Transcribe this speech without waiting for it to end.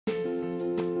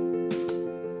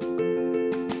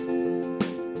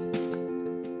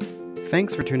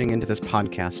Thanks for tuning into this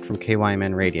podcast from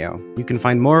KYMN Radio. You can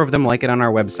find more of them like it on our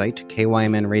website,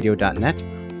 kymnradio.net,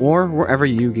 or wherever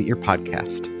you get your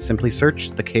podcast. Simply search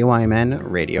the KYMN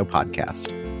Radio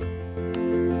Podcast.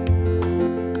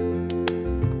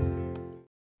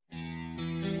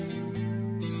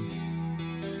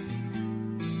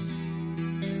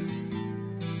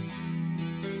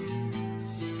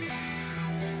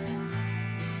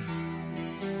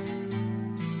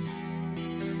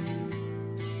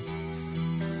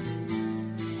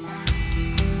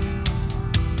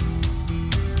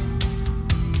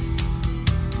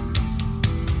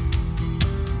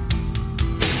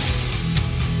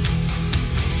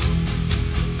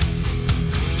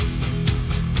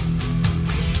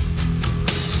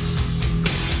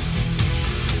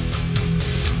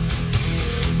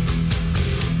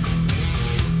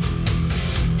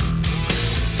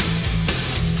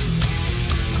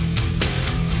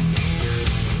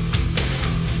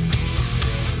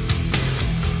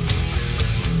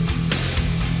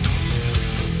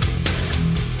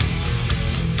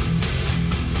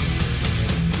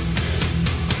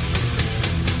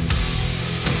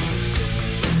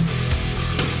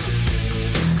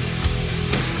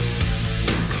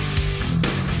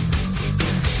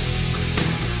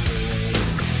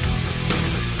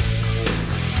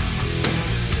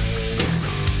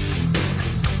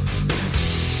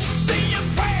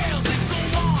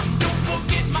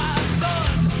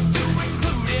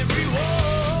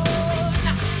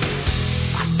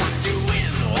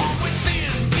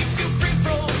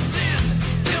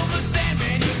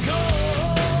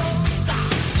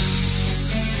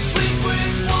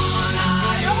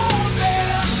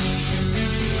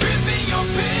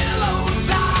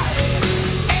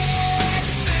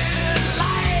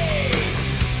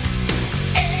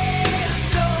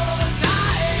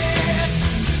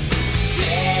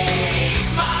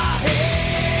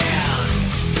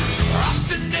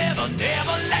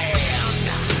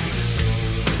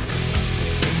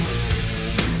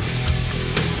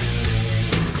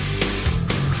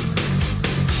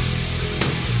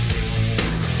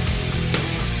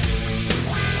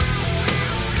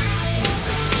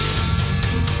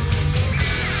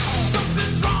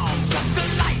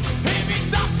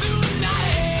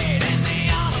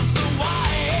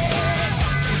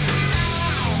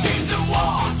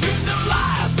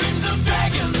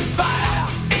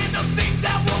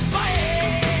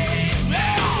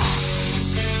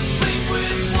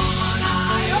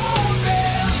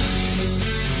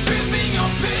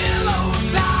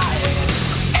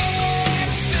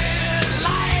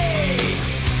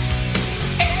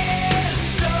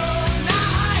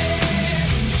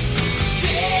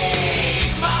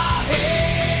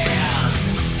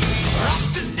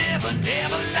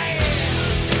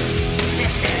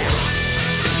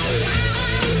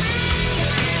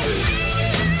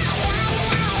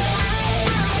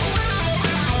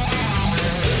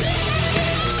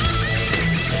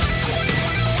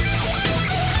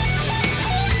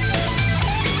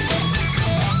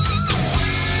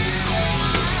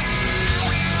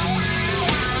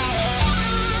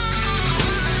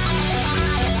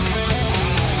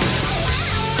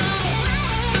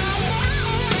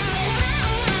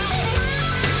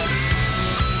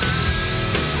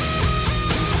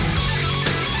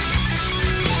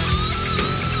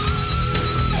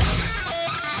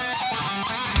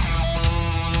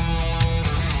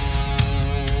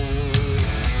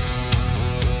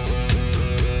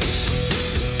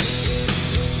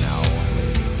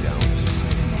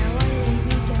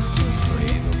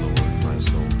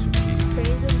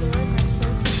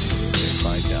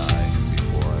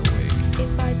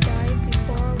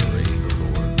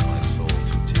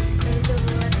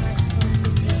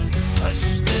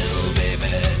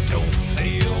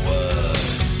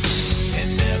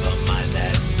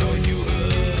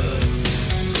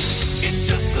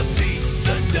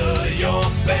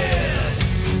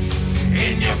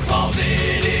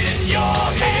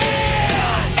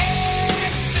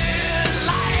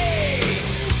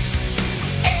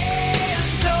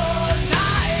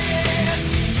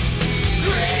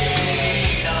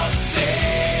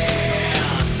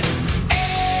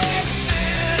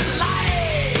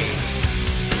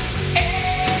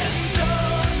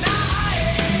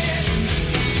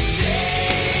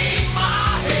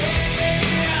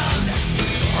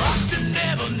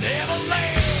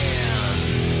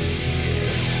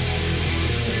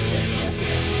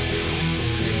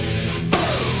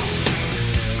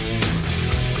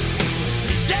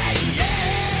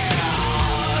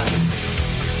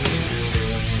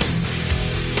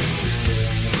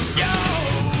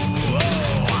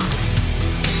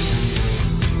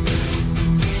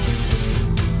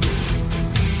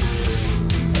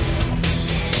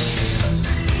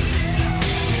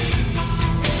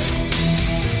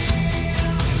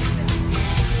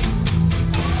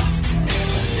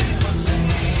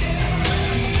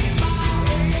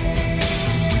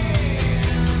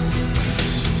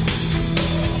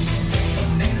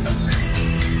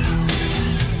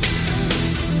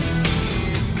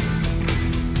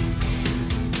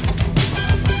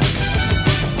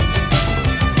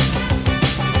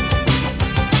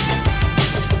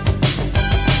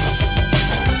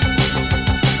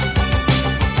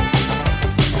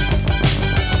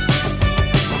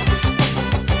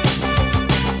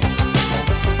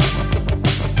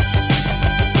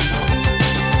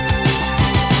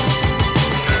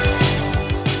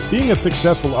 Being a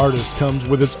successful artist comes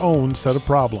with its own set of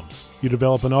problems. You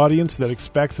develop an audience that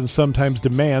expects and sometimes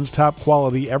demands top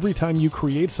quality every time you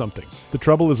create something. The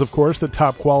trouble is, of course, that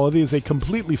top quality is a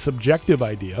completely subjective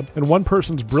idea, and one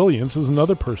person's brilliance is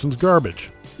another person's garbage.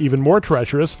 Even more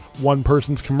treacherous, one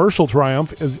person's commercial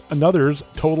triumph is another's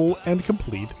total and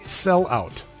complete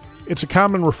sellout. It's a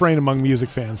common refrain among music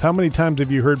fans. How many times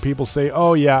have you heard people say,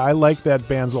 "Oh yeah, I like that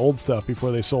band's old stuff,"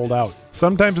 before they sold out?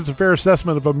 Sometimes it's a fair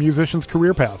assessment of a musician's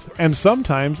career path, and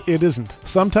sometimes it isn't.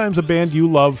 Sometimes a band you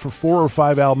love for 4 or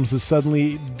 5 albums is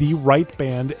suddenly the right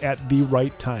band at the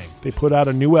right time. They put out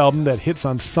a new album that hits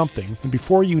on something, and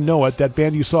before you know it, that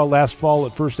band you saw last fall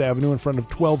at First Avenue in front of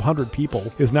 1,200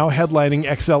 people is now headlining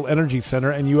XL Energy Center,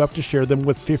 and you have to share them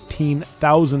with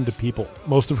 15,000 people,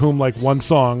 most of whom like one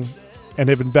song and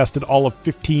have invested all of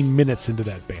 15 minutes into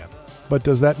that band. But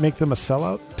does that make them a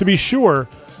sellout? To be sure,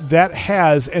 that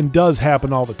has and does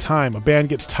happen all the time. A band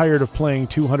gets tired of playing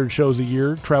 200 shows a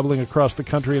year, traveling across the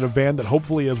country in a van that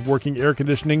hopefully has working air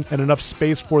conditioning and enough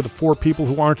space for the 4 people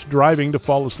who aren't driving to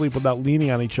fall asleep without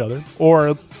leaning on each other.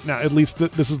 Or, now at least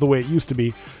this is the way it used to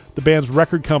be. The band's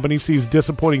record company sees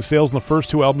disappointing sales in the first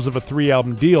 2 albums of a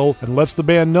 3-album deal and lets the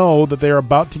band know that they are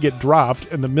about to get dropped,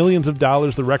 and the millions of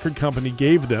dollars the record company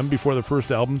gave them before the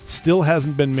first album still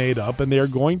hasn't been made up, and they are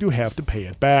going to have to pay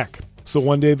it back. So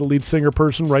one day the lead singer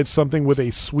person writes something with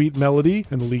a sweet melody,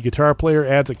 and the lead guitar player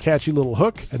adds a catchy little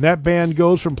hook, and that band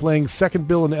goes from playing second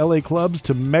bill in LA clubs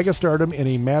to megastardom in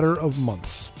a matter of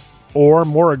months. Or,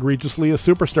 more egregiously, a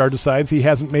superstar decides he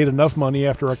hasn't made enough money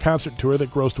after a concert tour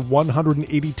that grossed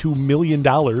 $182 million,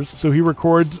 so he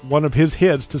records one of his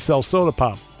hits to sell soda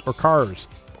pop, or cars,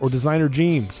 or designer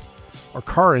jeans, or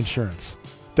car insurance.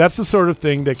 That's the sort of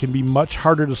thing that can be much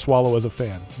harder to swallow as a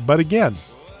fan. But again,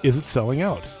 is it selling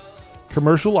out?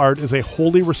 Commercial art is a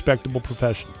wholly respectable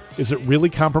profession. Is it really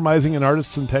compromising an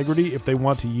artist's integrity if they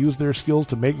want to use their skills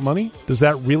to make money? Does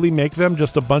that really make them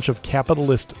just a bunch of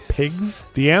capitalist pigs?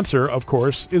 The answer, of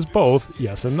course, is both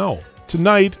yes and no.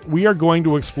 Tonight, we are going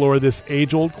to explore this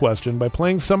age-old question by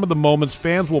playing some of the moments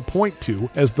fans will point to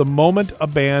as the moment a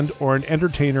band or an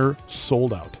entertainer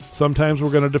sold out. Sometimes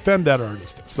we're going to defend that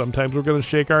artist. Sometimes we're going to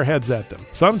shake our heads at them.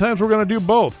 Sometimes we're going to do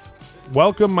both.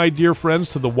 Welcome, my dear friends,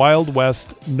 to the Wild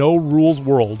West, no-rules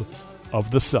world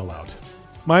of the sellout.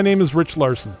 My name is Rich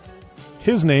Larson.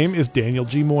 His name is Daniel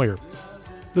G. Moyer.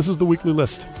 This is the Weekly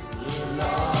List.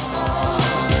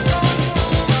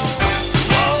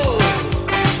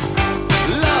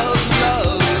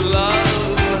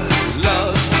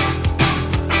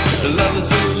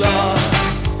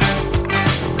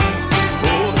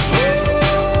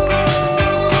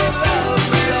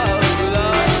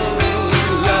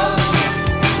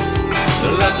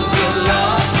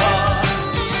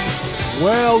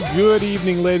 Well, good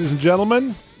evening, ladies and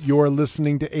gentlemen. You're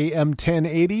listening to AM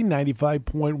 1080,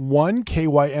 95.1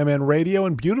 KYMN Radio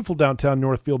in beautiful downtown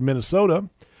Northfield, Minnesota.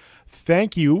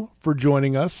 Thank you for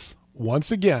joining us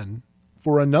once again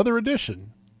for another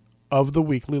edition of the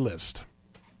Weekly List.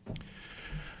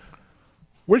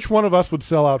 Which one of us would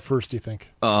sell out first, do you think?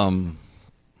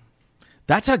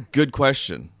 That's a good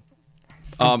question.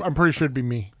 I'm pretty sure it'd be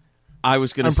me. I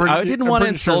was going to say, I didn't want to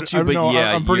insult you, but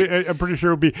yeah. I'm pretty sure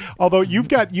it would be. Although you've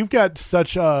got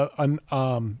such a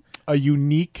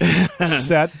unique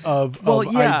set of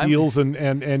ideals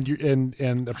and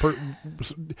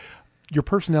your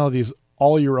personality is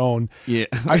all your own. Yeah.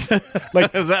 Is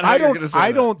that how you're going to say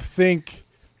I don't think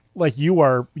like you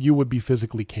would be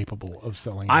physically capable of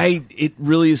selling out. It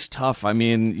really is tough. I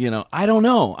mean, I don't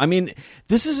know. I mean,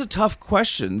 this is a tough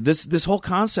question. This whole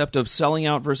concept of selling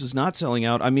out versus not selling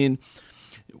out. I mean,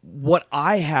 what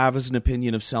I have as an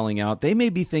opinion of selling out, they may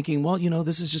be thinking, well,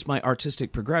 this is just my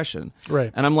artistic progression.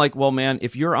 Right. And I'm like, well, man,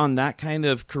 if you're on that kind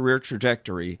of career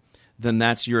trajectory, then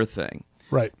that's your thing.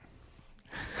 Right.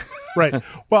 Right.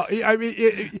 Well,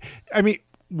 I mean,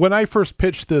 when I first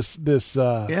pitched this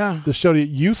show to you,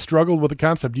 you struggled with the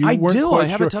concept. I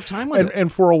have a tough time with it. And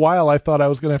for a while, I thought I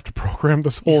was going to have to program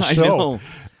this whole show.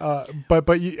 I know.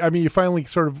 But you finally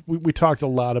sort of we talked a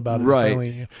lot about it. Right.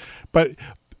 Finally. But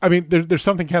I mean, there's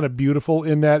something kind of beautiful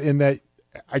in that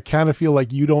I kind of feel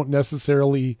like you don't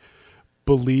necessarily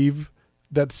believe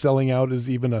that selling out is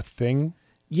even a thing.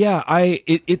 Yeah,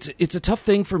 it's a tough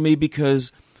thing for me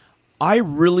because I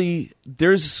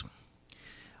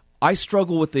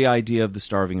struggle with the idea of the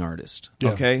starving artist. Yeah,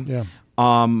 okay. Yeah.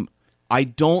 I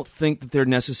don't think that there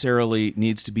necessarily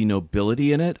needs to be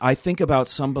nobility in it. I think about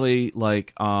somebody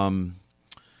like, a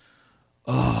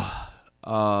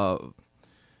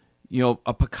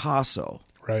Picasso,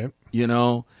 right?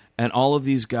 And all of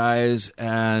these guys,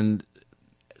 and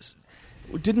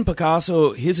Didn't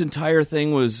Picasso, his entire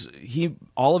thing was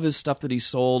all of his stuff that he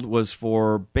sold was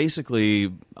for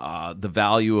basically the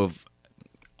value of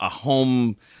a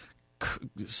home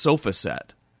sofa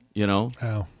set,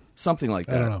 Oh. something like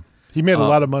that. I don't know. He made a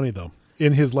lot of money though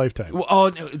in his lifetime.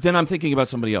 Well, then I'm thinking about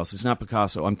somebody else. It's not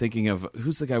Picasso. I'm thinking of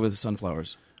who's the guy with the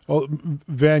sunflowers? Well,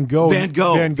 Van Gogh. Van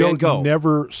Gogh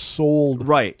never sold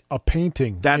a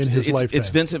painting in his lifetime. It's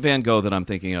Vincent Van Gogh that I'm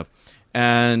thinking of.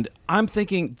 And I'm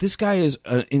thinking this guy is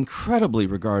an incredibly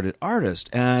regarded artist.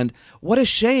 And what a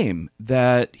shame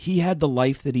that he had the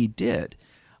life that he did.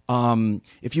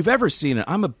 If you've ever seen it,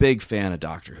 I'm a big fan of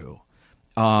Doctor Who.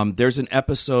 There's an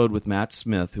episode with Matt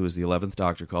Smith, who is the 11th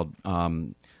Doctor, called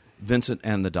Vincent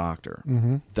and the Doctor,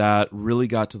 that really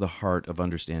got to the heart of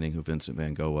understanding who Vincent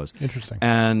Van Gogh was. Interesting.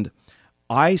 And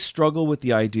I struggle with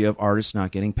the idea of artists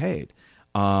not getting paid.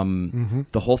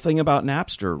 The whole thing about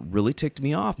Napster really ticked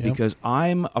me off because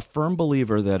I'm a firm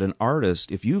believer that an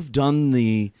artist, if you've done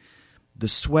the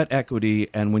sweat equity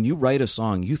and when you write a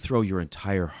song, you throw your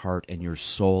entire heart and your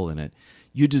soul in it,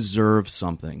 you deserve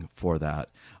something for that.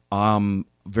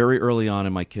 Very early on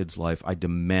in my kids' life, I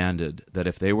demanded that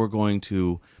if they were going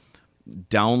to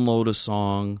download a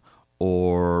song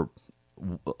or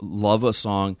love a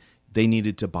song, they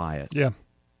needed to buy it. Yeah.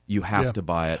 You have to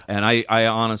buy it. And I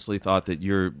honestly thought that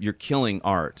you're killing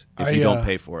art if you don't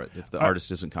pay for it, if the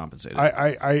artist isn't compensated.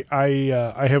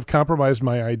 I have compromised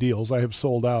my ideals. I have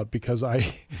sold out because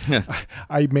I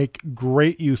make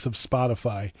great use of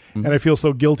Spotify, and I feel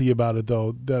so guilty about it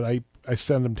though that I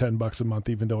send them $10 a month,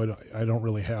 even though I don't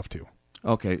really have to.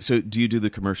 Okay, so do you do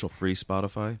the commercial-free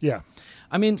Spotify? Yeah.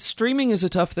 I mean, streaming is a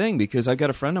tough thing because I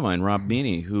got a friend of mine, Rob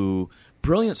Meany, who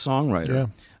brilliant songwriter. Yeah.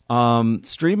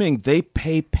 Streaming, they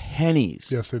pay pennies.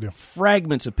 Yes, they do.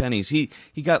 Fragments of pennies. He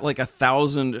got like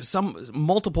 1,000, some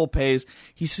multiple pays.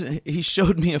 He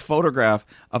showed me a photograph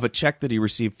of a check that he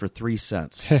received for 3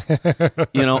 cents.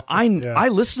 I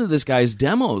listened to this guy's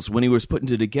demos when he was putting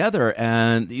it together,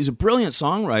 and he's a brilliant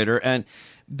songwriter. And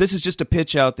this is just a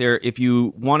pitch out there. If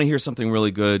you want to hear something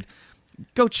really good,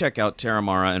 go check out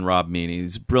Terramara and Rob Meany.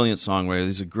 He's a brilliant songwriter.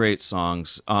 These are great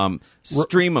songs.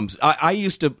 Stream them. How I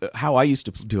used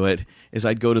to do it is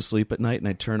I'd go to sleep at night and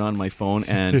I'd turn on my phone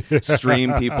and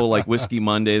stream people like Whiskey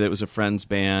Monday, that was a friend's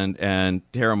band, and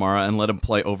Terramara, and let them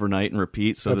play overnight and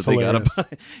repeat so That's that they hilarious. got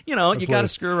to, you got to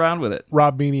screw around with it.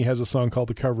 Rob Meany has a song called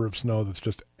 "The Cover of Snow" that's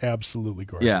just absolutely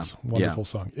gorgeous. Yeah, Wonderful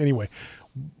song. Anyway,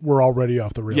 we're already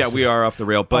off the rails. Yeah, we are off the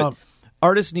rail, but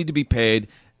artists need to be paid.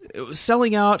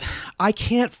 Selling out, I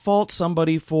can't fault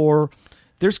somebody for,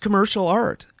 there's commercial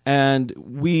art, and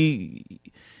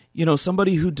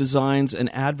somebody who designs an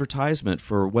advertisement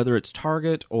for whether it's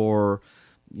Target or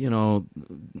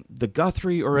the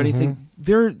Guthrie or anything,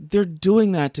 they're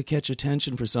doing that to catch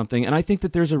attention for something, and I think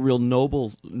that there's a real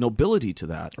nobility to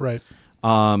that. Right.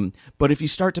 But if you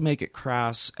start to make it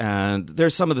crass, and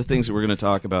there's some of the things that we're going to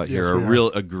talk about here are real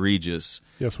egregious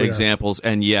examples,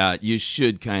 and you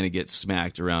should kind of get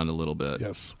smacked around a little bit.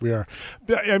 Yes, we are.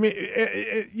 I mean,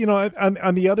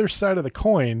 on the other side of the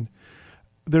coin,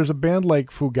 there's a band like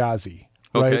Fugazi,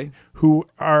 right? Who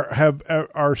have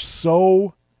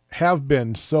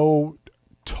been so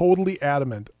totally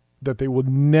adamant that they will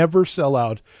never sell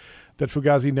out. That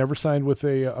Fugazi never signed with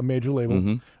a major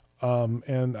label.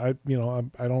 And I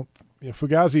don't.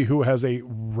 Fugazi, who has a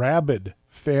rabid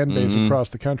fan base across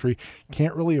the country,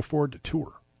 can't really afford to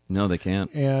tour. No, they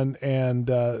can't. And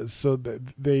so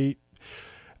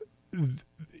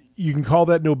you can call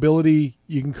that nobility.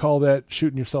 You can call that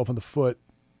shooting yourself in the foot.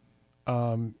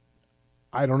 I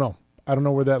don't know. I don't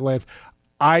know where that lands.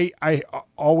 I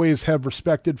always have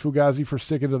respected Fugazi for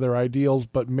sticking to their ideals,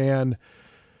 but man.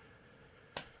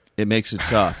 It makes it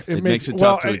tough. It makes it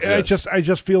tough to exist. I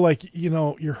just feel like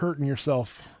you're hurting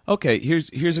yourself. Okay,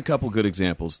 here's a couple good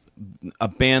examples. A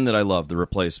band that I love, The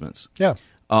Replacements. Yeah.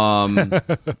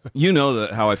 You know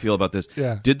how I feel about this.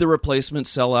 Yeah. Did The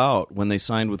Replacements sell out when they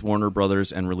signed with Warner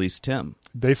Brothers and released Tim?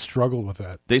 They struggled with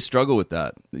that. They struggle with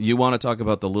that. You want to talk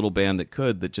about the little band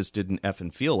that just didn't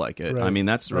effing feel like it. Right. I mean,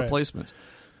 that's The Replacements.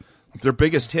 Their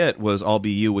biggest hit was I'll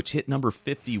Be You, which hit number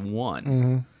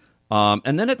 51.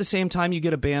 And then at the same time, you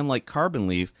get a band like Carbon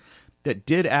Leaf that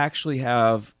did actually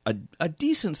have a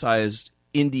decent-sized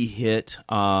indie hit,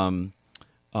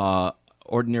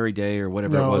 Ordinary Day or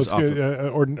whatever it was.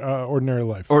 Ordinary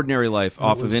Life. Ordinary Life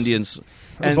off of Indians.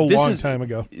 It was a long time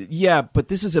ago. Yeah, but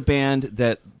this is a band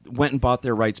that went and bought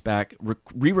their rights back,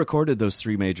 re-recorded those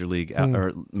 3 major league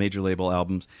or major label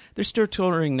albums. They're still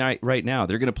touring right now.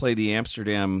 They're going to play the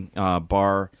Amsterdam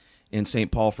bar in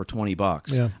St. Paul for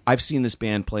 $20. Yeah. I've seen this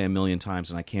band play 1 million times,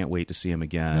 and I can't wait to see them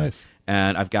again. Nice.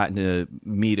 and I've gotten to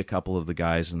meet a couple of the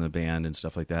guys in the band and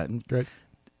stuff like that. And Great.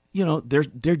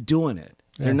 they're doing it.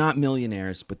 Yeah. They're not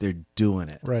millionaires, but they're doing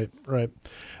it. Right.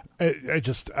 I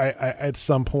at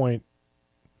some point,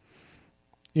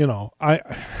 I'm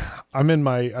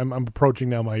approaching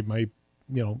now my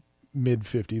mid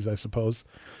 50s, I suppose.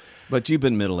 But you've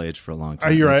been middle aged for a long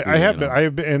time. You're right. I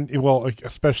have been, and well,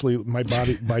 especially my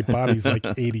body's like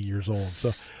 80 years old.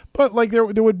 So, but like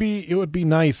it would be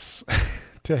nice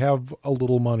to have a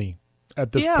little money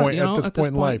at this point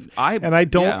in life. I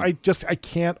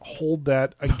can't hold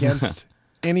that against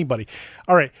anybody.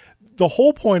 All right. The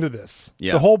whole point of this,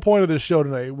 the whole point of this show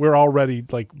tonight, we're already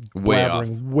like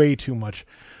blabbering way too much.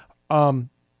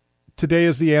 Today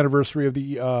is the anniversary of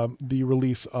the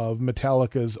release of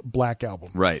Metallica's Black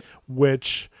Album, right?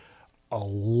 Which a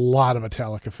lot of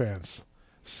Metallica fans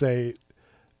say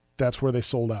that's where they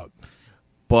sold out.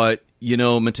 But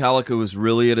Metallica was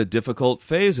really at a difficult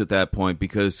phase at that point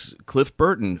because Cliff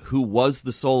Burton, who was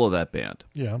the soul of that band,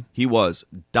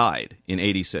 died in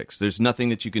 '86. There's nothing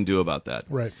that you can do about that,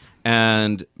 right?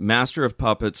 And Master of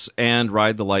Puppets and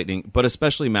Ride the Lightning, but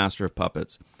especially Master of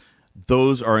Puppets.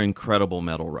 Those are incredible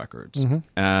metal records. Mm-hmm.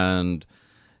 And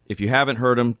if you haven't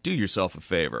heard them, do yourself a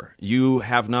favor. You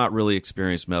have not really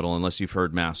experienced metal unless you've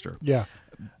heard Master. Yeah.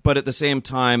 But at the same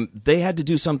time, they had to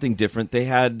do something different. They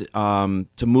had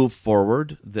to move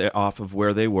forward off of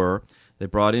where they were. They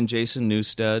brought in Jason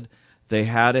Newsted. They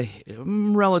had a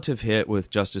relative hit with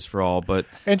Justice for All,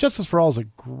 and Justice for All is a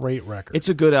great record. It's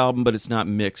a good album, but it's not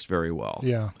mixed very well.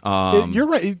 Yeah, you're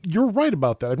right. You're right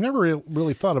about that. I've never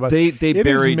really thought about it. They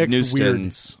buried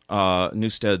Newsted's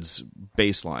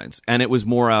bass lines, and it was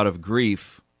more out of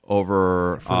grief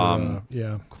over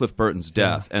Cliff Burton's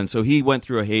death, and so he went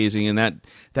through a hazing, and that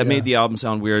made the album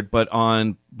sound weird. But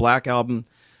on Black Album,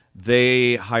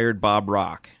 they hired Bob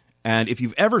Rock. And if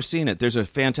you've ever seen it, there's a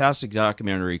fantastic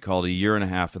documentary called A Year and a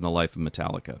Half in the Life of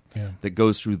Metallica that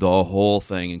goes through the whole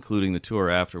thing, including the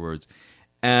tour afterwards.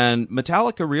 And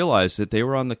Metallica realized that they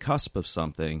were on the cusp of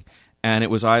something, and it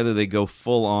was either they go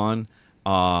full on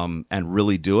and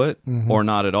really do it or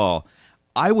not at all.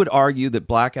 I would argue that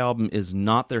Black Album is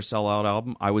not their sellout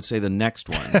album. I would say the next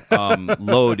one,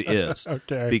 Load, is.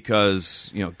 Okay. Because,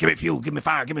 give me fuel, give me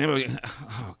fire, give me...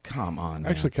 Oh, come on, man. I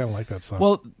actually kind of like that song.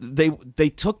 Well, they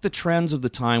took the trends of the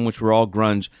time, which were all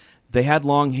grunge. They had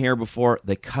long hair before.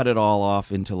 They cut it all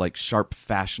off into, like, sharp,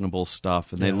 fashionable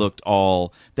stuff. And they looked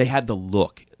all... They had the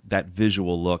look, that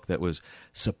visual look that was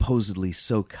supposedly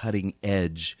so cutting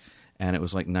edge. And it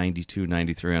was like 92,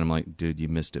 93, and I'm like, dude, you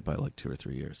missed it by like 2 or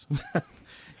 3 years.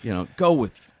 Go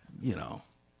with,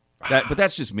 that. But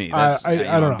that's just me. That's,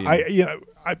 I don't know.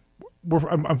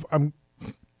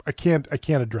 I can't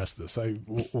address this.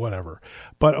 Whatever.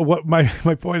 But what my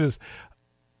point is,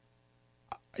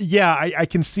 I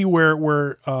can see where you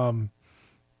were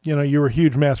a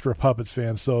huge Master of Puppets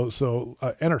fan, so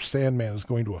Enter Sandman is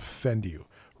going to offend you,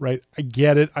 right? I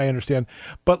get it. I understand.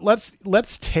 But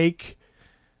let's take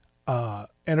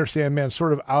Enter Sandman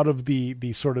sort of out of the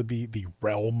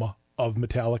realm of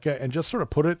Metallica and just sort of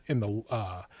put it in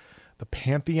the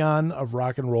pantheon of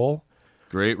rock and roll.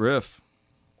 Great riff.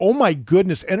 Oh my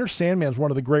goodness, Enter Sandman is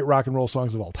one of the great rock and roll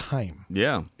songs of all time.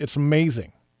 Yeah. It's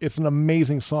amazing. It's an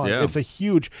amazing song. Yeah. It's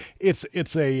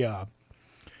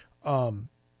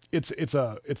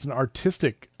an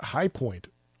artistic high point.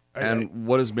 And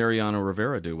what does Mariano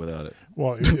Rivera do without it?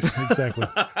 Well, exactly.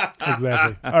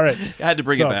 Exactly. All right. I had to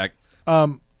bring it back.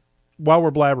 While we're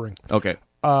blabbering. Okay.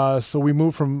 So we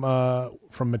move from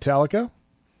Metallica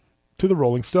to the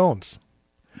Rolling Stones,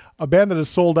 a band that has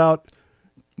sold out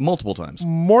multiple times,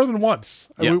 more than once.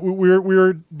 Yeah. We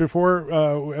were before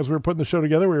as we were putting the show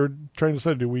together, we were trying to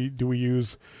decide do we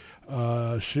use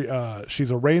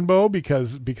She's a Rainbow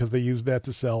because they used that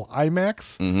to sell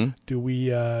IMAX. Mm-hmm. Do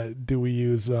we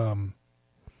use I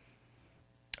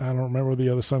don't remember the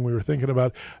other song we were thinking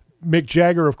about. Mick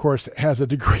Jagger, of course, has a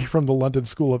degree from the London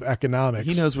School of Economics.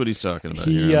 He knows what he's talking about.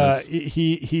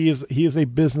 He is a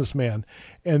businessman,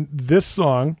 and this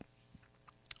song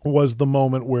was the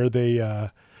moment where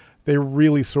they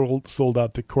really sold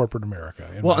out to corporate America.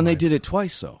 Well, and they did it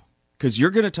twice, though, because you're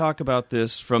going to talk about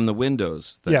this from the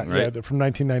Windows thing, right? Yeah, from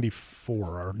 1994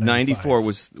 or 94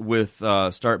 was with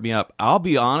Start Me Up. I'll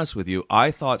be honest with you, I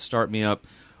thought Start Me Up.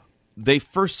 They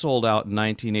first sold out in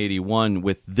 1981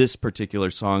 with this particular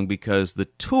song because the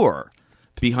tour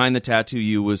Behind the Tattoo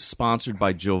You was sponsored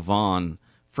by Jovan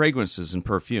Fragrances and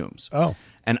Perfumes. Oh.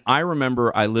 And I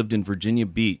remember I lived in Virginia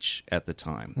Beach at the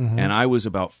time, and I was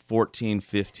about 14,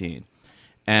 15.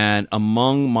 And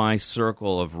among my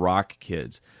circle of rock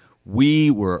kids,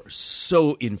 we were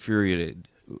so infuriated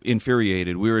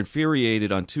infuriated. We were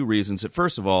infuriated on two reasons.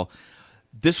 First of all,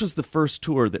 this was the first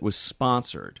tour that was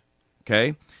sponsored,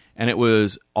 okay? And it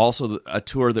was also a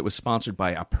tour that was sponsored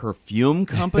by a perfume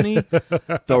company.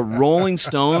 The Rolling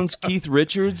Stones, Keith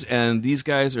Richards, and these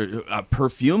guys are a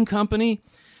perfume company.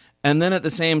 And then at the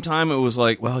same time, it was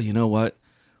like, well, you know what?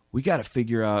 We got to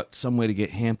figure out some way to get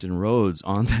Hampton Roads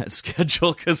on that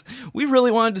schedule because we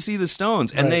really wanted to see the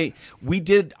Stones. And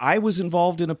I was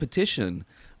involved in a petition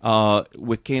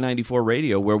with K94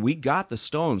 Radio where we got the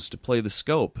Stones to play the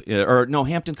Scope,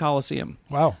 Hampton Coliseum.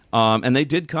 Wow. And they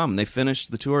did come. They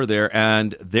finished the tour there,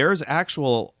 and there's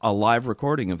a live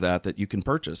recording of that you can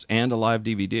purchase and a live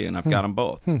DVD, and I've got them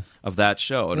both of that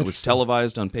show. And it was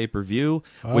televised on pay-per-view,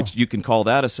 which you can call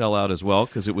that a sellout as well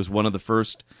because it was one of the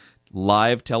first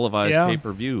live televised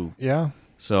pay-per-view. Yeah.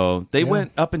 So they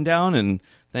went up and down, and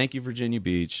thank you, Virginia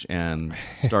Beach, and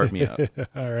start me up.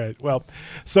 All right. Well,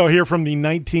 so here from the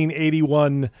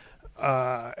 1981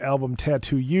 album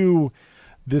Tattoo You,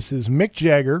 this is Mick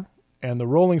Jagger and the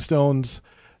Rolling Stones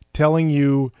telling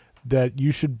you that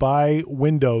you should buy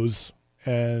Windows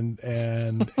and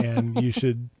you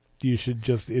should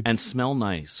just and smell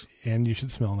nice. And you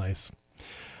should smell nice.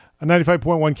 On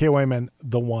 95.1 KYMN,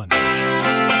 The One.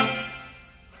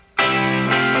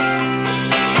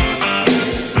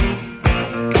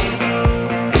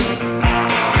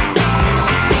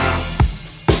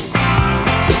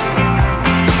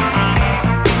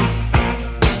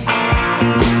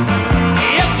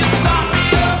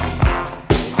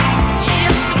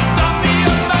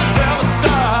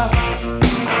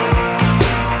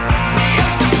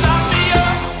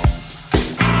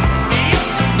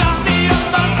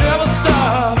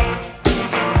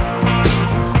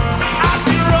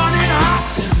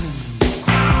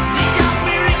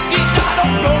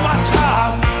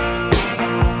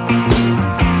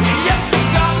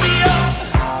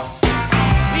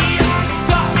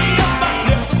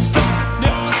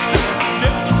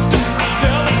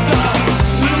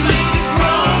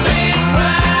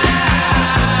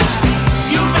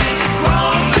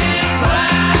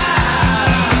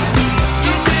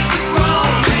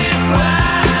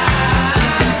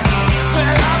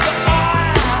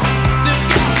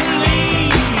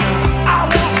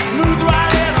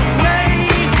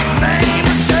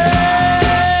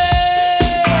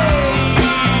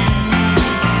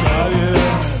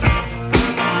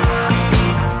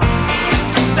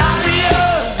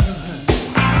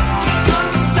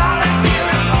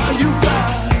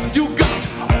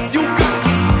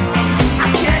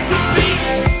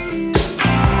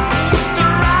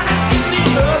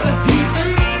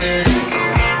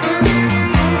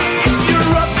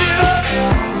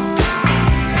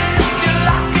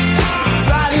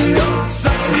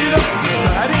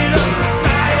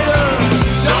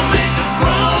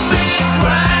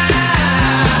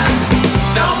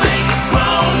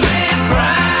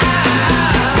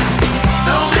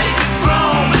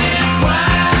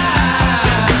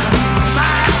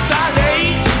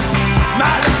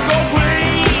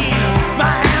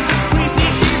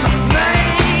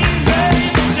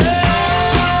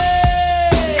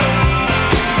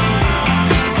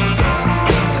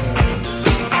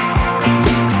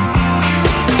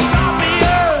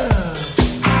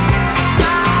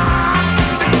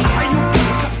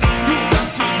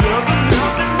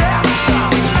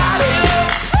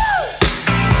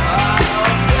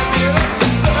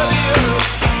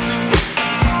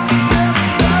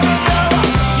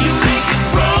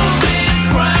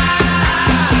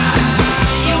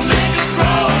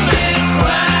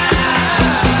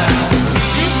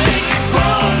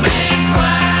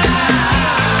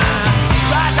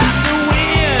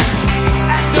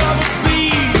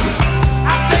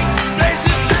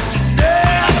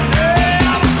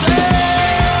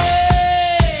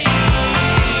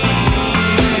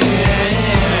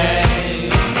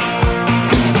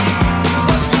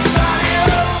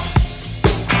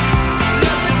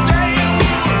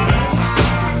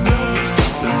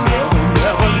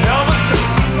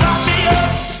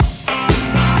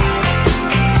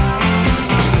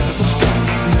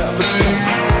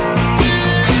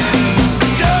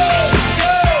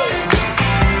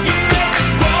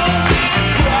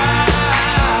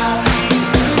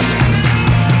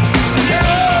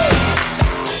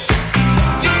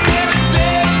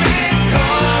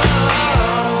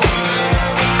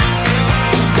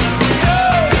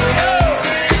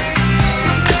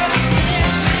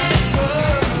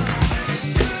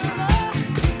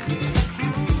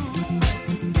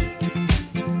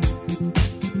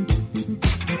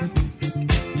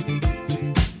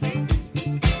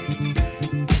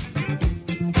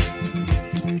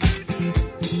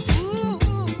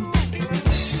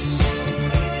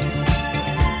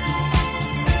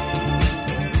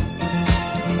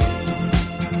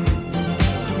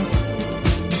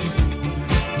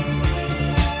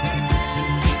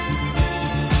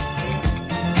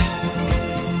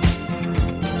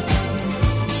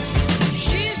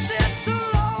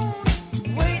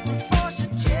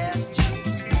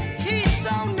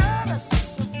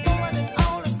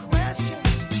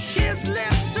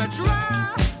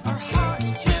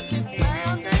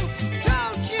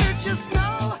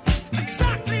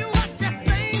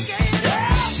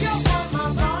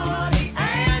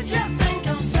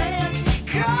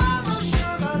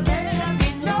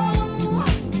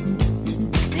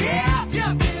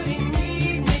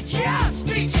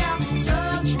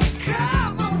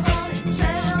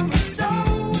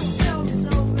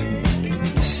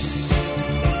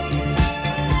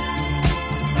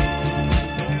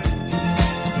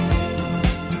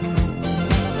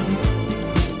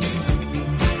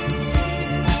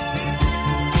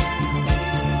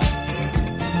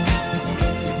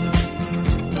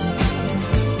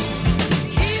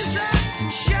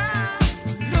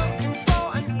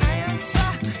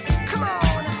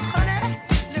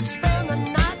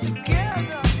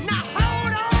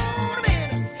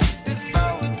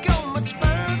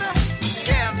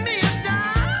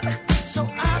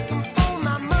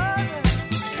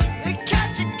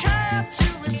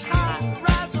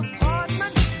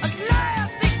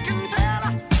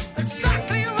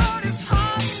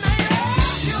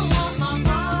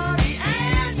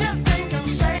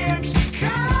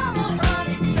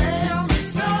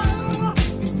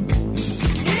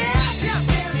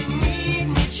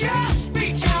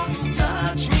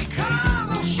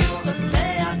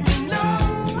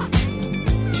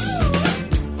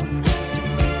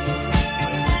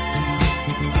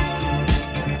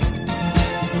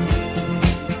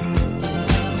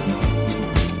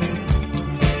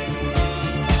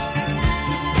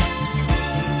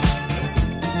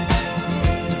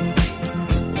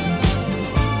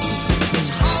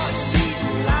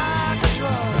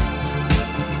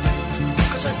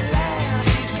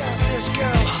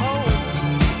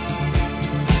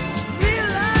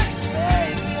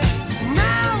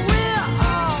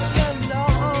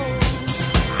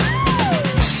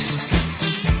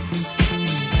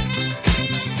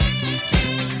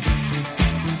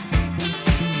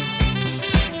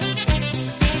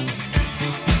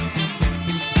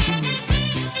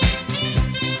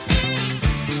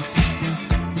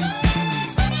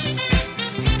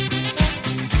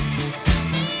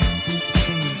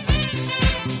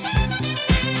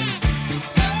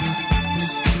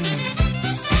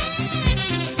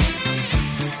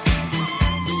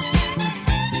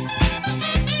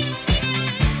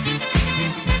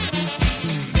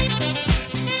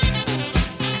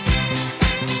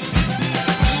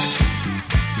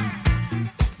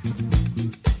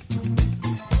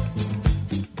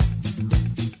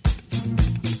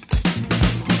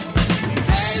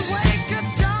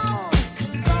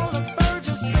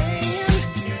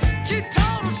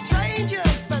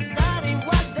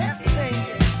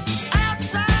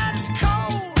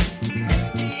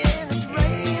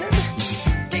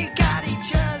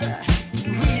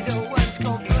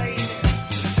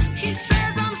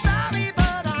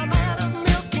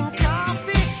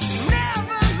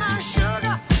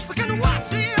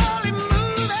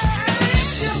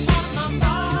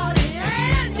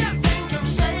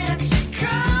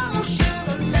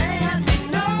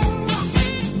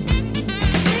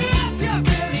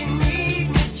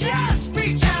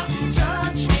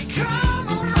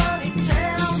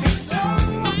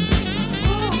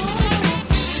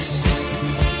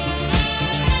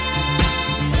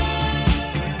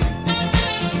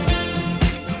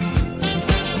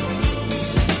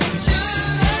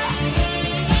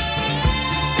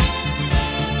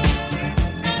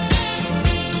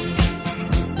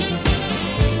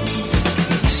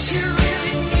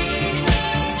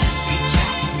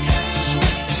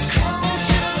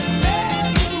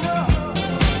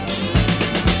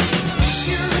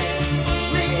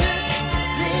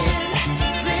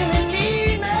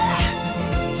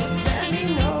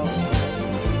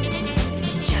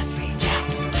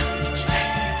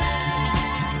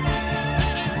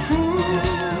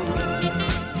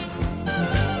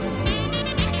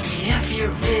 you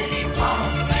really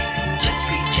want me, just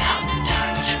reach out and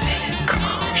touch me. Come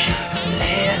on, sugar,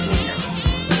 let me know.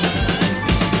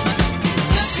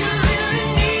 If you really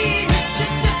need me,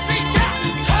 just reach out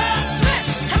and touch me.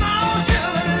 Come on,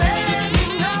 sugar, let me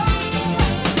know.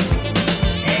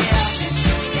 If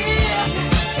you really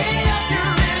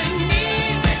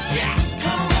need me, just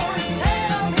come on and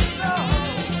tell me so.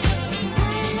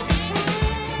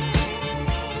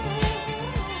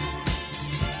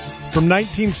 From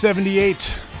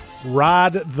 1978,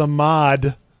 Rod the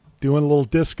Mod doing a little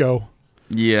disco.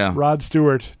 Yeah. Rod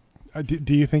Stewart.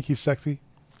 Do you think he's sexy?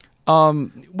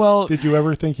 Well, Did you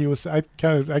ever think he was? I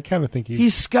kind of think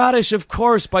he's Scottish, of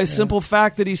course. By simple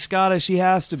fact that he's Scottish, he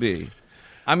has to be.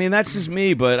 I mean, that's just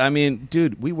me, but I mean,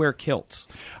 dude, we wear kilts.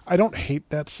 I don't hate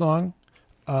that song.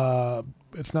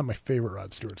 It's not my favorite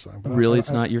Rod Stewart song. But Really,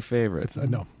 it's not your favorite?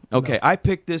 No. Okay, I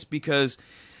picked this because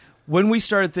when we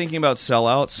started thinking about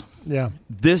sellouts, Yeah.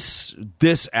 this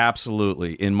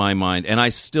absolutely, in my mind, and I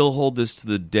still hold this to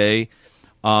the day,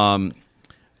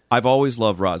 I've always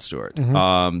loved Rod Stewart.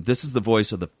 This is the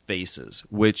voice of the Faces,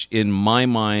 which in my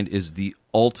mind is the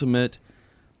ultimate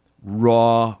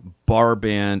raw bar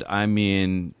band. I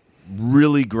mean,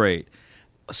 really great.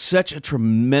 Such a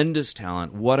tremendous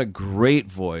talent. What a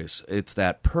great voice. It's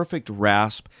that perfect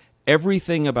rasp.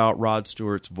 Everything about Rod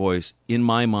Stewart's voice, in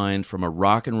my mind, from a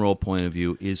rock and roll point of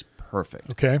view, is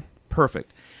perfect. Okay.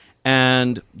 Perfect.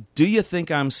 And Do You Think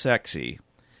I'm Sexy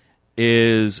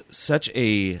is such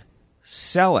a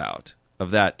sellout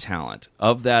of that talent,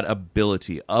 of that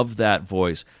ability, of that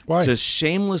voice. Why? To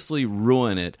shamelessly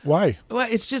ruin it. Why? Well,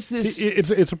 it's just this...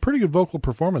 It's a pretty good vocal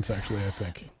performance, actually, I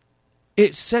think.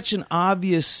 It's such an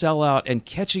obvious sellout and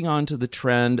catching on to the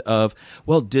trend of,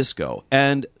 well, disco.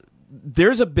 And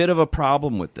there's a bit of a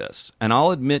problem with this, and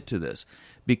I'll admit to this,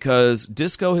 because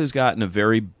disco has gotten a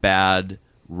very bad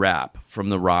rap from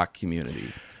the rock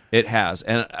community. It has.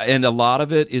 And a lot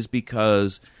of it is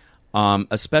because,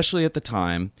 especially at the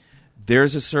time,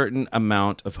 there's a certain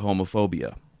amount of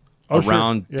homophobia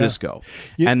around disco.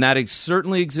 Yeah. And that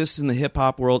certainly exists in the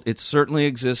hip-hop world. It certainly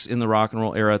exists in the rock and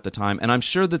roll era at the time. And I'm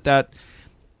sure that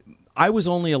I was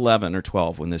only 11 or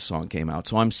 12 when this song came out,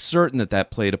 so I'm certain that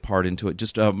played a part into it,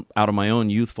 just out of my own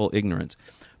youthful ignorance.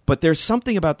 But there's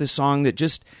something about this song that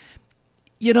just,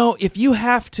 if you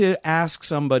have to ask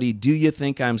somebody, do you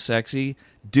think I'm sexy?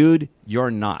 Dude,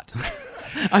 you're not.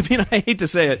 I mean, I hate to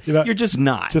say it. You're just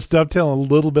not. Just dovetailing a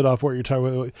little bit off what you're talking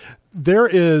about. There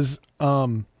is, I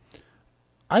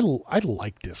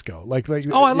like disco. Like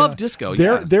I love disco.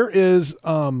 There is,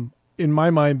 in my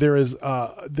mind, there is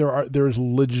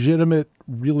legitimate,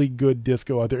 really good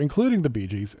disco out there, including the Bee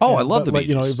Gees. Oh, I love the Bee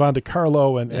Gees. Yvonne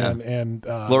DiCarlo and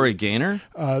Gloria Gaynor,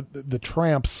 the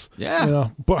Tramps. Yeah.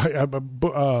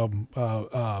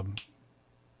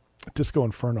 Disco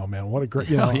Inferno, man, what a great.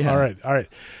 Yeah. All right.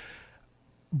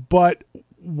 But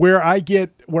where I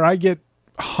get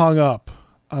hung up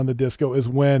on the disco is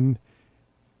when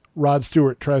Rod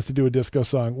Stewart tries to do a disco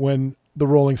song, when the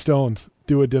Rolling Stones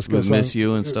do a disco with song. Miss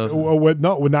You and stuff.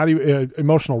 Not even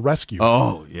Emotional Rescue.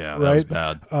 Oh yeah, that was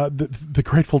bad. The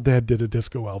Grateful Dead did a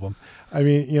disco album. I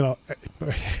mean,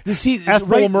 see,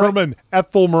 Ethel Merman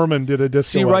did a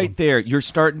disco album. Right there, you're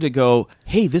starting to go,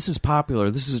 hey, this is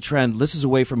popular. This is a trend. This is a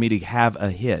way for me to have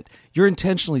a hit. You're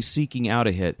intentionally seeking out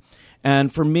a hit.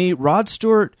 And for me, Rod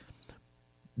Stewart,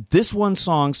 this one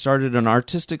song started an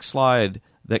artistic slide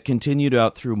that continued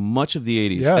out through much of the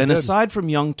 80s. Yeah, and aside from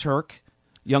Young Turks,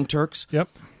 yep.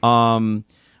 I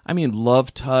mean,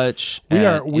 Love Touch,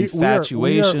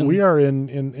 Infatuation. We are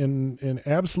in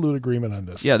absolute agreement on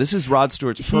this. Yeah, this is Rod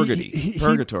Stewart's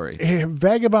Purgatory.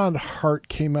 Vagabond Heart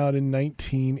came out in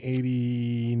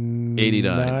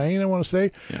 1989, I want to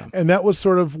say. Yeah. And that was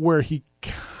sort of where he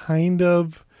kind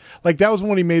of... that was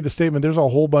when he made the statement, there's a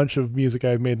whole bunch of music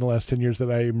I've made in the last 10 years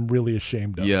that I am really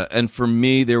ashamed of. Yeah, and for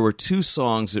me, there were two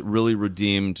songs that really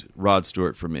redeemed Rod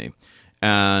Stewart for me.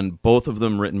 And both of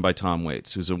them written by Tom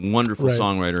Waits, who's a wonderful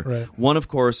songwriter. Right. One, of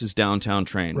course, is Downtown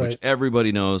Train, which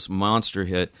everybody knows, monster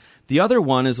hit. The other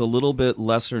one is a little bit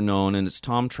lesser known, and it's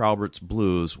Tom Traubert's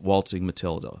Blues, Waltzing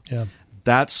Matilda. Yeah.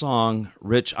 That song,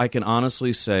 Rich, I can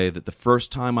honestly say that the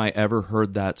first time I ever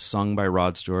heard that sung by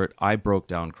Rod Stewart, I broke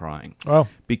down crying. Oh.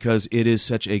 Because it is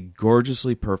such a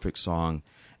gorgeously perfect song.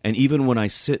 And even when I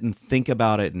sit and think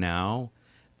about it now,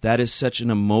 that is such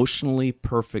an emotionally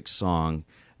perfect song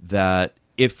that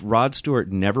if Rod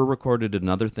Stewart never recorded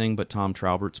another thing but Tom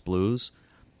Traubert's Blues,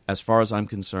 as far as I'm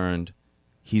concerned,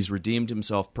 he's redeemed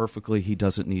himself perfectly. He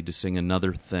doesn't need to sing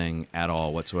another thing at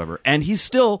all whatsoever. And he's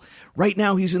still, right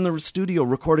now, he's in the studio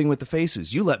recording with the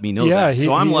Faces. You let me know that.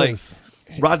 So I'm like,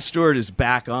 Rod Stewart is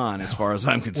back on, as far as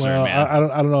I'm concerned, Well,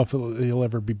 man. I don't know if he'll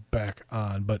ever be back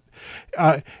on, but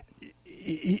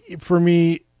for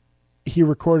me, he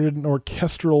recorded an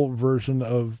orchestral version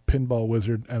of Pinball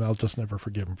Wizard, and I'll just never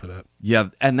forgive him for that. Yeah,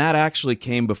 and that actually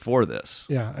came before this.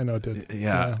 Yeah, I know it did.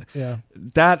 Yeah. Yeah.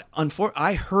 That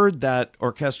I heard that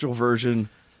orchestral version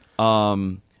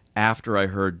after I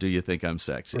heard "Do You Think I'm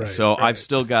Sexy?" Right, so right. I've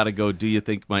still got to go. "Do you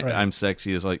think Right. I'm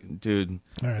sexy?" is like, dude.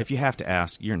 Right. If you have to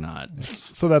ask, you're not.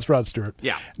 So that's Rod Stewart.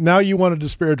 Yeah. Now you want to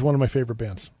disparage one of my favorite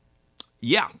bands.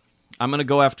 Yeah, I'm going to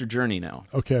go after Journey now.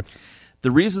 Okay. The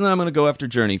reason that I'm going to go after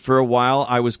Journey, for a while,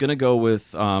 I was going to go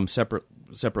with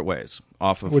Separate Ways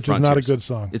off of Which Frontiers. is not a good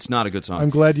song. It's not a good song.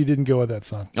 I'm glad you didn't go with that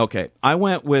song. Okay. I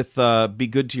went with Be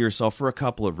Good to Yourself for a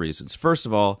couple of reasons. First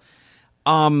of all,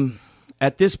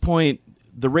 at this point,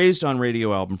 the Raised on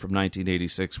Radio album from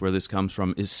 1986, where this comes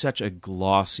from, is such a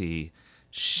glossy,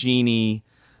 sheeny,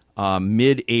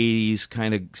 mid-'80s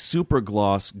kind of super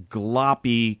gloss,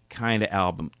 gloppy kind of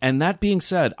album. And that being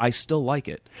said, I still like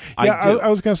it. Yeah, I do. I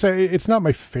was going to say, it's not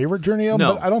my favorite Journey album,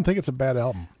 No. but I don't think it's a bad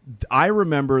album. I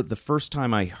remember the first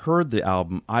time I heard the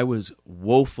album, I was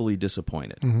woefully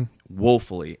disappointed. Mm-hmm.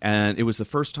 Woefully. And it was the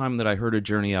first time that I heard a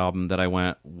Journey album that I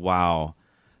went, wow,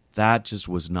 that just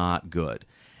was not good.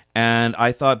 And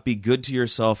I thought Be Good to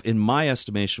Yourself, in my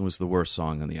estimation, was the worst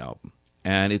song on the album.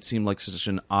 And it seemed like such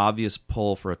an obvious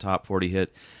pull for a top 40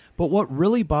 hit. But what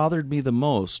really bothered me the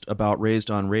most about Raised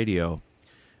on Radio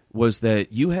was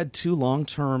that you had two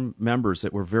long-term members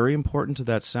that were very important to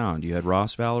that sound. You had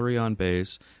Ross Valerie on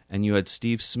bass, and you had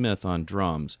Steve Smith on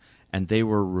drums, and they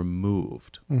were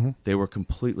removed. Mm-hmm. They were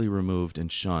completely removed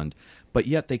and shunned. But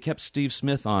yet they kept Steve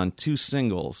Smith on two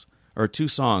songs,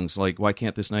 like Why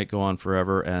Can't This Night Go On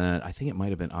Forever, and I think it might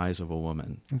have been Eyes of a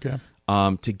Woman. Okay.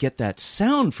 To get that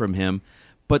sound from him,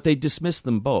 but they dismissed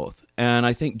them both. And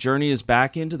I think Journey is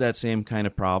back into that same kind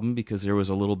of problem because there was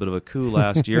a little bit of a coup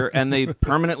last year, and they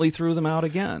permanently threw them out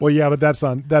again. Well, yeah, but that's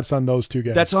on those two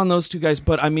guys. That's on those two guys.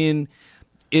 But I mean,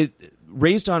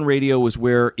 Raised on Radio was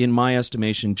where, in my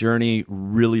estimation, Journey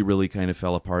really, really kind of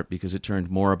fell apart because it turned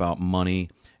more about money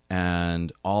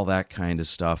and all that kind of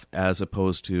stuff, as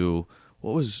opposed to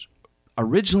what was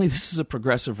originally. This is a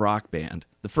progressive rock band.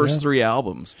 The first three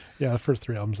albums, the first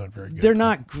three albums aren't very good. they're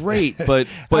not great, but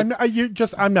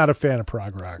I'm not a fan of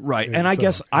prog rock, right. And I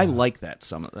guess I like that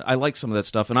I like some of that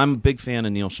stuff, and I'm a big fan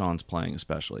of Neil Sean's playing,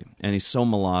 especially, and he's so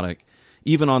melodic,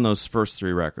 even on those first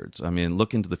three records. I mean,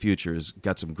 Look Into the Future has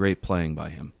got some great playing by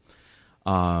him.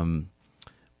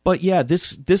 But yeah,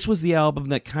 this was the album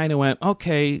that kind of went,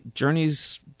 okay,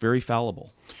 Journey's very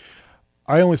fallible.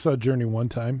 I only saw Journey one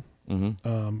time, Mm-hmm.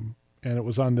 and it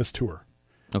was on this tour.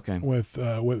 Okay, With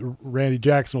Randy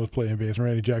Jackson was playing bass, and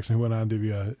Randy Jackson, who went on to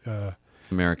be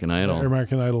American Idol.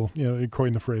 American Idol,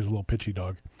 coined the phrase "a little pitchy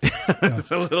dog."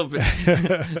 It's a little bit.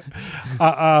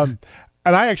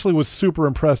 And I actually was super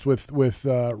impressed with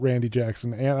Randy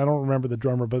Jackson, and I don't remember the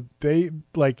drummer, but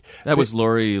That was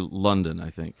Laurie London, I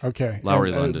think. okay.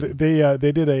 Lowry And, London.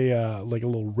 They did a like a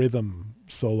little rhythm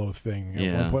solo thing at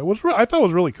Yeah. one point. I thought it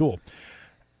was really cool.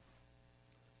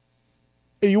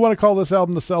 You want to call this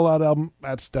album the Sellout album?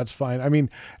 That's fine. I mean,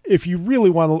 if you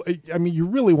really want to, you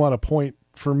really want to point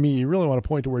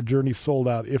to where Journey sold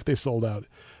out. If they sold out,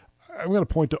 I'm going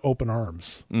to point to Open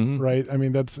Arms, right? I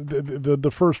mean, that's the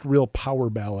first real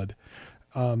power ballad,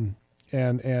 and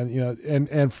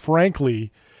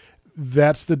frankly,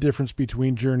 that's the difference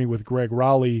between Journey with Greg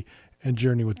Raleigh and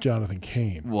Journey with Jonathan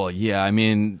Cain. Well, yeah, I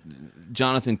mean,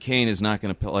 Jonathan Cain is not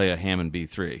going to play a Hammond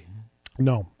B3.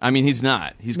 No, I mean, he's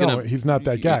not. He's not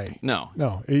that guy.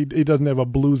 No. He doesn't have a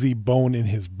bluesy bone in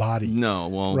his body. No,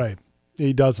 well, Right.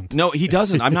 He doesn't. No, he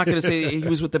doesn't. I'm not going to say he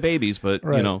was with the Babies, but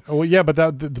Right. Well, yeah, but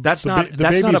that's not a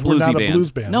Babies were bluesy not band. a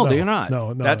blues band. No, they're not.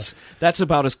 No. That's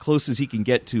about as close as he can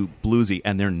get to bluesy,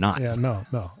 and they're not. Yeah,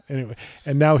 no. Anyway,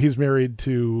 and now he's married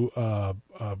to a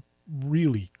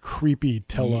really creepy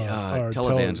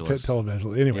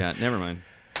televangelist. Anyway, Yeah, never mind.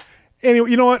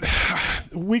 Anyway, you know what?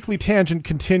 Weekly Tangent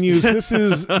continues. This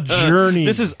is Journey.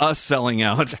 This is us selling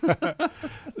out.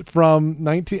 from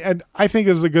 19, and I think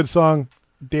it is a good song.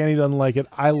 Danny doesn't like it.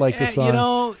 I like the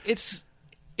song. It's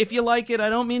if you like it, I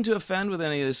don't mean to offend with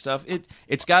any of this stuff.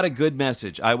 It's got a good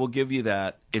message. I will give you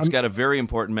that. It's got a very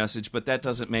important message, but that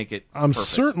doesn't make it I'm perfect.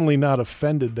 certainly not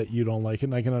offended that you don't like it,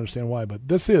 and I can understand why. But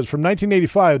this is from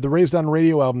 1985, the Raised on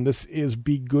Radio album. This is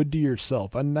 "Be Good to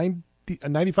Yourself" on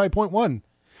 95.1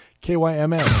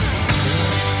 KYMN.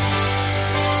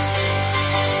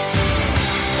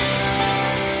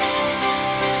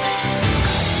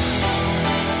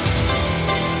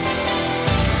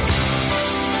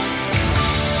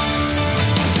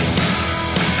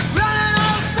 Running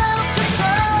on self-control.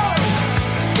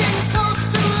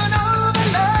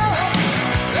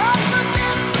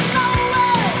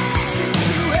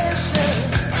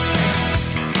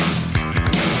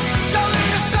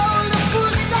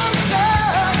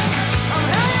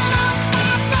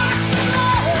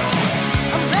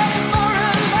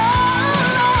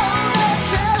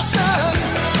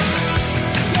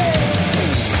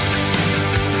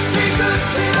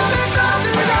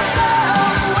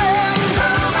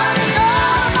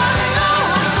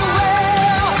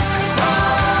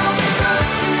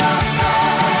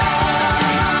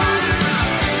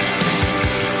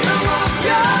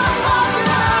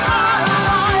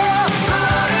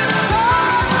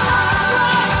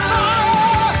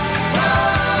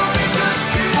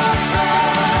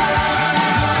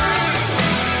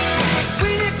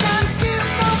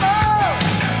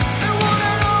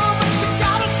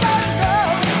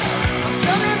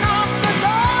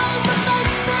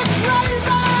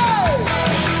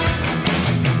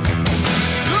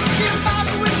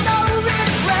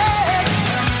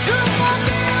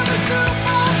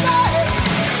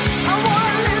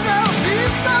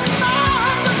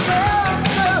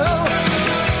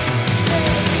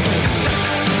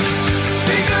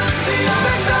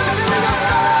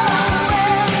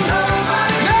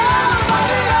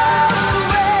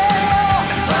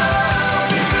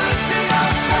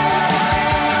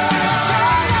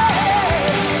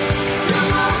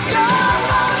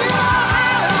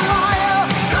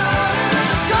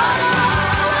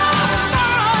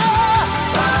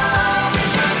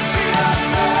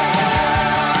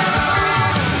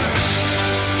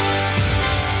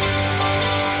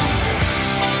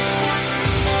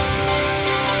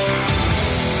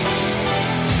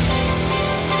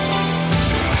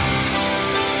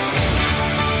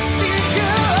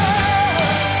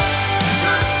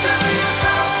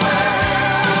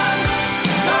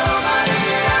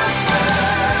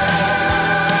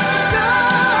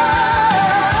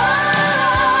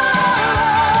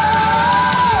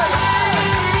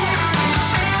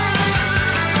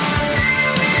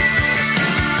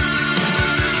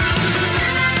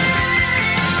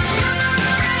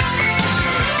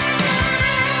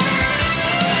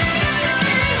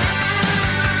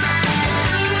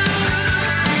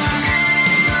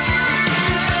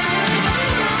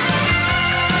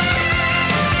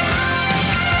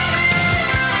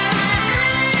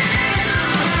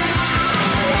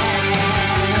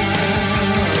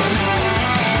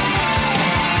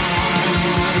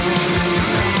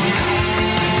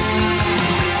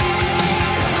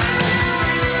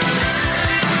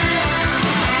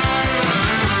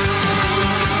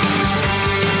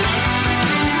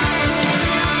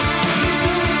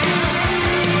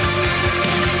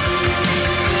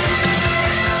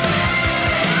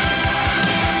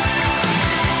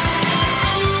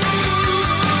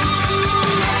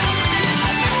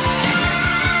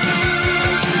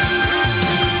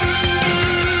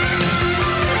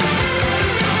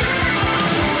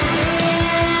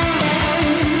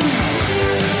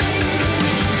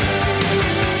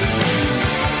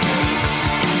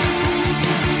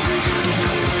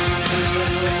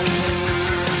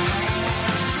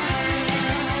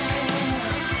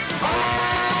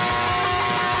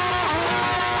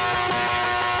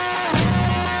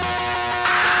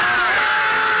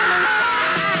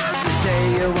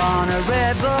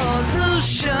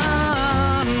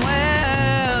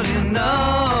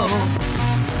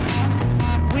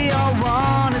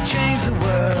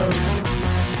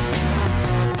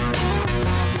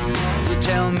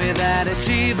 It's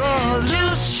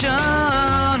evolution.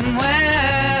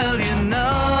 Well, you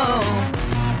know,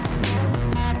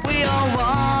 we all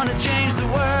want to change the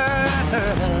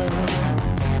world.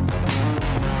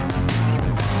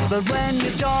 But when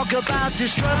you talk about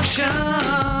destruction,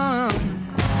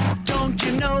 don't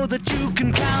you know that you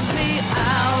can count me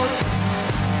out?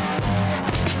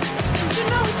 Don't you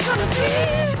know it's gonna be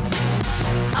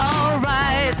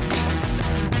alright?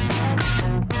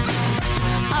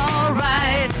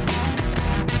 Alright.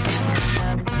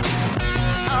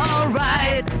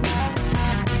 Alright.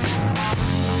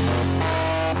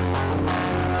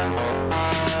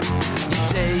 You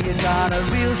say you got a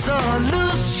real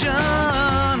solution.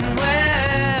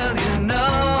 Well, you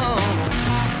know,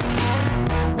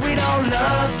 we'd all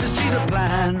love to see the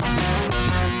plan.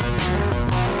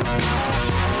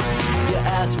 You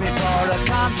asked me for a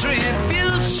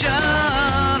contribution.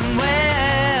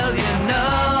 Well, you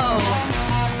know,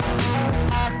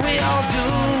 we all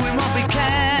doing what we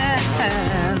can.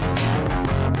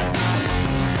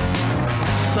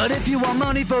 But if you want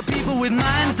money for people with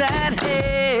minds that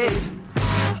hate,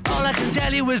 all I can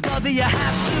tell you is, brother, you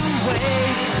have to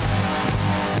wait.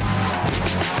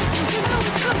 You know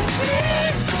it's gonna be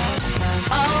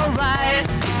alright.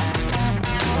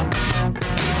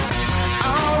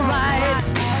 Alright.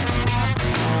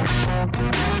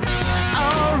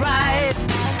 Alright.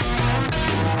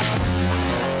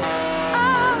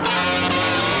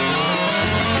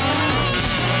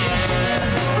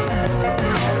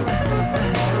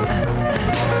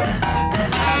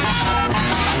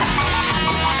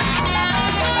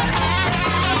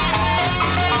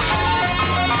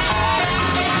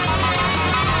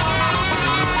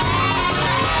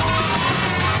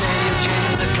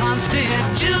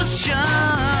 Constitution,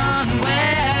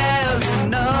 well, you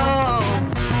know,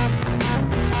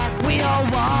 we all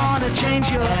want to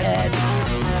change your head.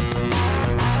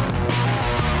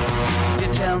 You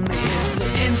tell me it's the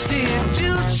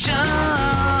institution,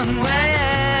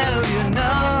 well, you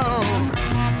know,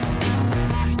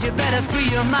 you better free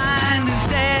your mind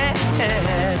instead.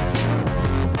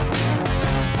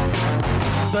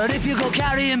 But if you go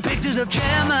carrying pictures of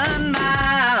Chairman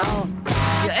Mao,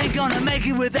 you ain't gonna make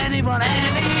it with anyone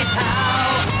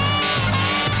anyhow.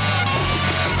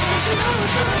 But you know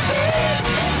it's gonna be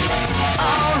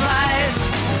alright.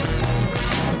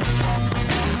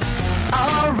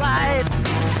 Alright.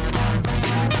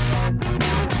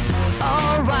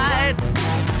 Alright. Alright.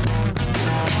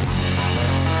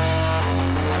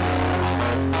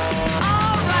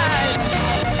 Alright.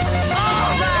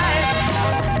 Alright.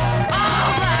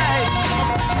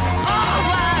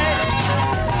 Alright.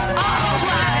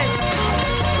 Alright.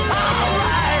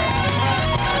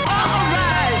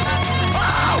 Alright.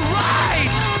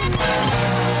 Alright.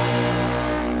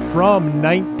 From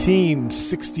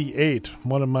 1968,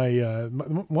 one of my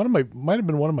might have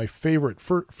been one of my favorite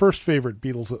first favorite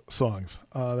Beatles songs.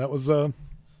 That was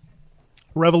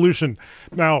Revolution.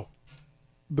 Now,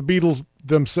 the Beatles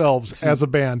themselves as a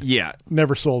band,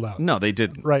 never sold out. No, they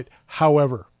didn't. Right.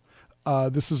 However,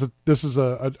 this is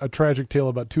a tragic tale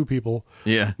about two people.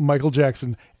 Yeah. Michael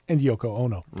Jackson and Yoko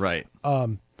Ono. Right.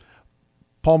 Paul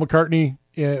McCartney,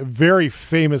 very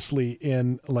famously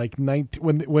in like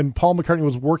when Paul McCartney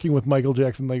was working with Michael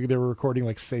Jackson, like they were recording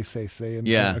like Say and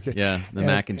the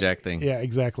Mac and Jack thing. Yeah,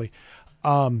 exactly.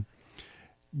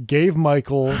 Gave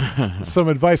Michael some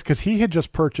advice because he had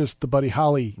just purchased the Buddy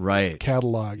Holly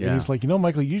catalog, and he's like,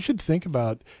 Michael, you should think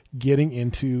about getting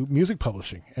into music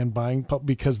publishing and buying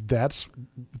because there's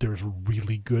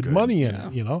really good money in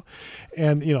it,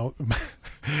 and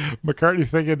McCartney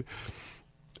thinking,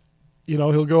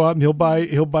 he'll go out and he'll buy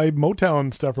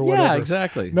Motown stuff or whatever. Yeah,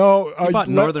 exactly. No, he bought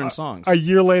Northern Songs. A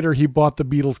year later, he bought the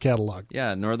Beatles catalog.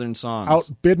 Yeah, Northern Songs.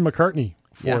 Outbid McCartney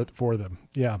for them.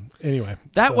 Yeah. Anyway,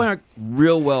 that went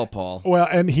real well, Paul. Well,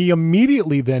 and he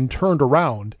immediately then turned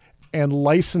around and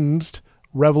licensed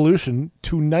Revolution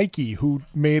to Nike, who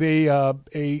made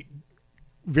a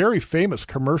very famous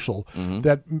commercial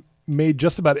that made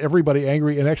just about everybody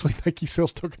angry, and actually Nike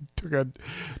sales took a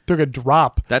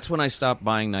drop. That's when I stopped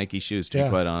buying Nike shoes, to be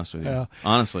quite honest with you. Yeah.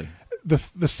 Honestly.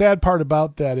 The sad part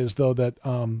about that is though that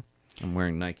I'm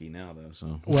wearing Nike now though,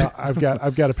 so well, I've got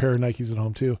a pair of Nikes at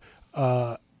home too.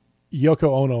 Yoko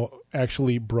Ono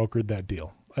actually brokered that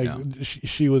deal.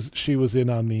 She was in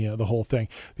on the whole thing.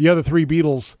 The other three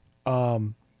Beatles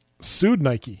sued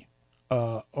Nike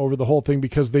over the whole thing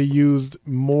because they used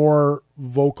more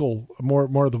of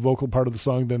the vocal part of the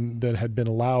song than had been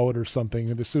allowed or something.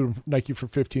 And they sued Nike for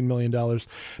 $15 million.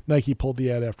 Nike pulled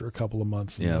the ad after a couple of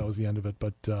months, and that was the end of it.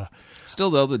 But still,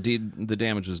 though, the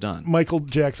damage was done. Michael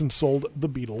Jackson sold the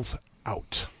Beatles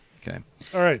out. Okay.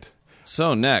 All right.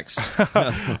 So next.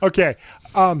 Okay.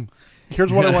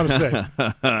 Here's what I want to say.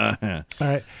 All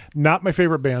right. Not my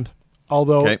favorite band.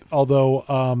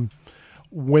 Although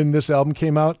when this album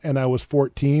came out and I was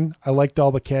 14, I liked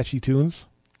all the catchy tunes.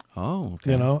 Oh,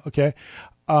 okay. You know, okay.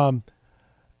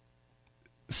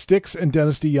 Styx and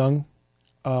Dennis DeYoung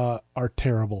are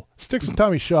terrible. Styx with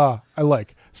Tommy Shaw, I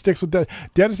like. Styx with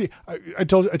Dennis. I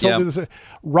told you this.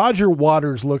 Roger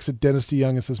Waters looks at Dennis DeYoung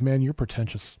and says, "Man, you're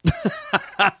pretentious."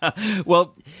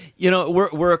 Well, you know,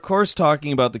 we're of course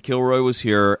talking about the Kilroy Was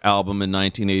Here album in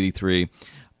 1983.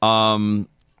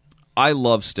 I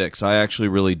love Styx. I actually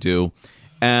really do.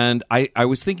 And I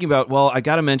was thinking about, well, I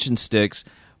got to mention Styx.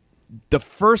 The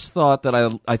first thought that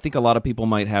I think a lot of people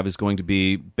might have is going to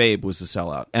be Babe was the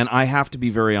Sellout. And I have to be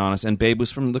very honest, and Babe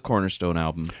was from the Cornerstone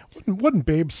album. Wasn't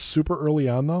Babe super early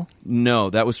on, though? No,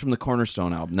 that was from the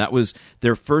Cornerstone album. That was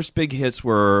their first big hits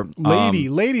were...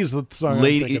 Lady's the song I'm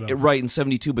thinking of. Right, in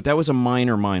 72, but that was a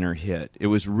minor hit. It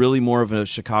was really more of a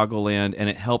Chicagoland, and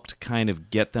it helped kind of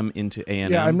get them into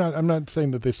A&M. Yeah, I'm not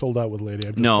saying that they sold out with Lady.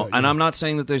 I'm not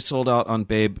saying that they sold out on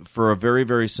Babe for a very,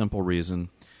 very simple reason.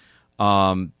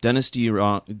 Dennis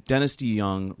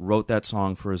DeYoung wrote that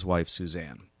song for his wife,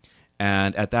 Suzanne.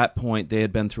 And at that point, they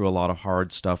had been through a lot of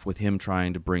hard stuff with him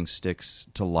trying to bring Styx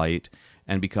to light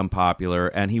and become popular.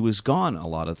 And he was gone a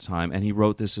lot of the time. And he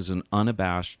wrote this as an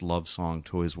unabashed love song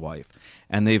to his wife.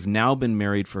 And they've now been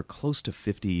married for close to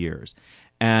 50 years.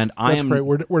 And That's great.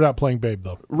 We're not playing Babe,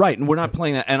 though. Right, and we're not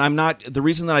playing that. And I'm not... The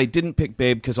reason that I didn't pick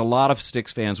Babe, because a lot of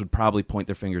Styx fans would probably point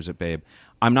their fingers at Babe.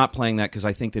 I'm not playing that because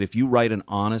I think that if you write an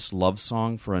honest love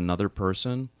song for another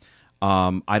person,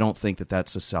 I don't think that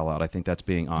that's a sellout. I think that's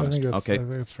being honest. I think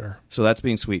that's fair. So that's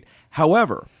being sweet.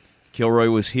 However, Kilroy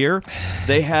Was Here.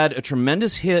 They had a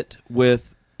tremendous hit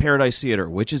with Paradise Theater,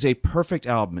 which is a perfect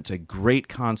album. It's a great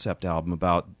concept album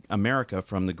about America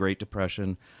from the Great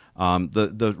Depression,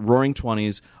 the Roaring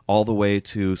 20s, all the way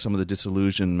to some of the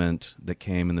disillusionment that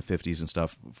came in the 50s and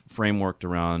stuff, frameworked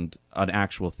around an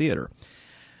actual theater.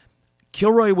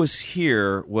 Kilroy Was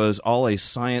Here was all a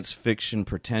science fiction,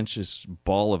 pretentious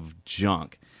ball of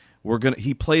junk.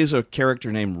 He plays a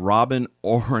character named Robin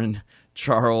Orrin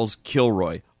Charles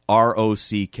Kilroy,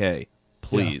 R-O-C-K.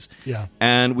 Please. Yeah.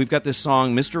 And we've got this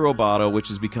song, Mr. Roboto, which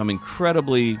has become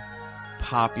incredibly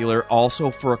popular,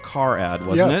 also for a car ad,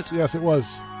 wasn't it? Yes, it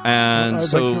was. And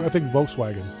I think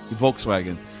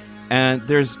Volkswagen. And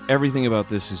there's everything about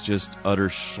this is just utter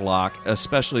schlock,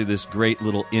 especially this great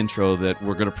little intro that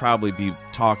we're going to probably be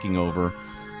talking over.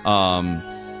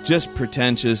 Just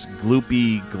pretentious,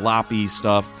 gloopy, gloppy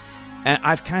stuff. And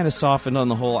I've kind of softened on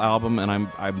the whole album, and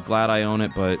I'm glad I own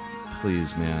it, but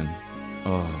please, man.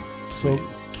 Oh, so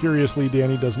please. Curiously,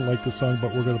 Danny doesn't like the song,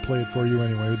 but we're going to play it for you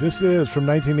anyway. This is from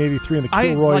 1983, and the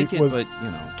Kilroy I like it, but,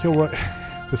 you know. Kilroy.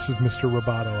 This is Mr.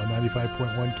 Roboto on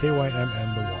 95.1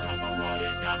 KYMN The One.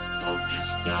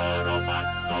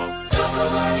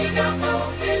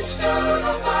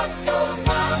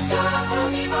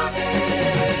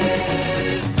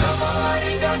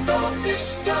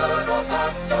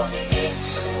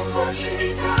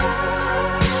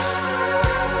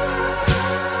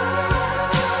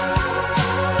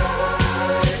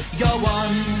 You're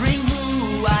wondering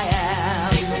who I am.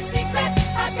 Secret, secret,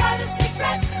 I've got a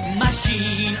secret.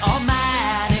 Machine or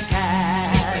mannequin.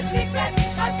 Secret, secret,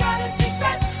 I've got a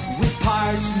secret. With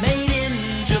parts made in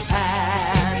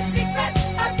Japan. Secret, secret.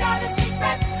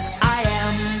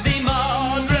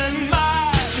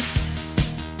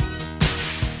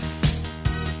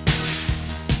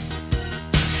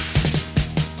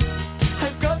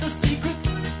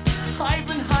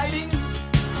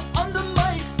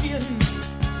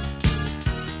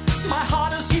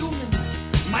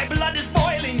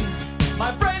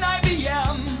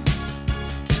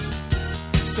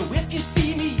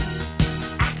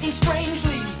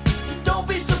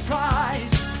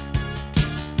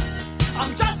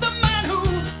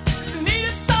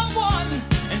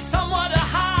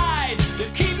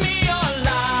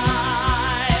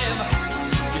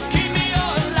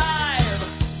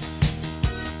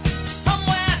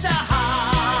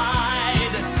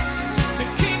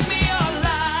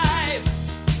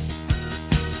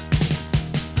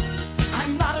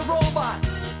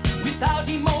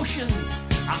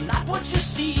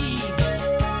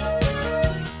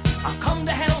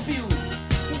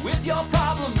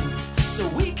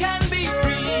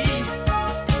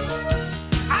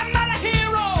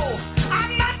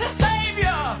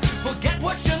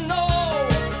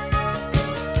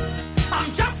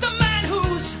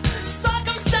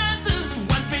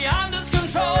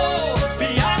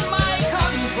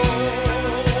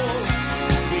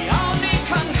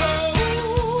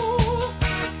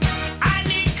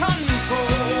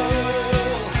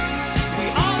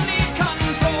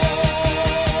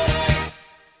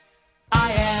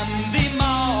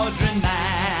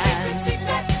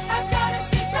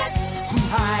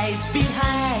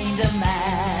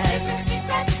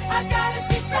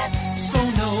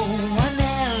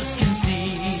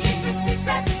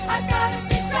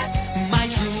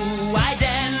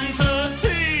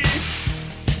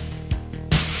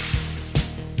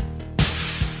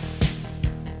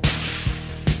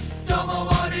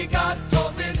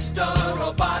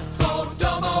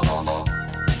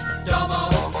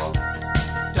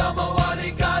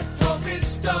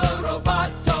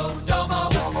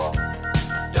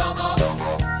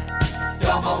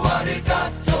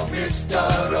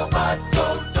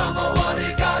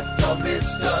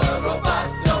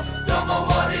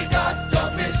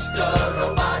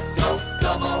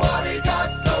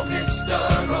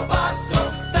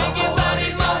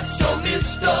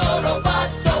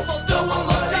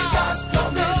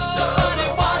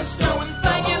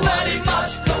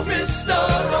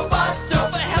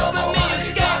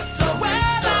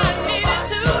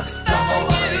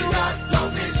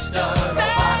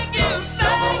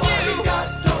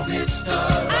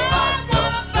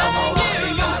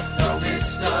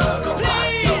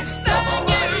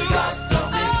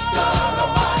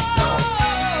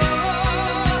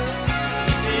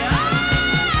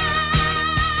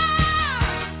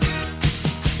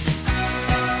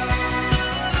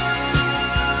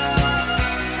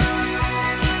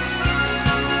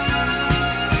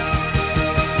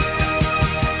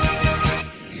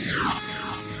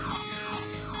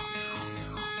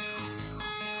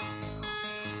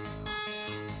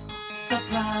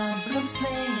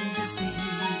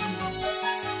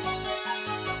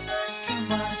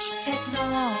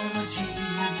 technology,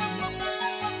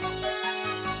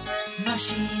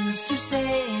 machines to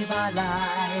save our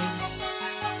lives,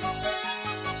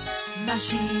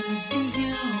 machines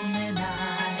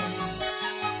dehumanize.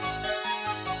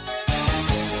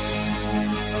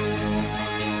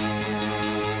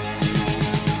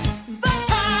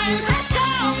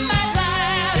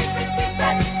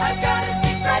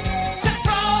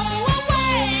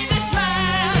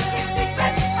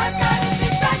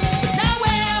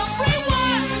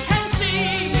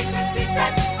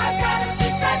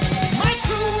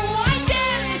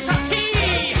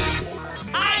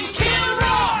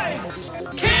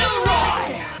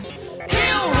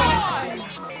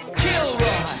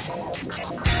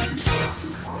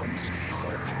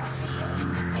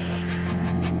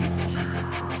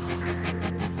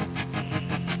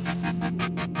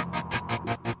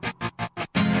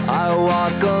 I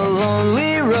walk a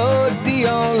lonely road, the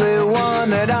only one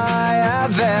that I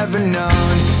have ever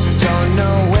known. Don't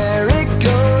know where it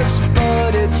goes,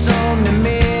 but it's home to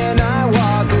me and I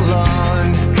walk alone.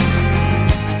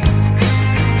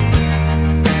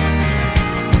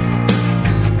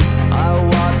 I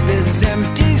walk this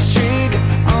empty street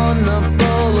on the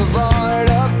boulevard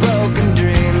of broken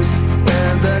dreams,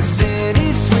 where the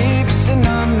city sleeps and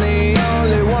I'm the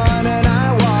only one and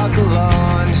I walk alone.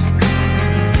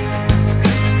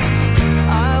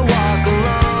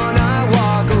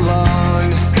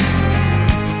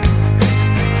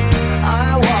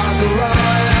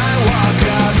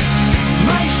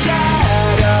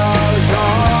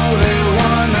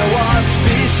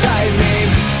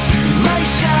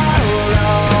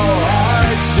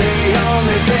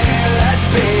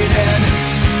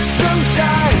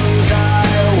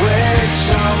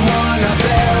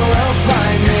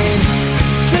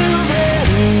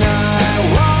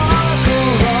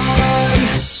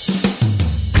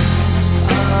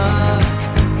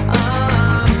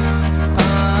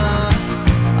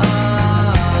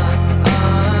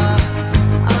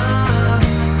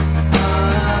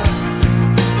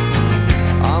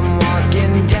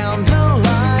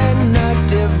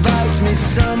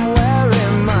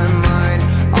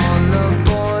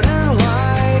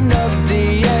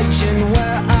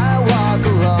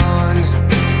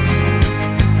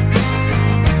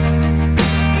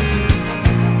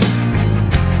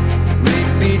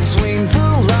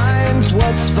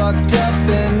 Fucked up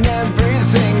and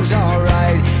everything's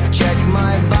alright. Check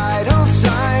my vital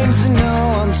signs and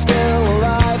know I'm still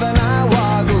alive and I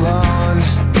walk alone.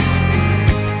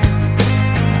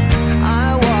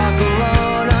 I walk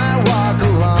alone, I walk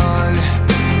alone.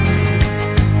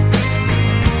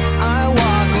 I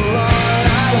walk alone,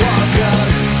 I walk up.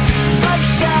 My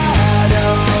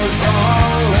shadow's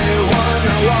only one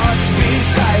that walks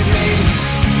beside me.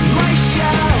 My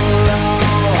shallow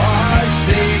heart's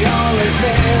the only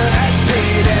thing that's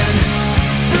beating.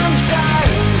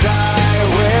 Sometimes I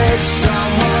wish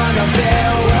someone up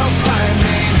there will find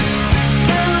me.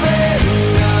 Till then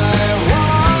I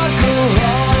walk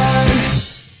alone.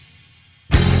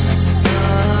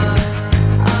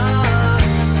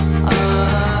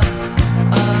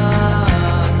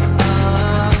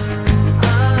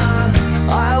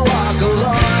 I walk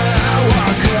alone, I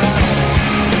walk alone.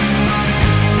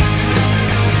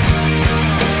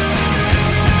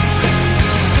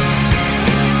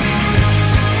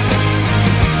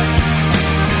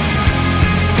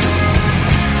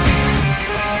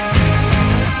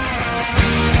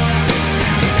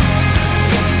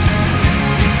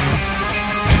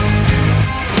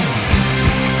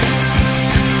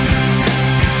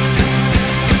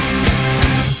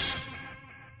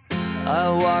 I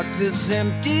walk this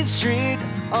empty street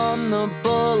on the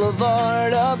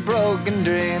boulevard of broken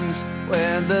dreams,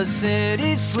 where the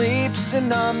city sleeps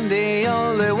and I'm the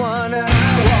only one and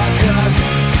I walk up.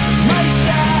 My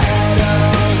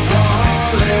shadow's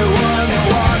only one that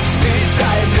walks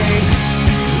beside me.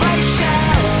 My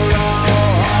shallow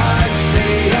heart's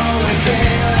the only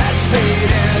thing that's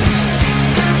beating.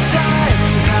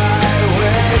 Sometimes I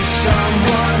wish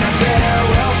someone up there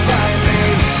will find me.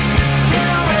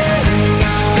 Till then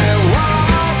I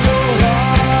walk alone.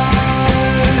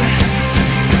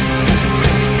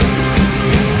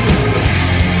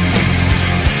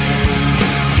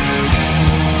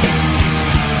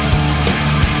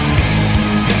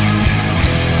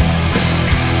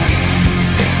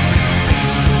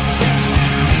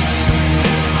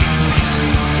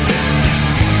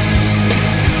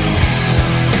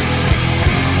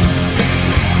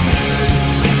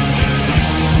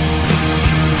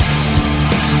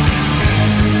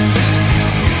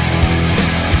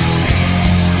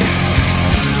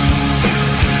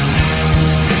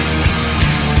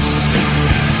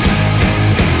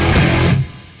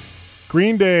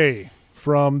 Green Day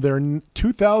from their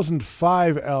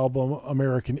 2005 album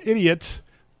American Idiot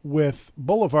with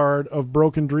Boulevard of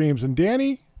Broken Dreams. And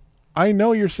Danny, I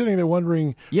know you're sitting there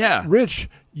wondering, Yeah. Rich,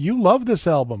 you love this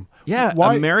album. Yeah,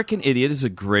 Why, American Idiot is a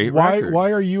great record.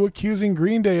 why are you accusing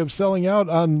Green Day of selling out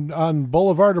on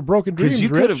Boulevard of Broken Dreams? Because you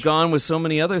Rich? could have gone with so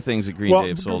many other things that Green Day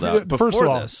have sold out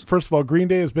before this. First of all, Green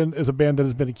Day is a band that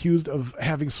has been accused of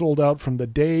having sold out from the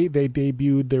day they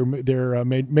debuted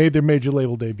made their major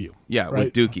label debut. Yeah, right?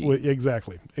 with Dookie.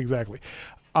 Exactly.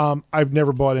 I've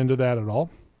never bought into that at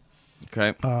all.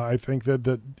 Okay. I think I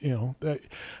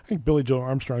think Billy Joe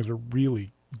Armstrong's a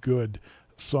really good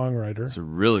songwriter. It's a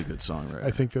really good songwriter.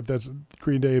 I think that's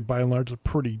Green Day, by and large, is a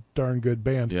pretty darn good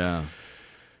band. Yeah.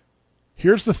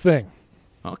 Here's the thing.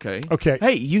 Okay.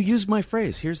 Hey, you used my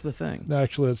phrase. Here's the thing.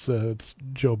 Actually, it's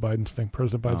Joe Biden's thing,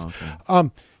 President Biden's. Oh,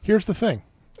 okay. Here's the thing,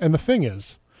 and the thing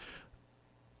is,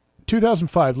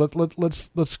 2005.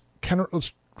 Let's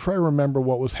try to remember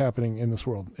what was happening in this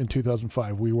world in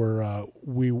 2005. We were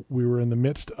in the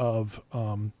midst of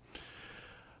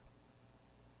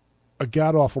a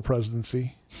god awful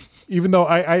presidency. Even though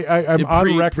I'm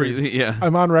on record,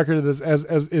 I'm on record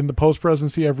as in the post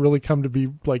presidency, I've really come to be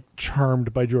like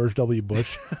charmed by George W.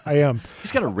 Bush. I am.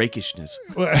 He's got a rakishness.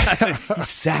 He's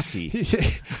sassy.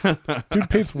 Dude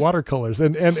paints watercolors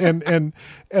and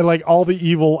like all the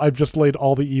evil. I've just laid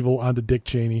all the evil onto Dick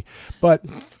Cheney. But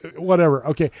whatever.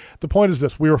 Okay. The point is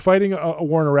this: we were fighting a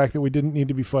war in Iraq that we didn't need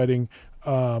to be fighting.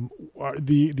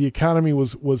 The economy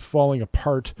was falling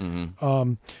apart.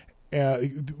 Mm-hmm.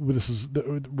 This is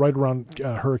right around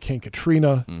Hurricane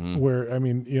Katrina, Mm-hmm. where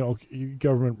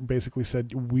government basically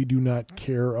said, we do not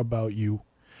care about you.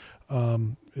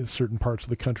 In certain parts of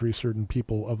the country, certain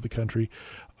people of the country,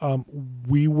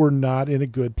 we were not in a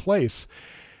good place.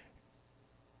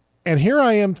 And here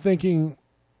I am thinking,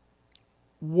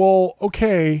 well,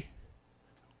 okay,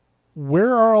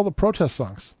 where are all the protest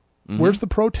songs? Mm-hmm. Where's the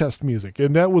protest music?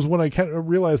 And that was when I kind of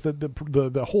realized that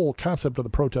the whole concept of the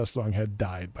protest song had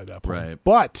died by that point. Right.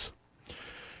 But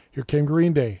here came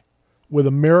Green Day with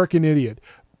American Idiot,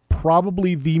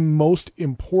 probably the most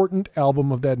important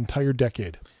album of that entire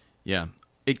decade. Yeah.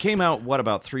 It came out,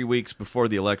 about 3 weeks before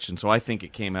the election, so I think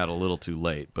it came out a little too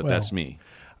late, but that's me.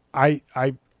 I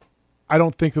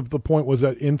don't think that the point was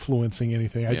that influencing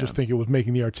anything. I Yeah. just think it was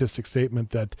making the artistic statement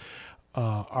that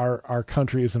our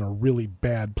country is in a really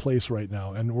bad place right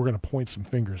now, and we're going to point some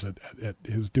fingers at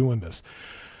who's doing this.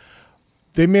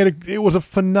 It was a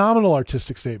phenomenal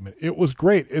artistic statement. It was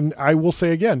great, and I will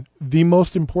say again, the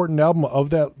most important album of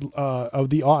that of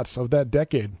the aughts of that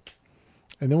decade.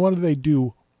 And then what did they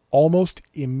do almost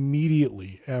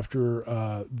immediately after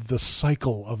the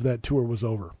cycle of that tour was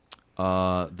over?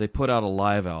 They put out a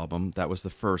live album. That was the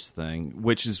first thing,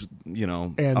 which is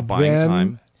a buying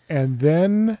time. And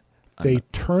then they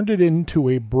turned it into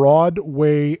a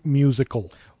Broadway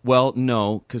musical. Well,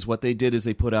 no, because what they did is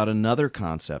they put out another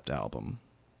concept album.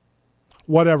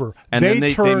 Whatever. And then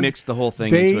they mixed the whole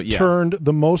thing into it. They turned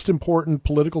the most important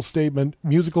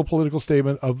musical political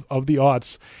statement of the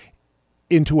aughts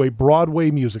into a Broadway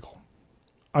musical.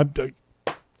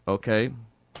 Okay.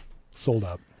 Sold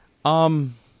out.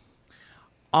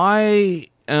 I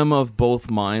am of both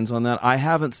minds on that. I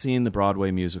haven't seen the Broadway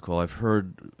musical. I've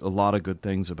heard a lot of good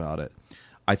things about it.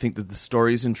 I think that the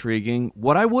story's intriguing.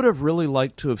 What I would have really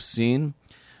liked to have seen,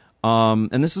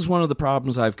 and this is one of the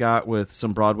problems I've got with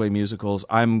some Broadway musicals,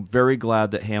 I'm very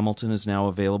glad that Hamilton is now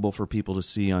available for people to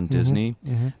see on Disney.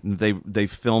 Mm-hmm. They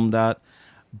filmed that,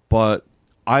 but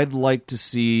I'd like to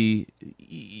see...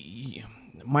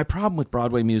 My problem with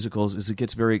Broadway musicals is it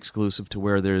gets very exclusive to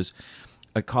where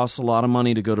it costs a lot of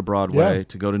money to go to Broadway,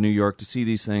 to go to New York to see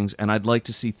these things, and I'd like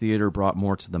to see theater brought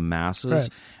more to the masses. Right.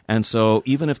 And so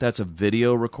even if that's a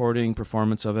video recording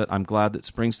performance of it, I'm glad that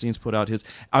Springsteen's put out his.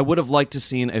 I would have liked to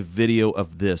seen a video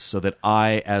of this so that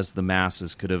I, as the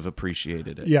masses, could have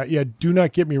appreciated it. Yeah. Do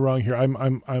not get me wrong here.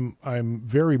 I'm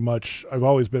very much. I've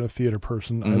always been a theater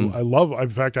person. Mm-hmm.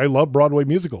 I love Broadway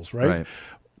musicals. Right.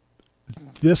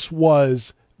 This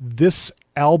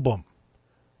album.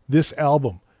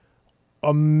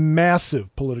 A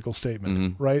massive political statement,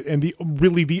 mm-hmm. right? And the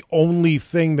only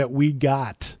thing that we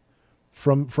got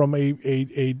from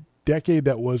a decade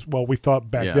that was, well, we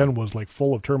thought back then was like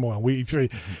full of turmoil. We,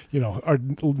 our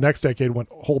next decade went,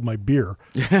 hold my beer.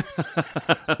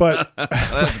 But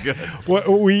that's good.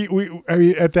 I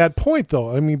mean, at that point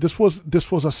though, I mean, it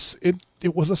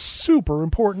was a super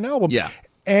important album. Yeah.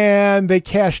 And they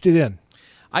cashed it in.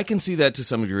 I can see that to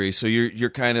some degree. So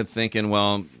you're kind of thinking,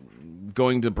 well,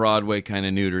 going to Broadway kind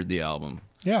of neutered the album.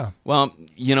 Yeah. Well,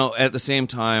 at the same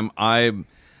time,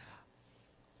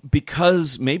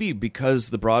 because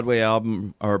the Broadway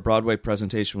album or Broadway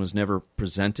presentation was never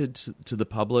presented to the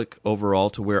public overall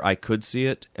to where I could see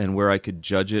it and where I could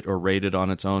judge it or rate it on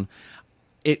its own,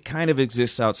 it kind of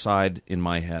exists outside in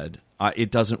my head. It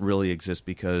doesn't really exist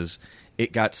because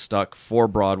it got stuck for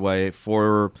Broadway,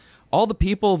 for all the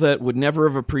people that would never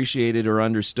have appreciated or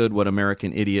understood what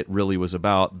American Idiot really was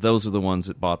about. Those are the ones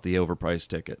that bought the overpriced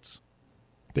tickets.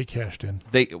 They cashed in.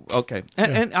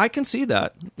 And I can see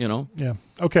that, Yeah.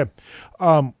 Okay.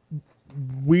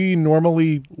 We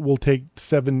normally will take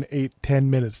 7, 8, 10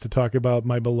 minutes to talk about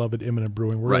my beloved Imminent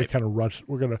Brewing. We're going to kind of rush.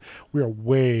 We are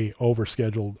way over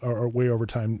scheduled or way over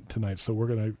time tonight, so we're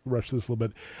going to rush this a little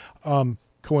bit.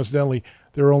 Coincidentally,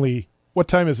 there are only, what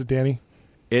time is it, Danny?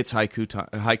 It's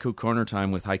haiku corner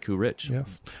time with Haiku Rich.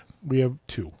 Yes. We have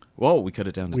 2. Whoa, we cut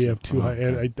it down to 2. We have 2.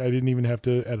 Okay. I didn't even have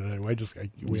to edit it. We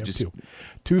have 2.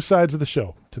 2 sides of the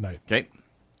show tonight. Okay.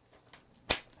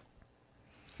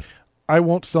 I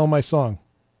won't sell my song.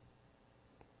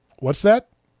 What's that?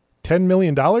 $10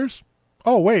 million?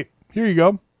 Oh, wait. Here you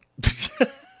go.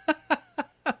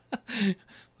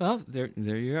 Well, there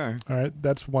you are. All right.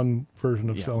 That's one version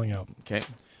of Selling Out. Okay.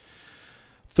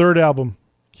 Third album,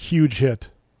 huge hit.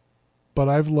 But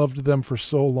I've loved them for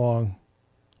so long.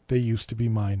 They used to be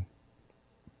mine.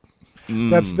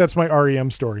 That's my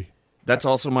REM story. That's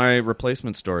also my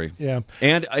replacement story. Yeah.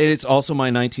 And it's also my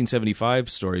 1975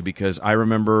 story because I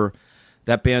remember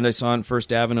that band I saw on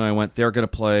First Avenue. I went, they're going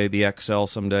to play the XL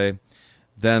someday.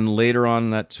 Then later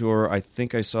on that tour, I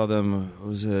think I saw them,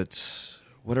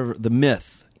 The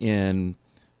Myth in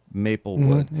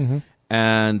Maplewood. Mm-hmm.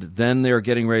 And then they were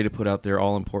getting ready to put out their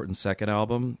all-important second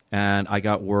album. And I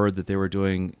got word that they were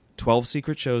doing 12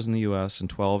 secret shows in the U.S. and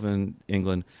 12 in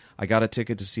England. I got a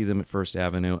ticket to see them at First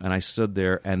Avenue, and I stood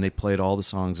there, and they played all the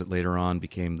songs that later on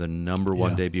became the number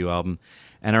one debut album.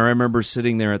 And I remember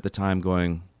sitting there at the time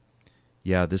going,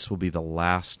 yeah, this will be the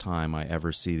last time I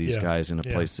ever see these guys in a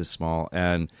place this small.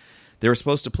 And they were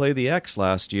supposed to play the X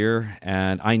last year,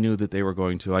 and I knew that they were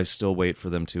going to. I still wait for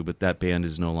them to, but that band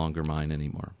is no longer mine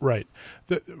anymore. Right.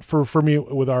 For me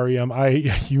with REM,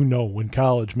 in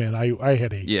college, man, I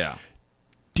had a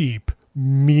deep,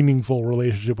 meaningful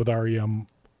relationship with REM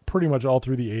pretty much all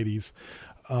through the 80s.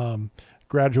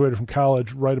 Graduated from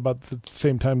college right about the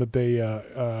same time that they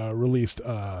released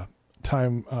Out of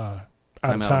Time.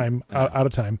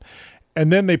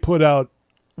 And then they put out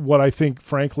what I think,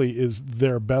 frankly, is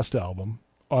their best album,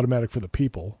 Automatic for the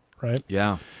People, right?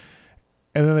 Yeah.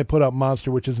 And then they put out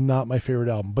Monster, which is not my favorite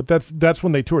album. But that's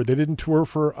when they toured. They didn't tour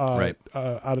for Out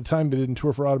of Time. They didn't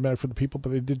tour for Automatic for the People,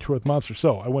 but they did tour with Monster.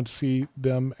 So I went to see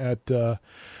them at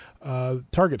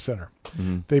Target Center.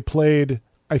 Mm-hmm. They played,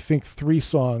 I think, 3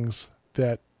 songs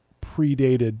that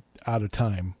predated Out of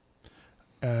Time.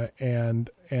 And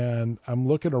I'm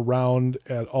looking around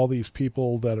at all these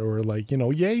people that are like,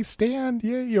 yay, stand,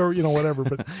 yay, or, whatever.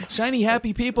 But shiny,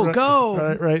 happy people,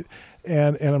 go. Right.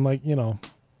 And I'm like,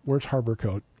 where's Harbor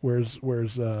Coat? Where's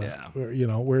where's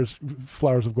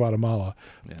Flowers of Guatemala?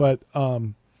 Yeah.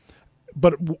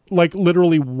 But like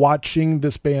literally watching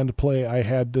this band play, I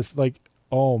had this like,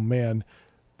 oh man,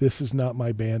 this is not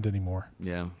my band anymore.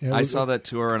 Yeah. I saw that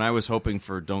tour and I was hoping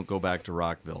for Don't Go Back to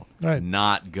Rockville. Right.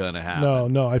 Not gonna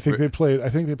happen. No. I think they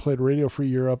played Radio Free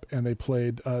Europe and they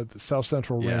played South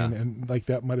Central Rain, and like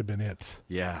that might have been it.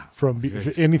 Yeah. From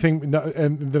anything,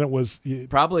 and then it was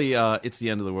probably It's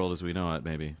the End of the World as We Know It.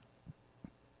 Maybe.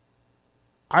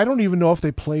 I don't even know if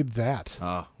they played that.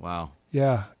 Oh wow.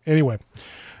 Yeah. Anyway,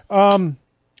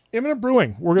 Imminent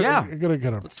Brewing. We're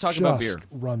gonna let's talk about beer.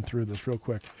 Run through this real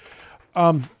quick.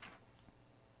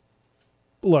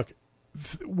 Look,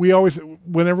 we always,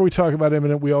 whenever we talk about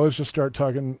Imminent, we always just start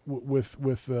talking with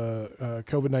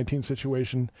COVID-19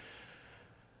 situation.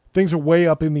 Things are way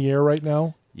up in the air right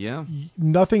now. Yeah.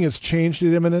 Nothing has changed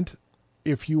at Imminent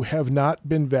if you have not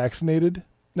been vaccinated.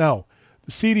 Now,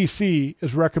 the CDC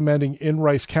is recommending in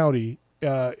Rice County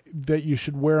that you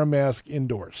should wear a mask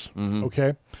indoors. Mm-hmm.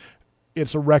 Okay?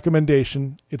 It's a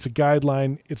recommendation. It's a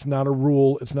guideline. It's not a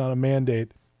rule. It's not a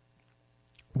mandate.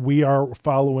 We are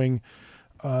following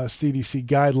CDC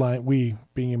guideline. We,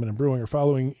 being Imminent Brewing, are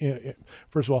following.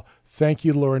 First of all, thank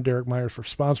you to Laura and Derek Myers for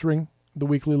sponsoring the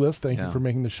weekly list. Thank you for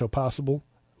making the show possible.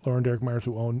 Laura and Derek Myers,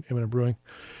 who own Imminent Brewing.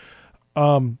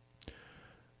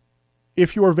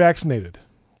 If you are vaccinated,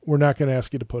 we're not going to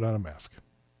ask you to put on a mask.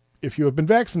 If you have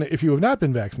not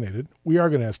been vaccinated, we are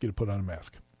going to ask you to put on a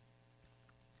mask.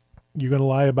 You're going to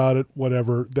lie about it,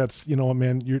 whatever. That's,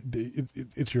 man,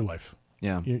 it's your life.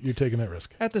 Yeah. You're taking that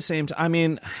risk. At the same time, I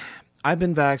mean, I've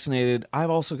been vaccinated. I've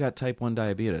also got type 1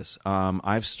 diabetes.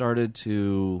 I've started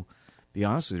to Be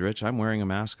honest with you, Rich, I'm wearing a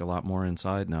mask a lot more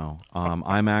inside now.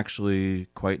 I'm actually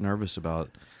quite nervous about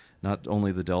not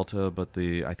only the Delta, but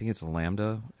I think it's the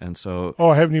Lambda. And so... Oh,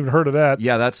 I haven't even heard of that.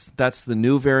 Yeah, that's the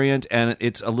new variant, and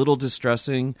it's a little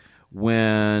distressing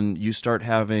when you start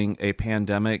having a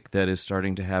pandemic that is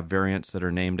starting to have variants that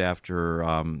are named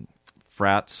after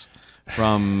frats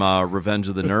from Revenge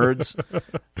of the Nerds. But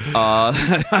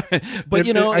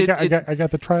I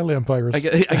got the Trilam virus. I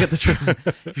get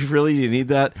the. You really need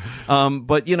that.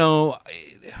 But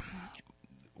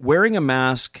wearing a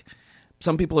mask.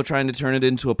 Some people are trying to turn it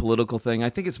into a political thing. I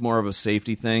think it's more of a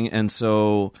safety thing, and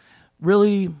so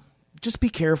really. Just be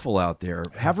careful out there.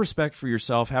 Have respect for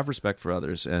yourself. Have respect for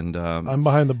others. And I'm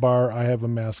behind the bar. I have a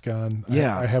mask on.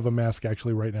 Yeah. I have a mask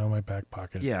actually right now in my back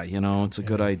pocket. Yeah, it's a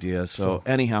good idea. So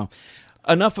anyhow,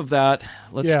 enough of that.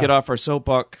 Let's get off our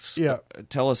soapbox. Yeah.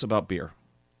 Tell us about beer.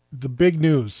 The big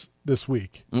news this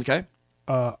week. Okay.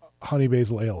 Honey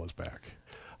Basil Ale is back.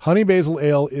 Honey Basil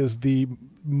Ale is the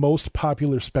most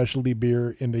popular specialty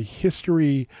beer in the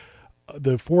history,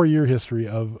 the 4-year history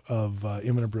of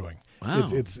Imminent Brewing. Wow.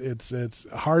 It's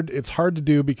hard. It's hard to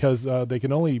do because they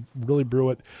can only really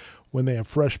brew it when they have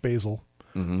fresh basil.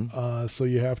 Mm-hmm. So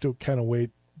you have to kind of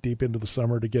wait deep into the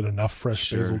summer to get enough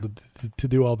fresh basil to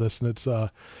do all this. And it's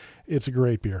a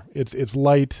great beer. It's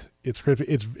light. It's crispy.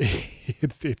 It's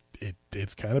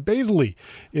kind of basily.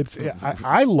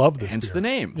 I love this. Hence beer. the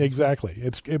name. Exactly.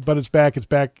 But it's back. It's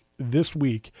back this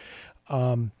week.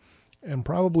 And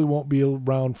probably won't be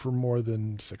around for more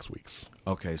than 6 weeks.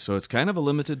 Okay, so it's kind of a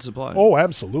limited supply. Oh,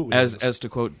 absolutely. As to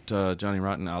quote Johnny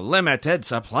Rotten, a limited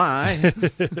supply.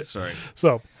 Sorry.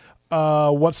 So,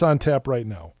 what's on tap right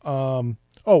now?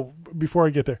 Before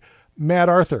I get there, Matt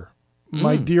Arthur,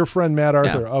 my dear friend Matt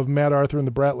Arthur of Matt Arthur and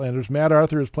the Bratlanders. Matt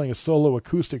Arthur is playing a solo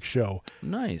acoustic show.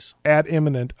 Nice. At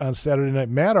Imminent on Saturday night.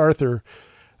 Matt Arthur,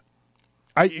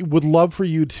 I would love for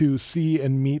you to see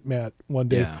and meet Matt one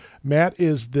day. Yeah. Matt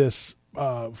is this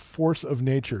force of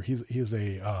nature. He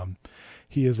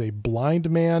is a blind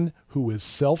man who is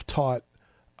self-taught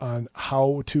on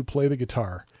how to play the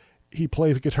guitar. He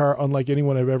plays guitar unlike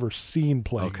anyone I've ever seen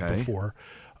play before.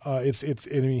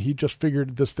 He just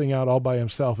figured this thing out all by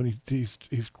himself, and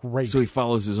he's great. So he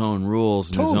follows his own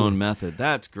rules and his own method.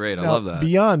 That's great. I love that.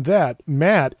 Beyond that,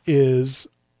 Matt is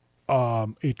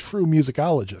a true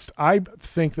musicologist. I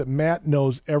think that Matt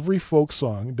knows every folk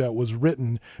song that was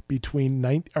written between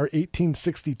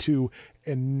 1862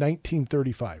 and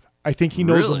 1935. I think he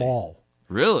knows them all.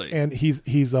 Really? And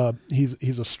he's a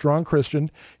strong Christian.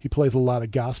 He plays a lot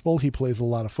of gospel. He plays a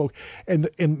lot of folk. And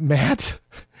Matt's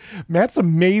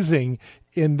amazing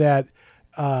in that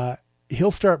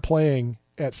he'll start playing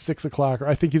at 6 o'clock, or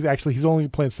I think he's only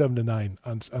playing 7 to 9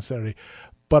 on Saturday.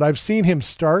 But I've seen him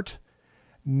start,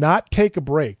 not take a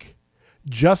break,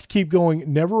 just keep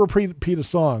going, never repeat a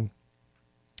song,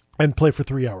 and play for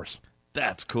 3 hours.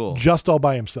 That's cool. Just all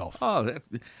by himself. Oh,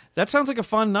 that sounds like a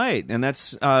fun night, and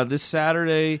that's this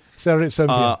Saturday. Saturday at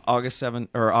 7 p.m. August 7th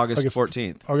or August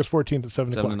 14th. August 14th at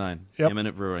 7 o'clock. 7 to 9. Yep.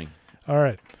 Imminent Brewing. All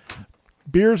right.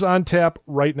 Beers on tap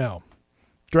right now.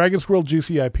 Dragon Squirrel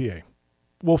Juicy IPA.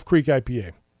 Wolf Creek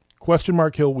IPA. Question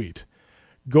Mark Hill Wheat.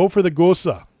 Go for the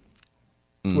Gosa,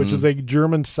 which is a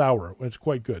German sour, which is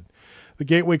quite good. The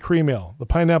Gateway Cream Ale. The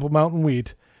Pineapple Mountain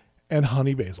Wheat. And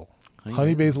Honey Basil.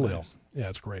 Honey Basil Ale. Nice. Yeah,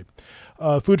 it's great.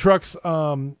 Food trucks,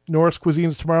 Norris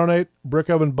Cuisines tomorrow night, Brick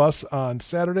Oven Bus on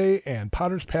Saturday, and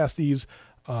Potter's Pasties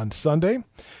on Sunday.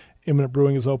 Imminent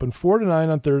Brewing is open 4 to 9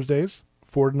 on Thursdays,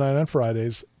 4 to 9 on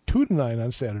Fridays, 2 to 9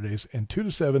 on Saturdays, and 2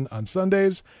 to 7 on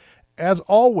Sundays. As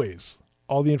always,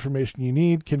 all the information you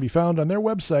need can be found on their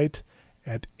website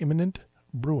at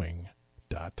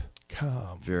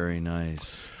imminentbrewing.com. Very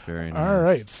nice. Very nice. All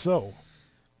right, so...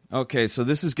 Okay, so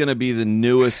this is going to be the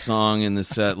newest song in the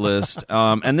set list.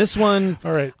 And this one,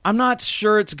 all right. I'm not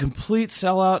sure it's a complete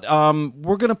sellout.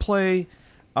 We're going to play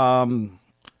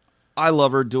I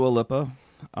Love Her, Dua Lipa.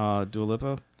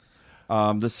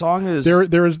 The song is...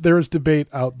 There is debate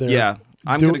out there. Yeah,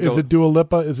 I'm going to go... Is it Dua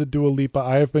Lipa? Is it Dua Lipa?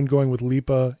 I have been going with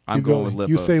Lipa. I'm going with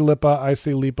Lipa. You say Lipa, I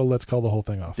say Lipa. Let's call the whole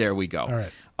thing off. There we go. All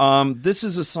right. This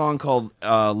is a song called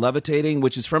Levitating,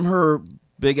 which is from her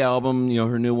big album,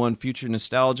 her new one, Future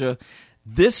Nostalgia.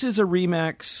 This is a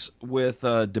remix with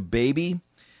DaBaby.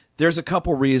 There's a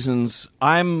couple reasons.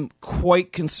 I'm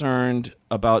quite concerned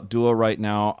about Dua right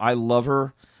now. I love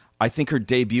her. I think her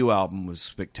debut album was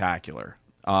spectacular.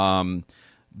 The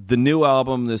new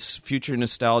album, this Future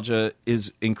Nostalgia,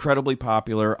 is incredibly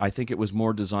popular. I think it was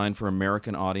more designed for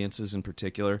American audiences in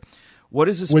particular. What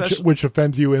is especially which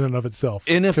offends you in and of itself?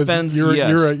 Offends, you're,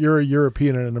 yes. You're a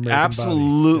European and an American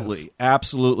absolutely, body. Yes.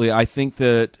 Absolutely. I think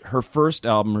that her first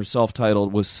album, her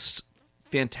self-titled, was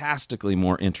fantastically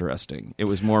more interesting. It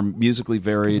was more musically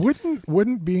varied.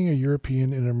 Wouldn't being a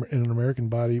European in an American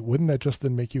body, wouldn't that just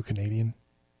then make you Canadian?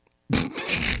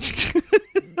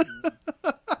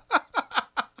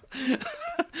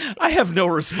 I have no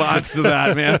response to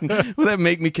that, man. Would that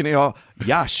make me Canadian? Oh,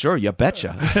 yeah, sure, you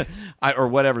betcha. Or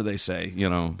whatever they say, you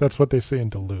know. That's what they say in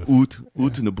Duluth.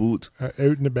 Out and about. Out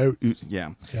and about.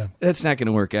 Yeah. That's not going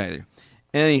to work either.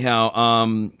 Anyhow,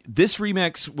 this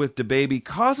remix with DaBaby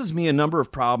causes me a number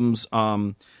of problems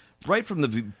right from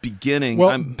the beginning.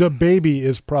 Well, DaBaby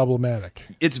is problematic.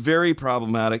 It's very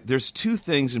problematic. There's two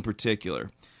things in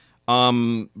particular.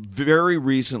 Very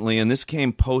recently, and this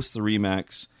came post the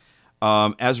remix,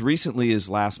 as recently as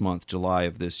last month, July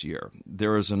of this year,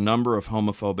 there was a number of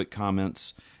homophobic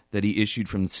comments that he issued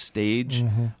from the stage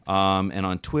and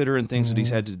on Twitter and things that he's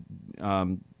had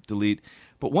to delete.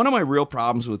 But one of my real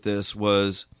problems with this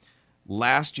was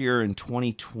last year in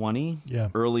 2020,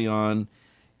 early on,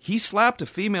 he slapped a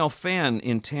female fan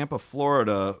in Tampa,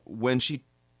 Florida, when she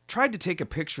tried to take a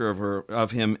picture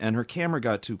of him, and her camera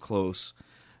got too close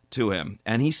to him,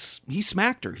 and he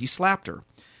smacked her. He slapped her.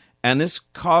 And this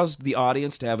caused the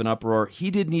audience to have an uproar.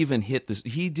 He didn't even hit this.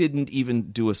 He didn't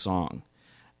even do a song.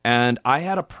 And I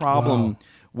had a problem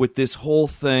with this whole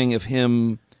thing of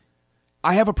him.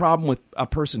 I have a problem with a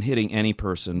person hitting any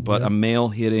person, but a male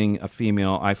hitting a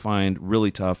female I find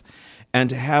really tough. And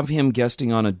to have him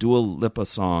guesting on a Dua Lipa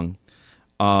song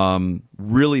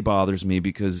really bothers me,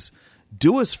 because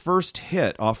Dua's first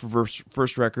hit off of her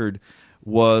first record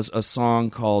was a song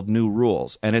called New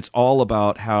Rules. And it's all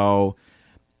about how,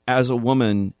 as a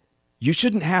woman, you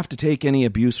shouldn't have to take any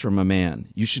abuse from a man.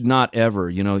 You should not ever,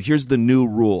 here's the new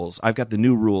rules. I've got the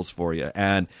new rules for you.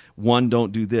 And one,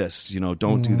 don't do this,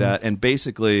 don't do that. And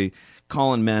basically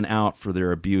calling men out for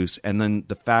their abuse. And then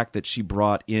the fact that she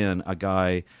brought in a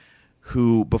guy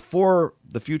who, before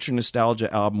the Future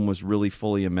Nostalgia album was really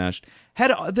fully enmeshed,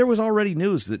 there was already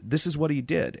news that this is what he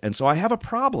did. And so I have a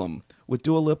problem with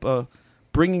Dua Lipa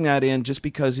bringing that in just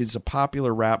because he's a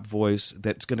popular rap voice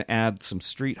that's going to add some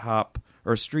street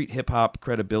hip hop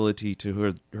credibility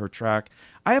to her track.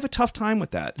 I have a tough time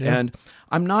with that. Yeah. And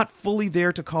I'm not fully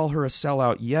there to call her a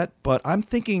sellout yet, but I'm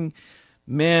thinking,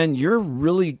 man, you're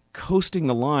really coasting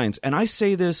the lines. And I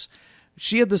say this,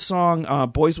 she had the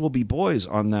song Boys Will Be Boys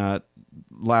on that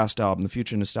last album, the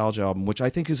Future Nostalgia album, which I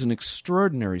think is an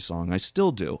extraordinary song. I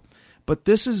still do. But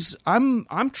this is, I'm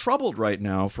troubled right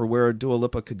now for where Dua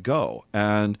Lipa could go.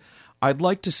 And I'd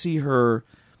like to see her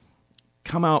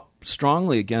come out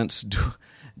strongly against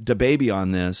DaBaby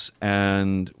on this.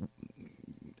 And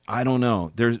I don't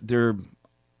know.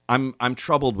 I'm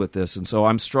troubled with this. And so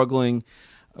I'm struggling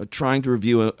trying to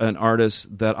review an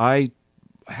artist that I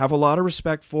have a lot of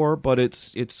respect for, but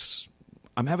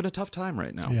I'm having a tough time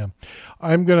right now. Yeah.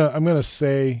 I'm gonna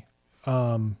say,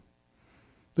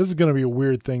 this is going to be a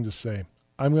weird thing to say.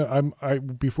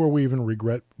 Before we even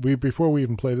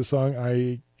play the song,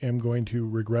 I am going to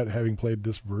regret having played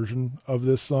this version of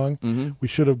this song. Mm-hmm. We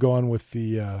should have gone with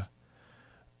the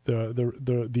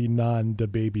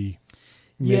non-DaBaby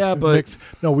mix.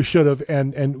 No, we should have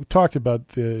and talked about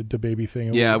the DaBaby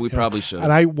thing. Yeah, we probably should.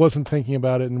 And I wasn't thinking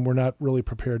about it, and we're not really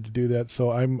prepared to do that.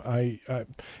 So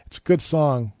it's a good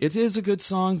song. It is a good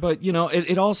song, but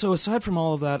it also, aside from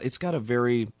all of that, it's got a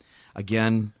very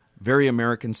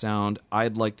American sound.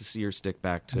 I'd like to see her stick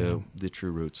back to the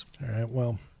true roots. All right,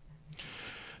 well,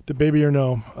 DaBaby or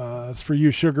no, it's for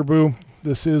you, Sugar Boo.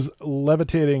 This is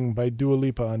Levitating by Dua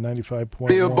Lipa on 95.1.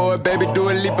 Billboard, baby,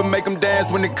 Dua Lipa, make them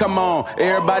dance when they come on.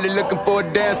 Everybody looking for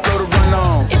a dance floor to run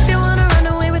on. If you wanna run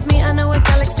away with me, I know a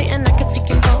galaxy and I can take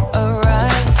you for a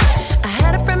ride. I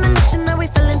had a premonition that we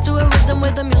fell into a rhythm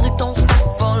where the music don't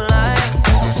stop for life.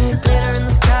 Glitter in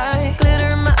the sky, glitter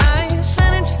in my eyes,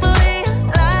 shining just the way I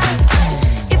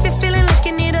like. If you're feeling like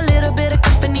you need a little bit of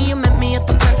company, you met me at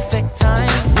the perfect time.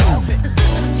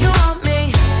 You want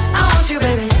me, I want you,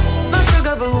 baby. My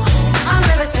sugar boo, I'm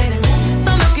levitating.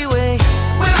 The Milky Way,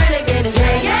 we're renegading.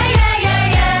 Yeah, yeah, yeah,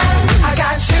 yeah, yeah. I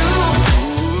got you,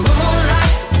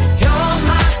 moonlight. You're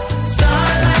my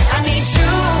starlight. I need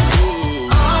you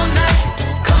all night.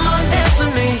 Come on, dance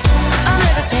with me. I'm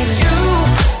levitating. You,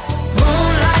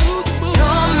 moonlight.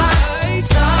 You're my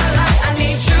starlight. I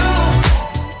need you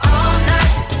all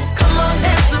night. Come on,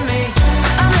 dance with me.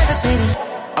 I'm levitating.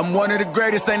 I'm one of the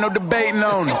greatest, ain't no debating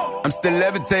on it. I'm still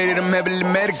levitated, I'm heavily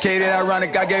medicated.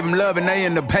 Ironic, I gave him love and they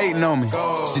end up hating on me.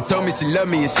 She told me she loved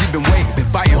me and she been waiting. Been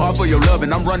fighting hard for your love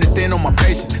and I'm running thin on my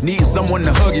patience. Needing someone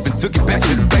to hug, even took it back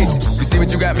to the basics. You see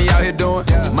what you got me out here doing?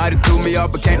 Might have threw me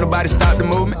off, but can't nobody stop the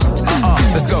movement.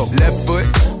 Let's go. Left foot,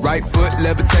 right foot,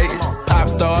 levitating. pop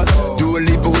stars. Do a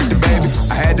leap with the baby.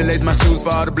 I had to lace my shoes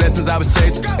for all the blessings I was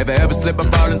chasing. If I ever slip, I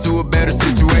fall into a better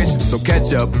situation. So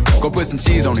catch up, go put some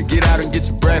cheese on it, get out and get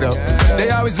your bread up. They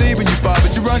always leave when you fall,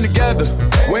 but you run together.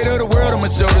 Weight of the world on my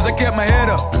shoulders, I kept my head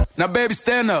up. Now baby,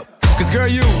 stand up, cause girl,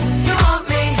 you want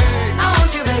me, I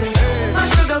want you, baby. My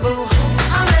sugar boo,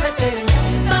 I'm levitating.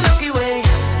 The Milky Way,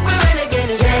 we're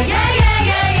renegading. Yeah, yeah, yeah,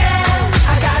 yeah,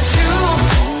 yeah. I got you,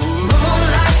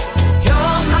 moonlight.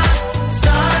 You're my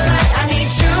starlight. I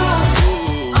need you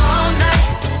all night.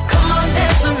 Come on,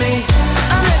 dance with me.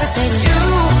 I'm levitating. You,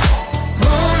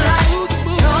 moonlight.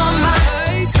 You're my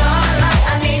starlight.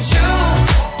 I need you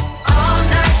all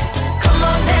night. Come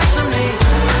on, dance with me.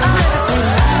 I'm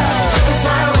levitating. You can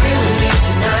fly away with me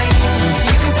tonight.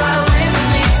 You can fly away with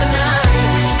me tonight.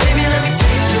 Baby, let me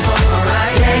take you for a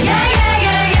ride. Yeah, yeah, yeah,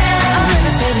 yeah, yeah. I'm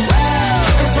levitating.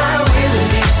 You can fly away with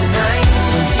me tonight.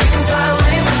 You can fly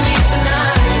away with me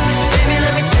tonight. Baby,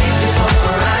 let me take you for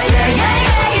a ride. Yeah, yeah,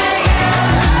 yeah, yeah,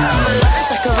 yeah. My love is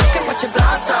like a rocket, watch it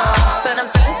blast off. And I'm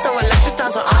feeling so electric,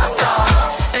 down so awesome.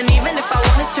 And even if I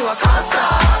wanted to, I can't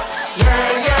stop. Yeah,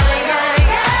 yeah, yeah, yeah,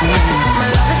 yeah. My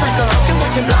love is like a rocket,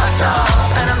 watch it blast off.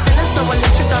 And I'm feeling so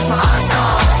electric, down my ass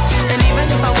off. And even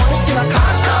if I wanted to, I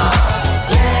can't stop.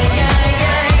 Yeah, yeah,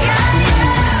 yeah, yeah,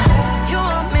 yeah. You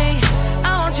want me,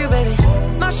 I want you, baby.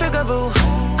 My sugar boo,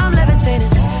 I'm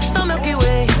levitating. The Milky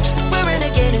Way, we're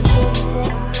renegading.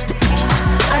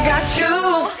 I got you,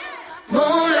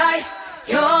 moonlight.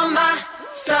 You're my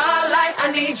starlight.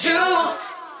 I need you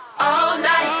all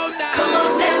night. Come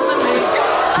on, dance with me.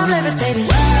 I'm levitating.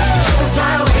 You can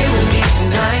fly away with me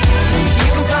tonight.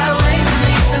 You can fly away with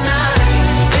me tonight.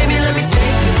 Baby, let me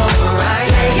take you for a ride.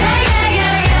 Yeah, yeah, yeah,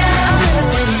 yeah, yeah. I'm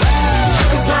levitating. You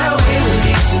can fly away with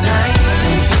me tonight.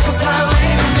 You can fly away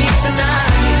with me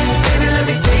tonight. Baby, let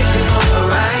me take you for a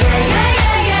ride. Yeah, yeah,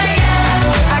 yeah, yeah,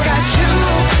 yeah. I got you,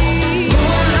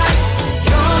 moonlight.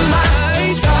 You're my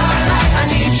starlight. I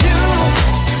need you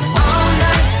all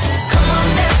night. Come on,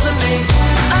 dance with me.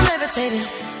 I'm levitating.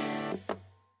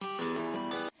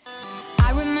 I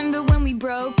remember when we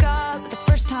broke up the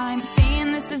first time,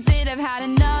 saying this is it, I've had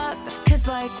enough. Cause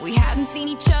like we hadn't seen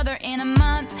each other in a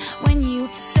month. When you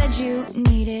said you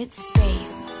needed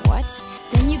space, what?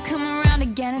 Then you come around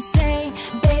again and say,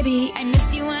 baby, I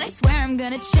miss you and I swear I'm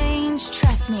gonna change.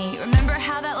 Trust me, remember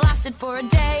how that lasted for a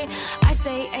day? I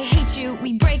say I hate you,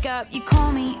 we break up, you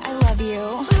call me, I love you.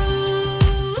 Ooh,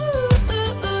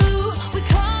 ooh, ooh, we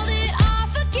called it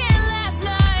off again last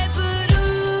night, but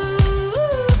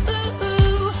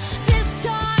this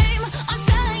time I'm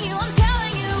telling you,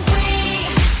 we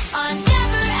are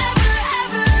never, ever,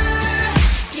 ever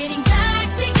getting back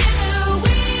together.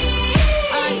 We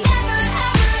are never,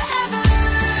 ever, ever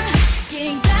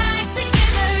getting back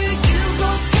together. You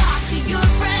go talk to your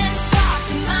friends, talk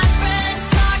to my friends,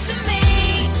 talk to me,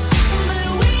 but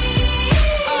we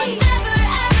are never,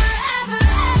 ever, ever,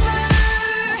 ever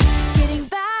getting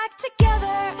back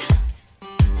together.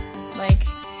 Like,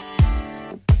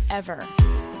 ever.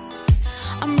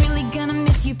 I'm really gonna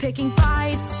miss you picking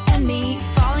fights, and me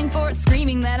falling for it,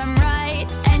 screaming that I'm right.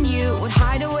 And you would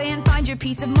hide away and find your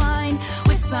peace of mind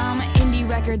with some indie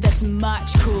record that's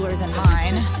much cooler than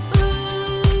mine. Ooh,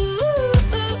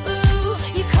 ooh, ooh,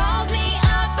 you called me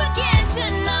up again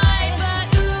tonight, but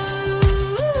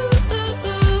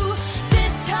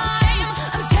this time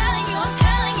I'm telling you,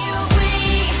 we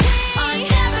are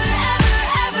never, ever,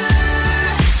 ever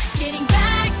getting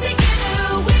back together.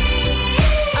 We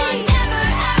are never,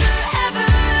 ever, ever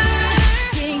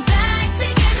getting back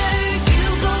together. You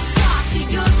go talk to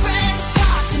your friends,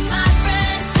 talk to my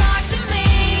friends, talk to me,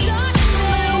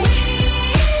 but we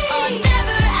are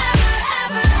never,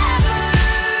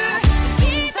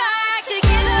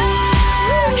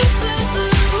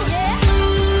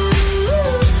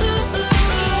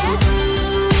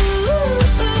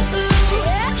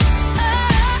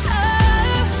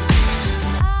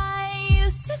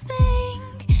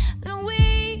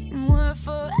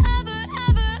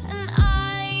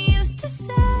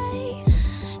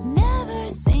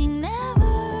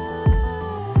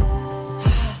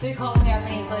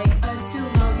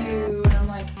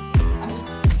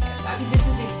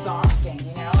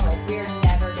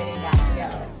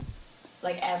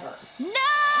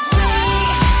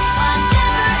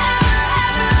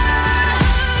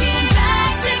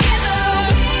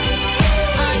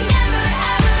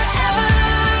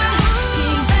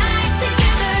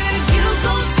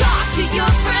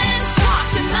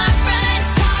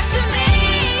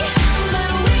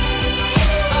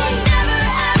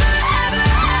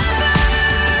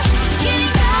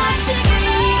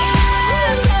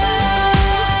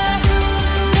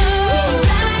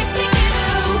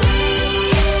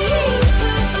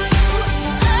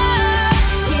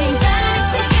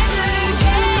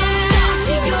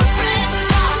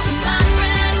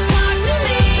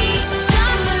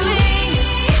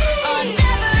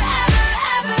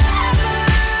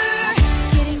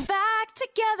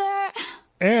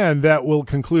 And that will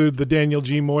conclude the Daniel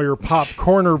G. Moyer Pop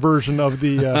Corner version of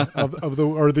the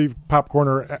the Pop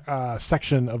Corner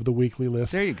section of the weekly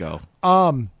list. There you go.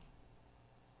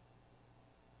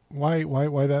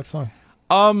 Why that song?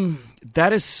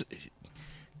 That is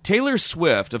Taylor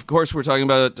Swift. Of course, we're talking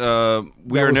about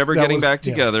We Are Never Getting Back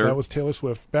Together. Yes, that was Taylor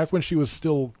Swift back when she was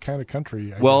still kind of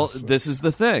country. I guess. This is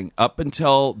the thing. Up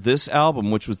until this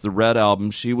album, which was the Red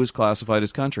Album, she was classified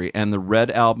as country, and the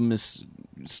Red Album is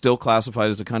still classified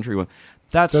as a country one.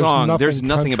 That song, there's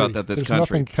nothing about that that's there's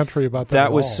country. Nothing country about that.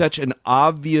 That was such an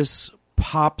obvious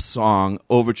pop song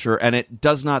overture, and it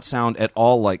does not sound at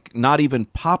all like, not even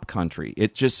pop country.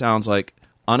 It just sounds like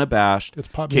unabashed It's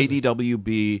pop music.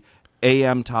 KDWB,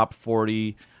 AM top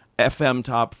 40, FM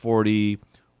top 40,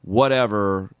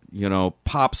 whatever,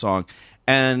 pop song.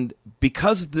 And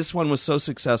because this one was so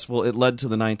successful, it led to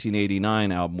the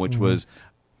 1989 album, which was,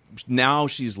 now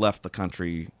she's left the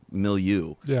country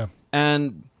milieu. Yeah.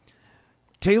 And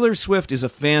Taylor Swift is a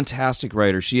fantastic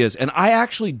writer. She is. And I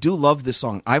actually do love this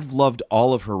song. I've loved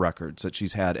all of her records that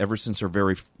she's had ever since her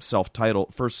very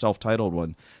first self-titled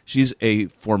one. She's a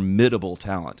formidable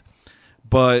talent.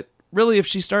 But really, if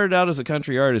she started out as a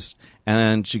country artist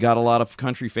and she got a lot of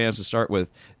country fans to start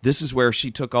with, this is where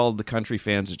she took all of the country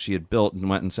fans that she had built and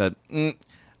went and said,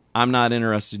 I'm not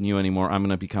interested in you anymore. I'm going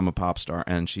to become a pop star.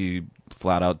 And she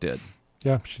flat out did.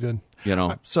 Yeah, she did.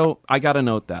 So I got to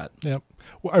note that. Yep.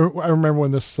 Well, I remember when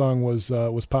this song was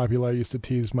popular. I used to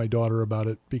tease my daughter about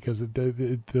it because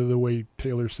the way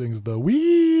Taylor sings the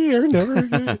 "We Are Never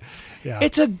Gonna." Yeah,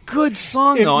 it's a good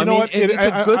song though. It's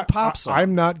a good pop song.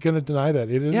 I'm not going to deny that.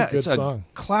 It is a good song.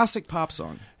 Classic pop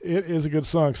song. It is a good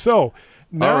song. So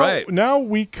now, all right. Now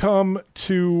we come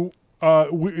to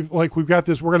we've got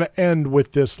this. We're going to end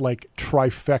with this like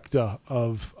trifecta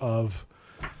of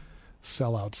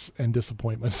sellouts and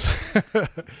disappointments.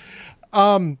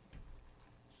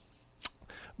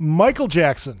 Michael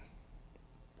Jackson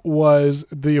was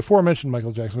the aforementioned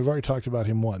Michael Jackson. We've already talked about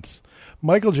him once.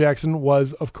 Michael Jackson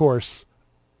was, of course,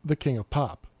 the king of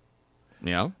pop.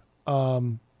 Yeah.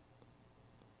 And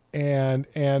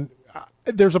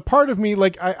there's a part of me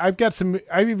like I've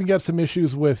even got some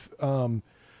issues with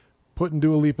putting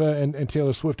Dua Lipa and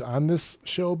Taylor Swift on this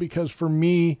show because for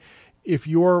me, if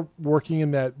you're working in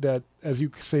that as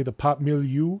you say the pop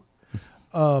milieu,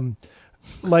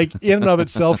 like in and of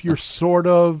itself, you're sort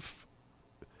of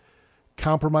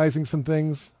compromising some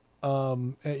things.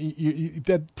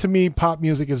 That to me, pop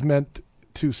music is meant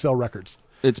to sell records.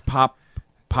 It's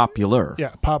popular.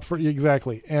 Yeah,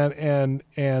 exactly. And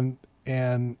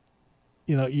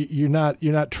you're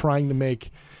not trying to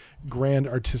make grand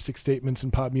artistic statements in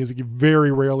pop music.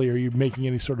 Very rarely are you making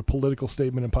any sort of political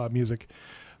statement in pop music.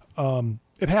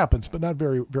 It happens, but not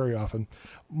very, very often.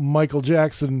 Michael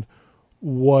Jackson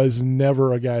was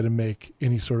never a guy to make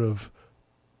any sort of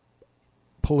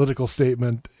political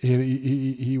statement.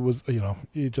 He was, he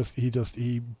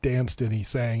danced and he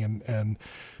sang and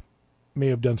may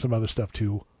have done some other stuff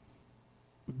too.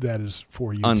 That is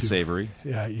for you. Unsavory.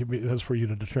 That's for you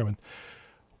to determine.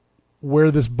 Where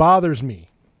this bothers me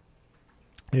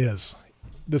is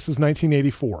this is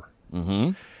 1984.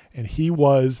 Mm-hmm. And he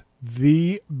was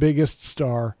the biggest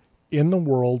star in the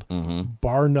world,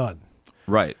 bar none.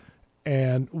 Right.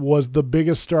 And was the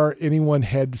biggest star anyone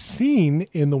had seen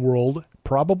in the world,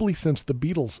 probably since the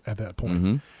Beatles at that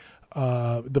point.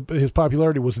 His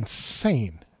popularity was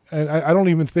insane, and I don't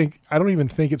even think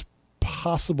it's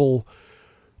possible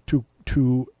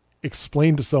to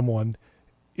explain to someone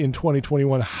in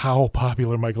 2021 how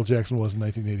popular Michael Jackson was in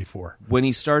 1984. When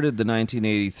he started the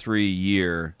 1983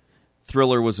 year,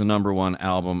 Thriller was the number one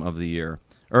album of the year,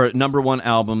 or number one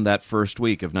album that first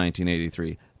week of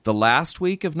 1983. The last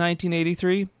week of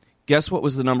 1983, guess what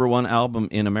was the number one album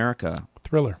in America?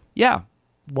 Thriller. Yeah.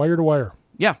 Wire to Wire.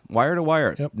 Yeah, Wire to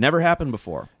Wire. Yep. Never happened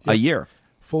before. Yep. A year.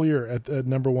 Full year at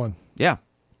number one. Yeah.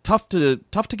 Tough to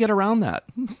get around that.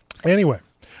 Anyway,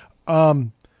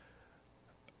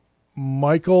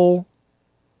 Michael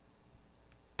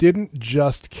didn't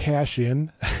just cash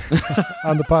in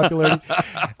on the popularity.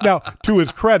 Now, to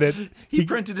his credit, he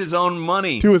printed his own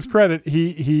money. To his credit,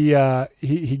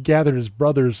 he gathered his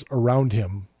brothers around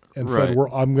him and said,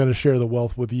 "I'm going to share the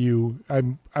wealth with you."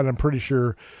 I'm pretty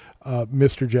sure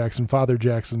Mr. Jackson, Father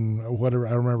Jackson, whatever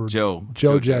I remember,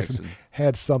 Joe Jackson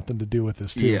had something to do with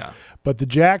this too. Yeah. But the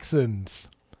Jacksons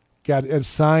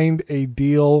signed a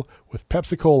deal with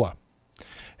Pepsi-Cola.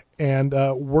 And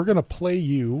we're going to play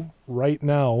you right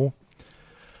now.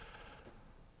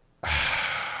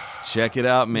 Check it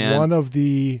out, man. One of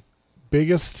the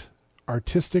biggest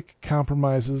artistic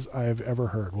compromises I have ever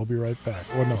heard. We'll be right back.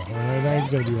 Well, no, we're not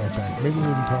even going to be right back. Maybe we'll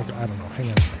even talk. I don't know.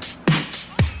 Hang on a second.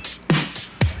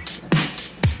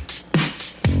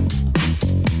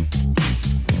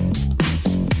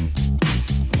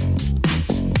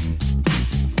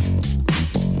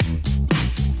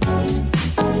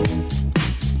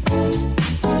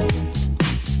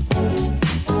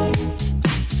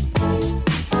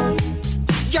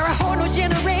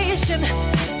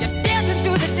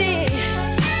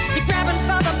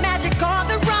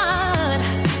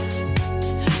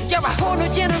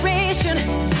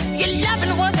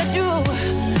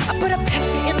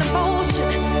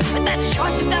 but that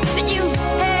choice is up to you.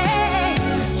 Hey,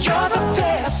 you're the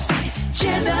Pepsi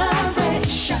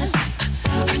generation.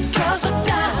 Girls are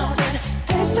down and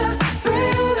taste the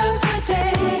thrill of the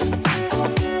day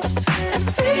and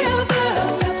feel the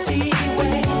Pepsi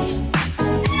way.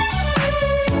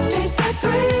 Taste the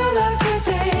thrill of the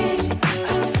day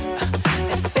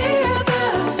and feel the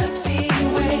Pepsi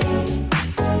way.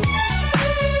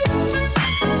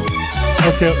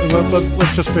 Okay,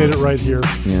 let's just fade it right here.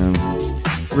 Yeah.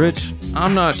 Rich,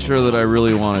 I'm not sure that I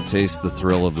really want to taste the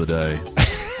thrill of the day.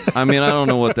 I mean, I don't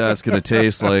know what that's going to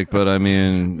taste like, but I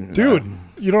mean... Dude,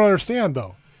 you don't understand,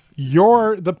 though.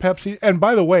 You're the Pepsi... And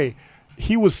by the way,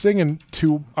 he was singing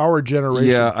to our generation.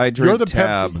 Yeah, I drink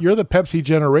Tab. You're the Pepsi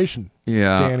generation,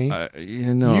 Yeah, Danny.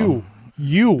 No.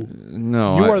 You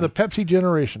No, are the Pepsi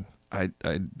generation. I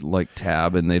like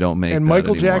Tab, and they don't make And that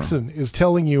Michael anymore. Jackson is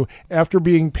telling you, after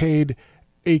being paid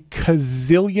a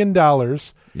gazillion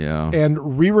dollars Yeah.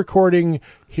 and re-recording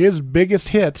his biggest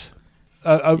hit...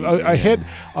 A hit,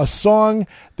 a song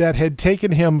that had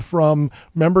taken him from,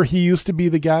 remember, he used to be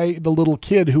the guy, the little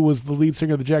kid who was the lead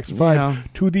singer of the Jackson 5, Yeah.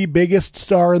 to the biggest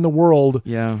star in the world.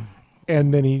 Yeah.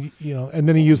 And then he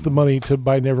used the money to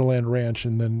buy Neverland Ranch,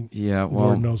 and then Yeah, well,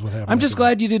 Lord knows what happened. I'm just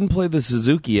glad you didn't play the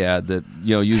Suzuki ad that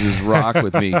uses Rock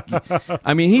with Me.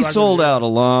 I mean, he sold out a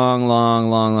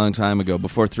long time ago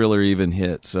before Thriller even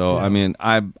hit. So Yeah. I mean,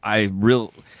 I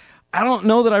don't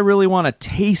know that I really want to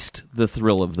taste the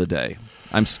thrill of the day.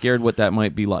 I'm scared what that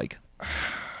might be like.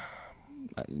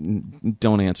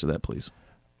 Don't answer that, please.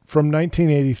 From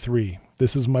 1983,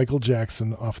 this is Michael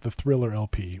Jackson off the Thriller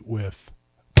LP with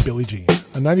Billie Jean.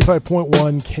 A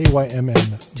 95.1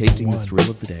 KYMN. Tasting the thrill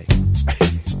of the day.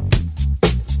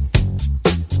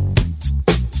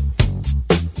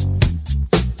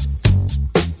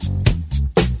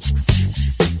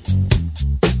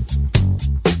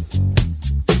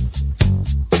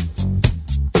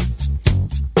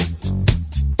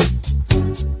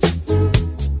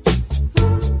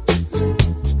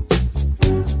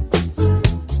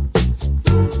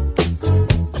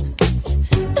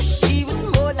 She was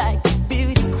more like a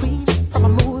beauty queen from a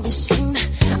movie scene.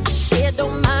 I said,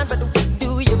 don't mind, but what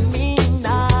do you mean?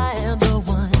 I am the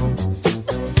one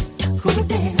who would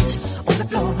dance on the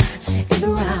floor and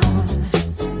around.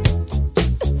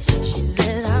 She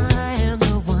said, I am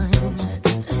the one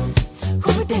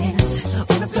who would dance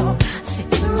on the floor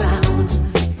and around.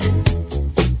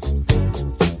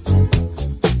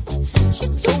 She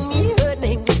told me her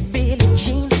name was Billie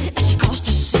Jean as she crossed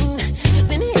the scene.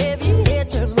 Then heavy hair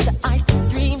turned with the eyes to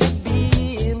dream of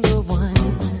being the one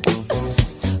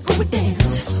who would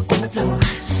dance on the floor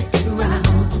and around.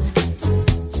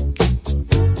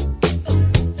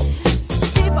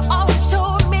 People always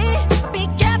told me, be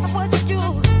careful what you do.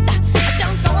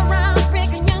 Don't go around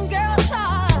breaking young girls'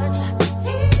 hearts.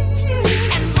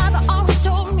 And mother always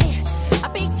told me,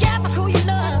 be careful who you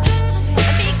love.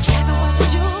 And be careful what you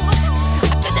do.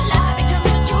 Cause the love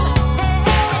becomes the truth.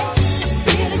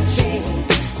 Billie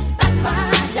Jean's not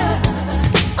my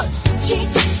love. She's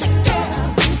just a girl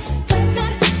who claims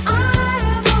that I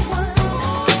am the one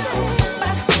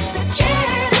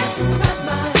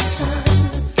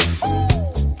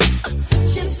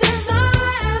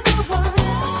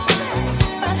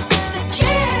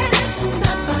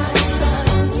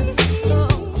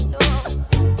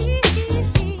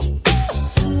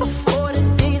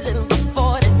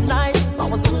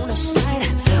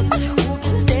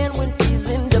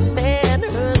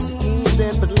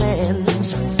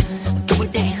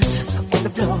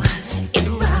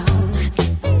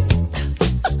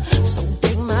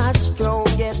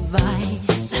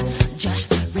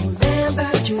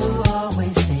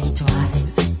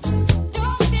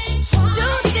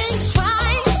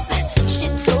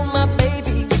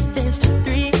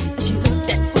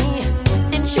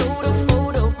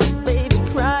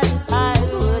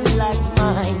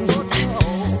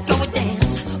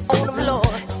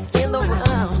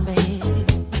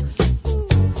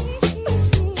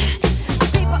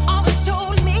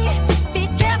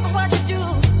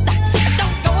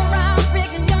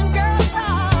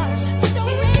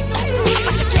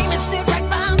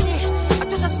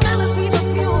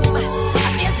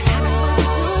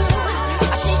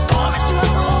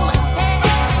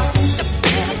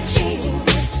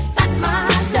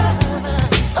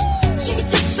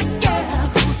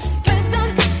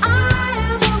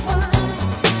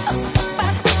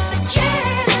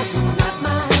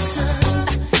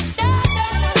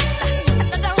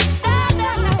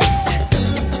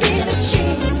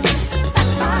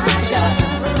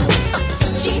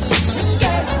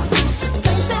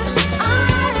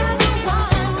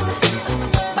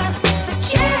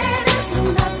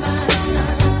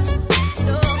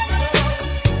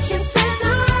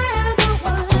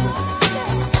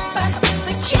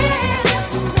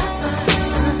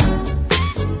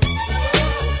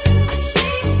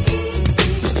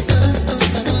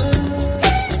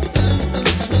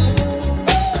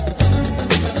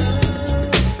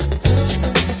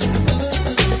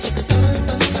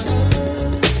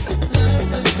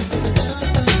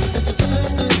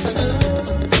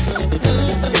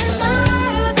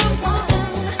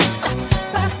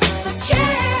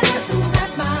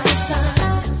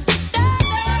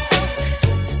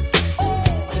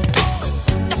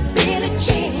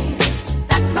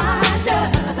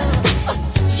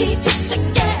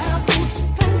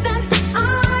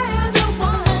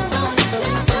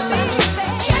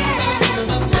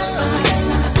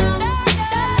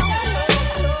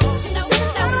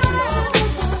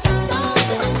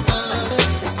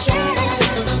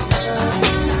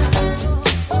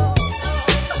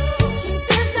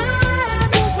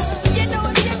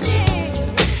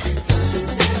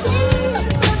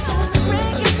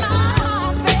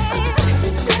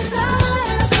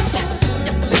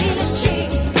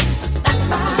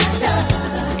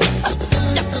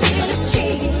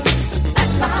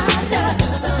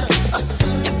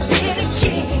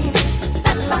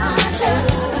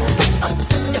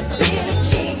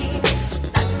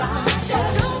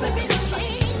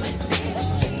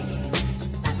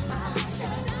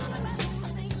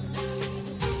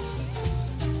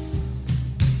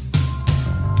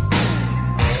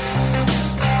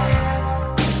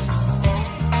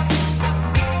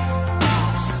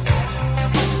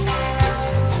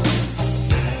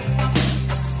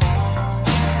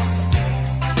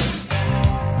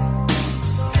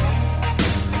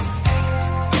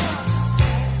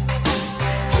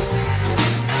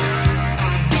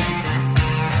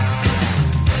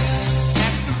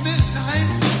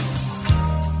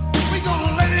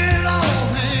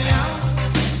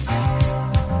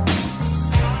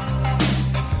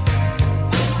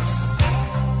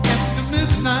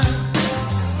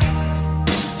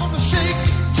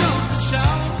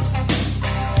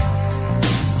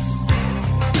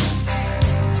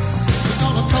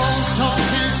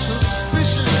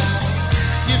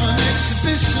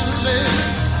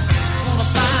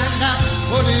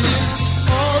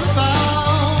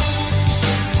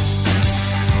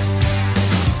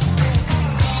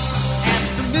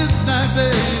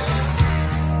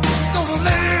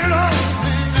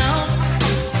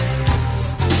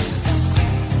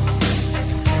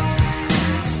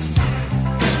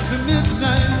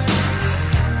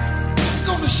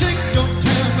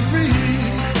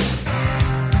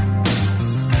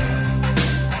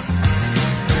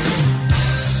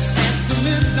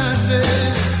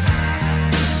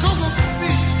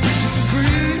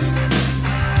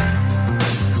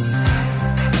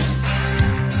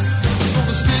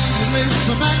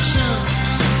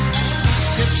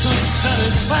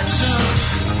satisfaction.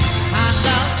 Find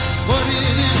out what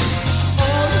it is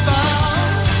all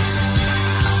about.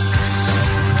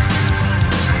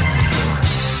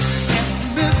 At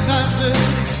midnight, baby,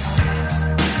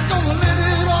 gonna let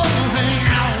it all hang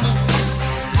out.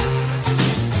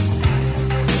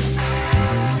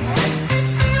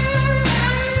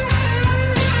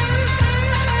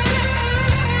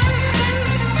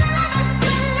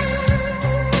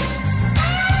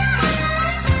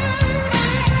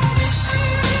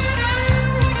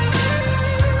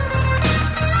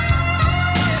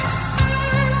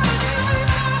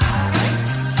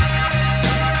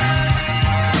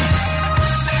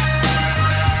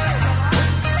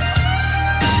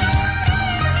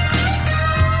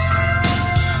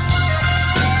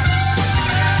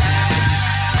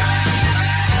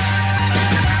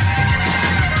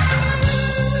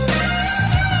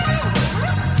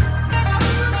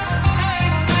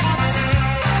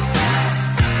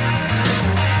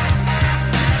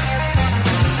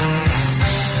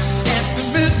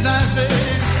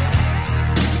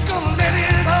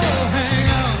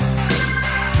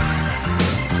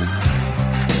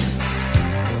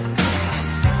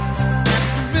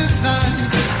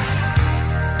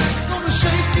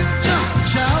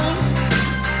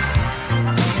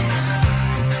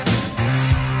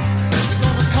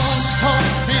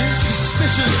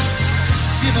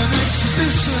 Give an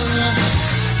exhibition.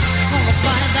 Gonna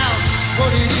find out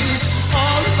what it is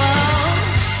all about.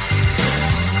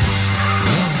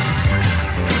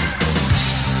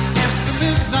 After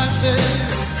midnight, baby,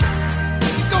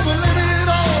 gonna let it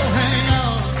all hang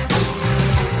out.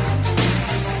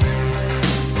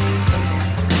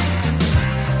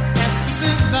 After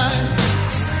midnight,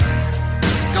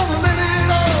 gonna let it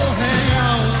all hang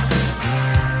out.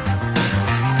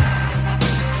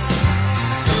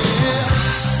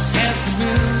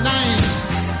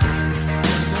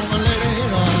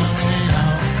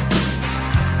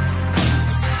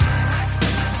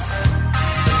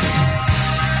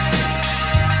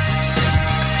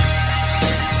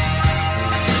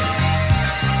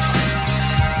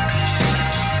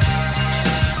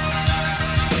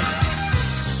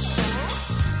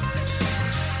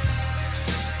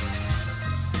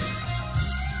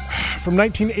 From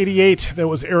 1988, that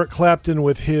was Eric Clapton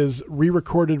with his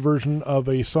re-recorded version of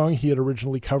a song he had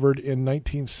originally covered in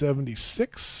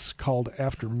 1976 called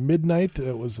After Midnight.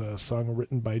 It was a song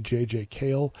written by J.J.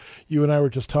 Cale. You and I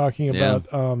were just talking about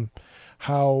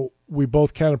how we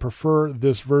both kind of prefer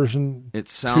this version. It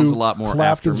sounds to a lot more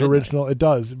Clapton's After Midnight. original. It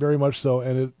does, very much so.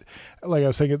 And it, like I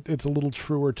was saying, it's a little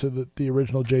truer to the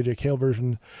original J.J. Cale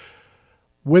version.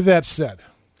 With that said,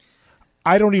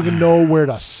 I don't even know where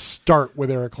to start with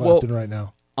Eric Clapton right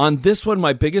now. On this one,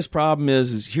 my biggest problem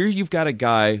is here you've got a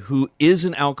guy who is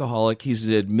an alcoholic. He's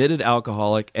an admitted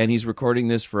alcoholic, and he's recording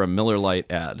this for a Miller Lite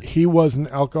ad. He was an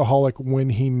alcoholic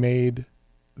when he made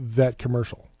that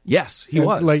commercial. Yes, he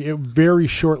was. Very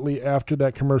shortly after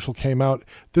that commercial came out.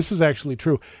 This is actually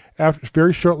true.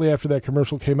 Very shortly after that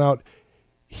commercial came out,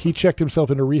 he checked himself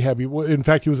into rehab. In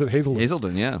fact, he was at Hazelden.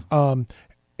 Hazelden, yeah.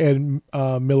 And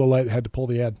Miller Lite had to pull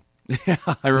the ad. Yeah,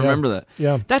 I remember that.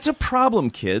 Yeah. That's a problem,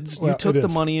 kids. Well, you took it the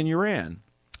is. money and you ran.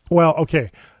 Well,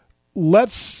 okay.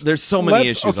 There's so many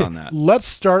issues on that. Let's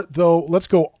start, though. Let's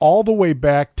go all the way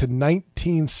back to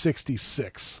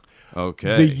 1966.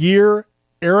 Okay. The year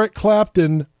Eric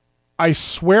Clapton, I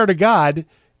swear to God,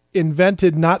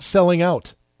 invented not selling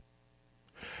out.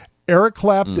 Eric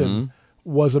Clapton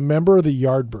was a member of the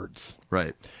Yardbirds.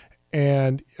 Right.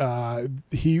 And the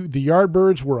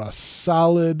Yardbirds were a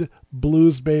solid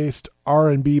blues-based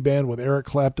R&B band with Eric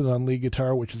Clapton on lead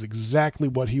guitar, which is exactly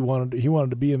what he wanted. He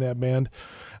wanted to be in that band.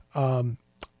 And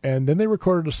then they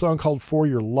recorded a song called "For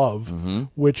Your Love,"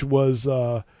 which was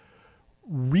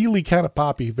really kind of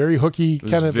poppy, very hooky, It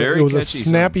was kind of. very It was a catchy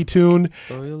snappy tune,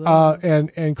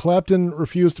 and Clapton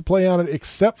refused to play on it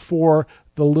except for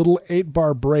the little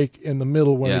 8-bar break in the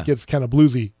middle when it gets kind of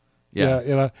bluesy.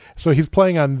 Yeah. So he's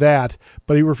playing on that,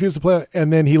 but he refused to play it,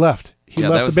 and then he left. He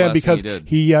left the band because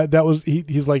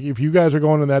he's like, if you guys are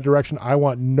going in that direction, I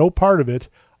want no part of it.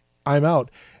 I'm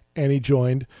out. And he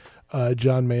joined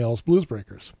John Mayall's Blues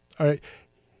Breakers. All right.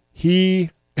 His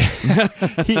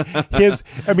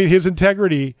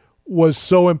integrity was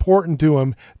so important to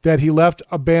him that he left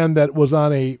a band that was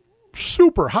on a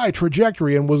super high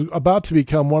trajectory and was about to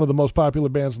become one of the most popular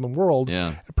bands in the world.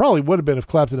 Yeah. It probably would have been if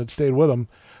Clapton had stayed with him.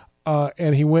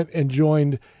 And he went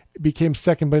and became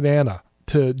second banana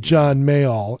to John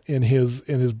Mayall in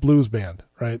his blues band,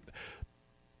 right?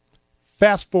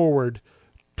 Fast forward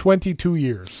 22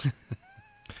 years.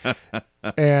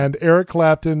 And Eric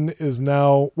Clapton is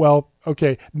now,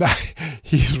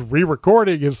 he's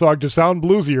re-recording his song to sound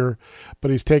bluesier,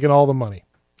 but he's taking all the money.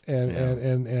 And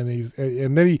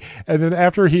then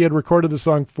after he had recorded the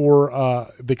song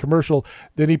for the commercial,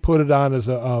 then he put it on as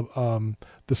the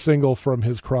single from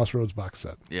his Crossroads box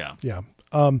set. Yeah.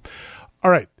 All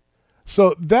right.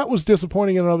 So that was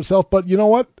disappointing in and of itself, but you know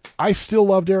what? I still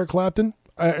loved Eric Clapton.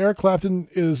 Eric Clapton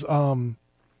is not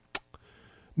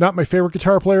my favorite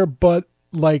guitar player, but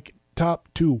like top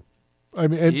 2. I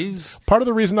mean, He's part of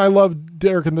the reason I love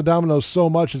Derek and the Dominoes so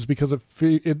much is because it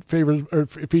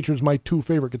features my 2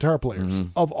 favorite guitar players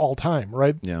of all time,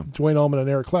 right? Yeah. Duane Allman and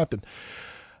Eric Clapton.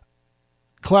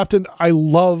 Clapton, I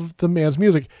love the man's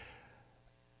music.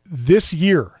 This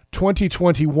year,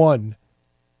 2021,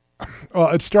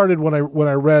 it started when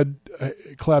I read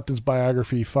Clapton's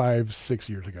biography 5-6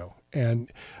 years ago,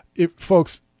 and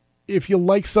folks, if you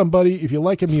like somebody, if you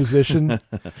like a musician,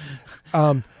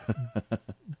 don't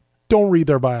read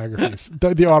their biographies,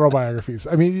 the autobiographies.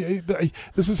 I mean,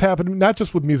 this has happened not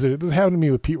just with music. This happened to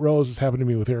me with Pete Rose. It's happened to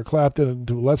me with Eric Clapton, and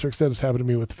to a lesser extent, it's happened to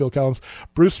me with Phil Collins.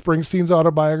 Bruce Springsteen's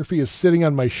autobiography is sitting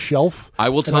on my shelf. I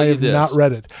will tell you this. I have not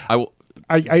read it. I will.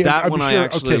 I'm I sure-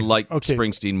 actually okay, like okay.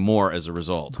 Springsteen more as a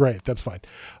result. Great, that's fine.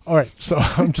 All right, so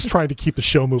I'm just trying to keep the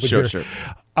show moving here. Sure.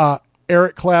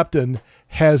 Eric Clapton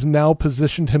has now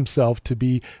positioned himself to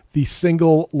be the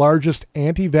single largest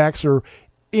anti-vaxxer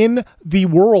in the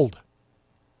world.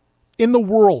 In the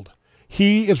world.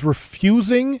 He is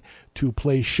refusing to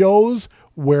play shows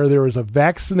where there is a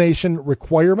vaccination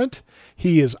requirement.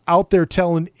 He is out there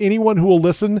telling anyone who will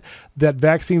listen that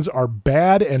vaccines are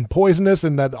bad and poisonous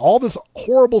and that all this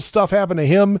horrible stuff happened to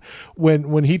him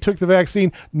when he took the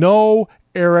vaccine. No,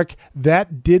 Eric,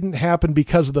 that didn't happen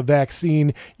because of the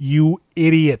vaccine, you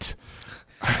idiot.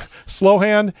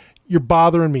 Slowhand, you're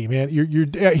bothering me, man.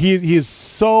 He is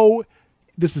so.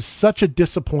 This is such a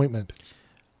disappointment.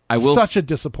 Such a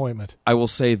disappointment. I will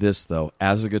say this though,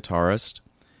 as a guitarist,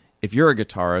 if you're a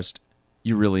guitarist,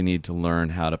 you really need to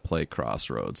learn how to play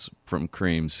Crossroads from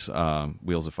Cream's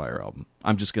Wheels of Fire album.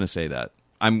 I'm just going to say that.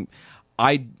 I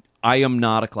am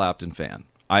not a Clapton fan.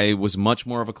 I was much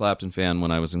more of a Clapton fan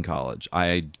when I was in college.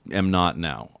 I am not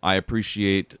now. I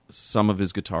appreciate some of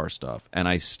his guitar stuff, and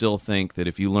I still think that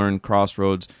if you learn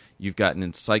Crossroads, you've got an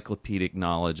encyclopedic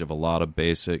knowledge of a lot of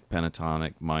basic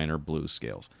pentatonic minor blues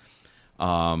scales.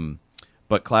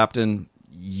 But Clapton,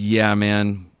 yeah,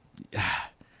 man,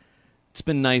 it's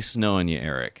been nice knowing you,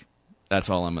 Eric. That's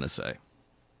all I'm going to say.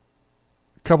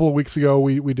 A couple of weeks ago,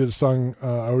 we did a song,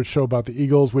 our show about the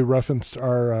Eagles. We referenced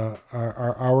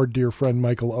our dear friend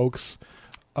Michael Oakes.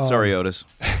 Sorry, Otis.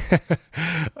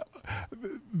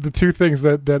 The 2 things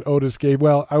that Otis gave.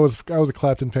 Well, I was a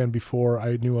Clapton fan before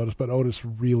I knew Otis, but Otis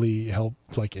really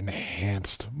helped,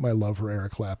 enhanced my love for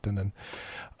Eric Clapton,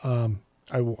 and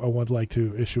I would like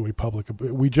to issue a public.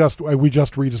 We just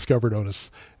rediscovered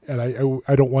Otis, and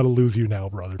I don't want to lose you now,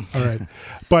 brother. All right,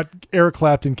 but Eric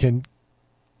Clapton can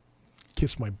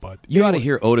kiss my butt. You ought to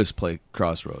hear Otis play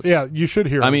Crossroads. Yeah, you should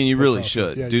hear. I mean, Otis you play really Crossroads.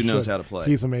 should. Yeah, Dude you knows should. how to play.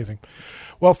 He's amazing.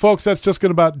 Well, folks, that's just going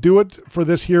to about do it for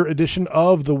this here edition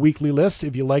of the Weekly List.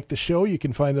 If you like the show, you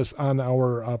can find us on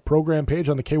our program page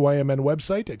on the KYMN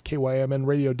website at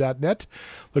kymnradio.net.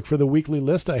 Look for the Weekly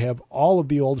List. I have all of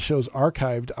the old shows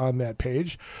archived on that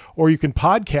page. Or you can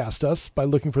podcast us by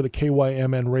looking for the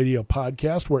KYMN Radio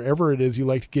Podcast, wherever it is you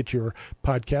like to get your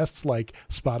podcasts, like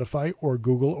Spotify or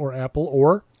Google or Apple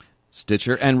or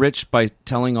Stitcher. And Rich, by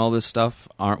telling all this stuff,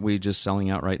 aren't we just selling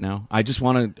out right now? I'm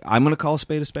going to call a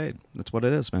spade a spade. That's what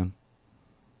it is, man.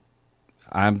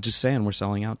 I'm just saying we're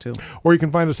selling out too. Or you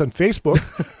can find us on Facebook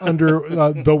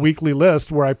under the Weekly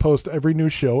List, where I post every new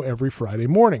show every Friday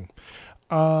morning.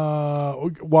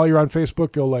 While you're on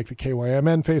Facebook, go like the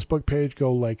KYMN Facebook page.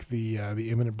 Go like the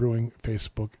Imminent Brewing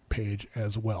Facebook page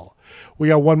as well. We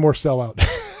got one more sellout.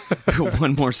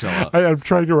 One more sellout. I'm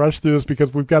trying to rush through this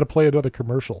because we've got to play another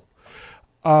commercial.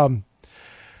 I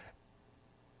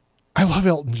love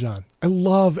Elton John.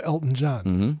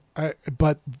 Mm-hmm.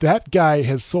 But that guy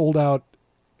has sold out,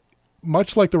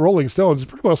 much like the Rolling Stones. He's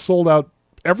pretty well sold out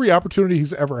every opportunity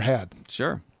he's ever had.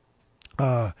 Sure.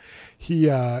 He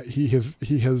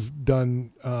has done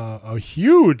a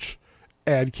huge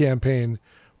ad campaign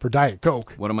for Diet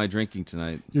Coke. What am I drinking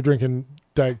tonight? You're drinking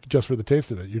just for the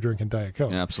taste of it. You're drinking Diet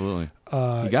Coke. Yeah, absolutely.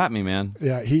 You got me, man.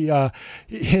 Yeah, he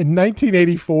in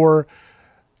 1984.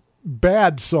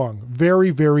 Bad song,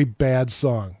 very, very bad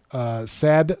song.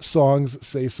 Sad songs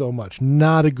say so much.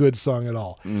 Not a good song at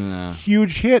all. Nah.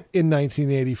 Huge hit in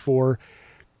 1984.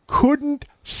 Couldn't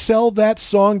sell that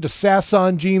song to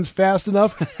Sasson jeans fast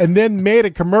enough, and then made a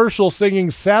commercial singing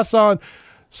Sasson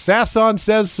Sasson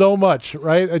says so much,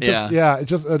 right?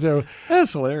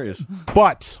 That's hilarious.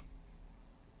 But,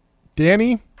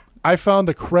 Danny, I found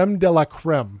the creme de la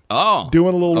creme. Oh.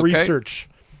 Doing a little okay. research.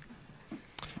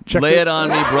 Lay it on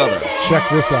me, brother. Check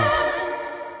this out.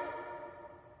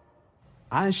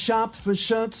 I shopped for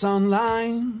shirts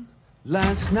online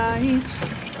last night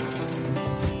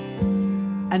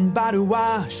and body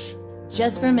wash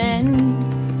Just for men.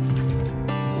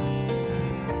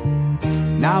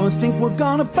 Now I think we're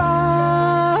gonna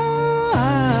buy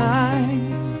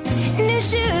New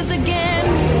shoes again.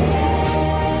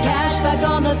 Cash back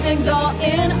on the things all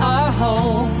in our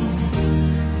home.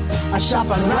 I shop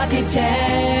on Rakuten.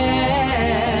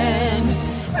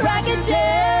 Rakuten.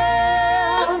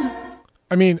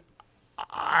 I mean,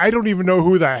 I don't even know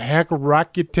who the heck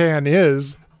Rakuten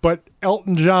is, but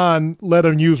Elton John let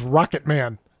him use Rocket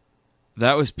Man.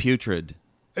 That was putrid.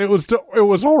 It was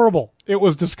horrible. It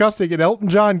was disgusting, and Elton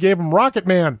John gave him Rocket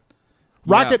Man.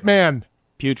 Rocket Man.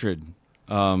 Putrid.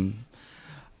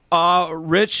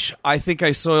 Rich, I think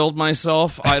I soiled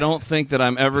myself. I don't think that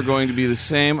I'm ever going to be the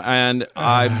same, and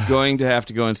I'm going to have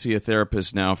to go and see a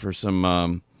therapist now for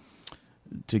some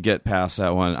to get past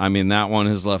that one. I mean, that one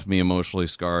has left me emotionally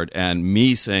scarred, and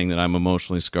me saying that I'm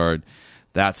emotionally scarred,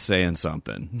 that's saying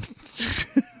something.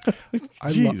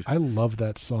 I love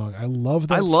that song. I loved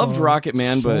song Rocket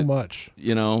Man so but, much.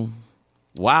 You know,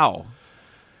 wow.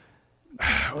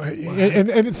 And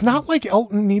it's not like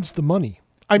Elton needs the money.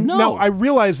 Now, I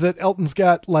realize that Elton's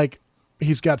got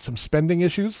he's got some spending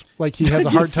issues. Like he has a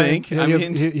hard time.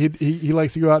 He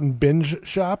likes to go out and binge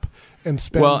shop and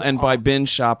spend. Well, and by binge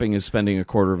shopping is spending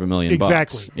 $250,000.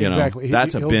 Exactly. You know, exactly.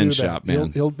 That's a binge shop,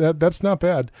 man. That's not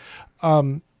bad.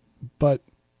 But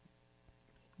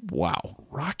wow,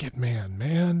 Rocket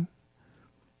Man.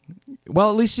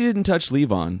 Well, at least you didn't touch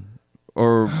Levon,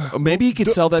 or maybe you could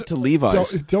sell that to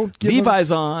Levi's. Don't give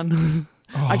Levi's on.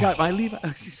 I got my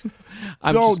Levi's.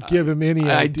 Don't give him any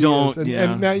ideas. I don't.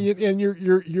 And now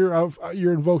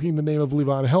you're invoking the name of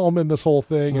Levon Helm in this whole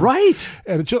thing, right?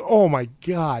 And it's just, oh my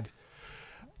God.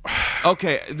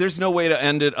 Okay, there's no way to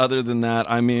end it other than that.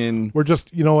 I mean, we're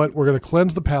just, you know what? We're going to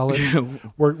cleanse the palate.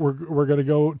 we're going to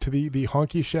go to the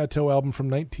Honky Chateau album from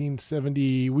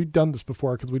 1970. We've done this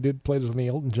before because we did play this on the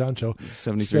Elton John show.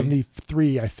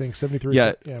 73, I think. 73.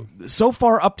 Yeah. So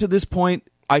far up to this point,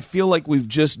 I feel like we've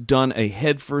just done a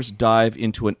headfirst dive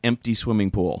into an empty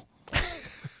swimming pool.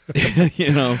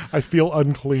 You know, I feel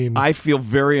unclean. I feel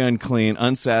very unclean,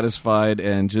 unsatisfied,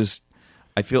 and just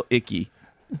I feel icky.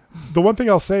 The one thing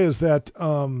I'll say is that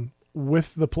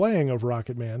with the playing of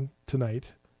Rocket Man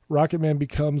tonight, Rocket Man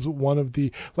becomes one of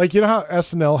the, like, you know how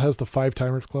SNL has the Five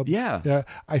Timers Club? Yeah.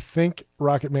 I think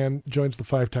Rocket Man joins the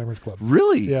Five Timers Club.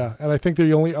 Really? Yeah. And I think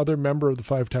the only other member of the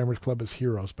Five Timers Club is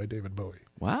Heroes by David Bowie.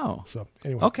 Wow. So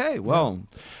anyway. Okay. Well.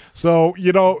 Yeah. So,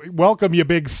 you know, welcome, you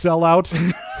big sellout.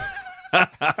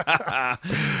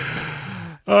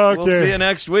 Okay. We'll see you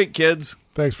next week, kids.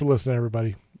 Thanks for listening,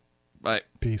 everybody. Bye.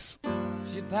 Peace.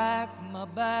 She packed my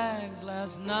bags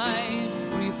last night,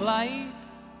 pre-flight.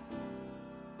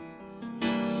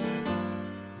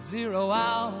 0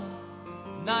 hour,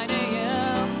 9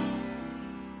 a.m.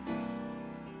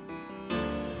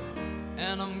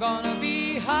 And I'm gonna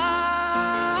be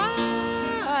high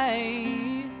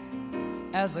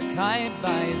as a kite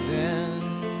by then.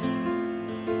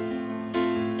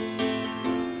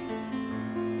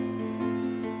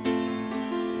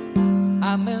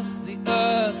 I miss the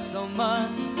earth so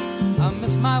much, I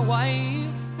miss my wife.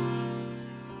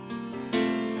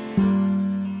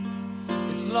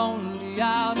 It's lonely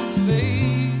out in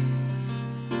space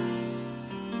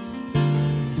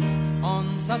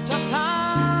on such a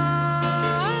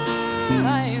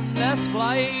timeless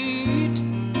flight.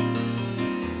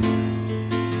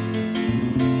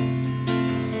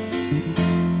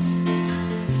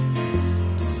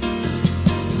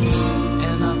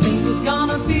 And I think it's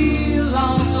gonna be a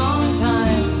long, long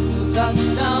time till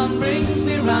touchdown brings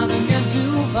me round again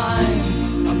to find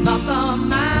I'm not the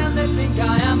man they think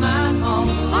I am at home.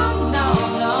 Oh no,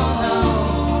 no, no,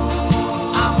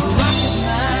 I'm a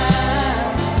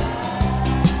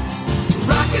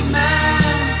rocket man,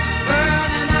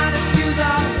 burning out his fuse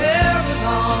out very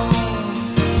long.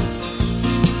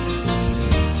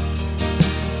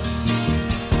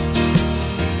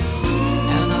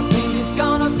 And I think it's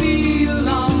gonna be a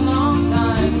long, long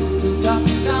time till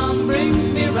touchdown brings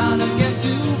me round again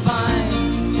to find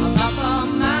I'm not the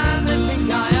man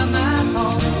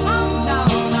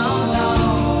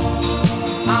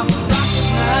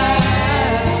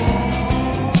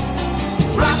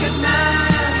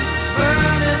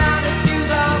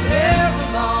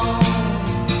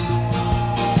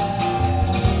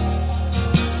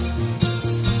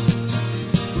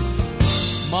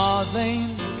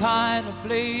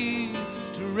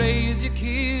to raise your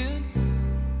kids.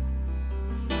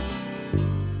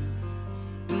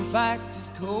 In fact,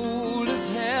 it's cold as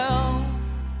hell,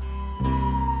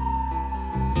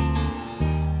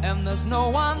 and there's no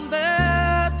one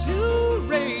there to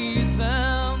raise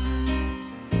them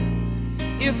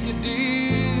if you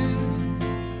did.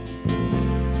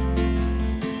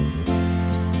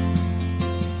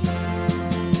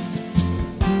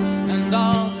 And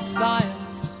all the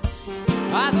science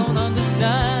I don't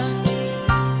understand,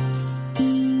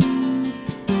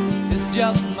 it's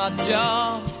just my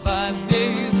job 5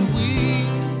 days a week.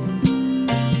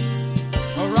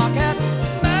 A rocket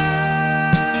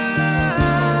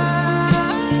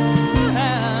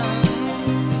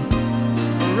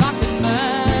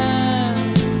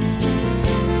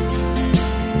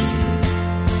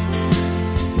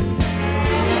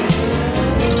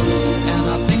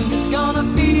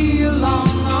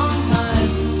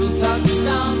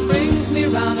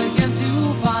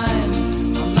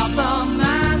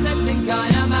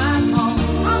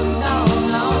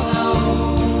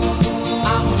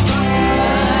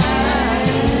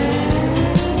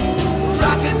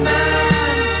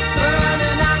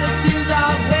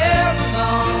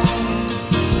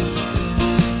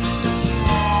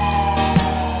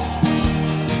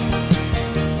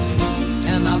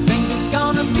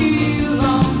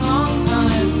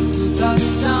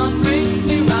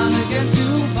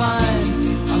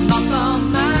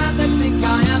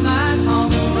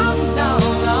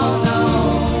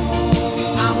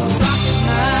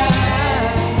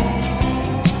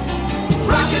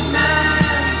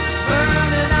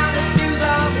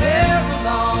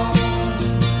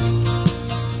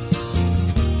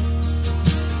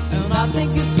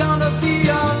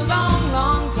be a long,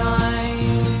 long time.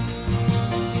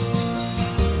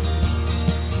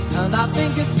 And I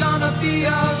think it's gonna be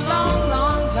a long,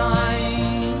 long time.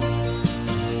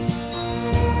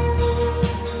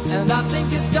 And I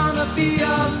think it's gonna be a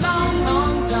long,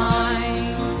 long time.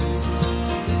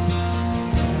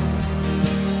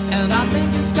 And I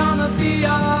think it's gonna be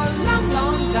a long,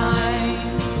 long time.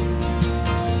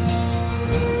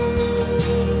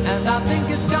 And I think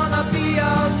it's gonna be a long, long time. And I think it's gonna be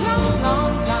a long,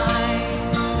 long time.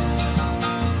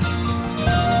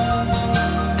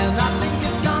 And I think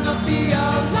it's gonna be a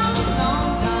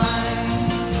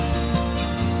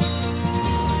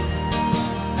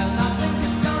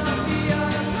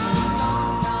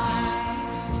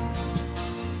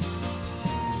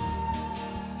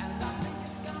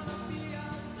long,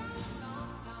 long time.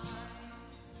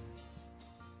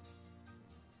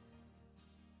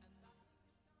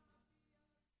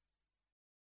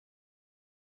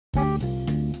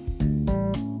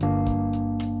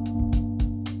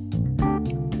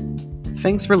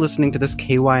 Thanks for listening to this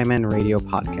KYMN radio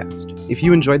podcast. If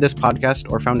you enjoyed this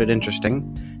podcast or found it interesting,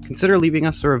 consider leaving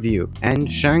us a review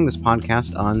and sharing this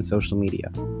podcast on social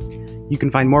media. You can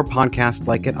find more podcasts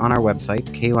like it on our website,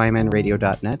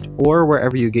 kymnradio.net, or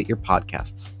wherever you get your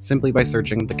podcasts, simply by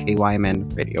searching the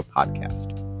KYMN Radio Podcast.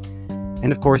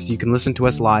 And of course, you can listen to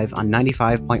us live on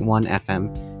 95.1 FM,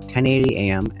 1080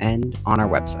 AM, and on our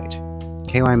website.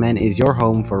 KYMN is your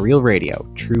home for real radio,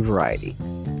 true variety.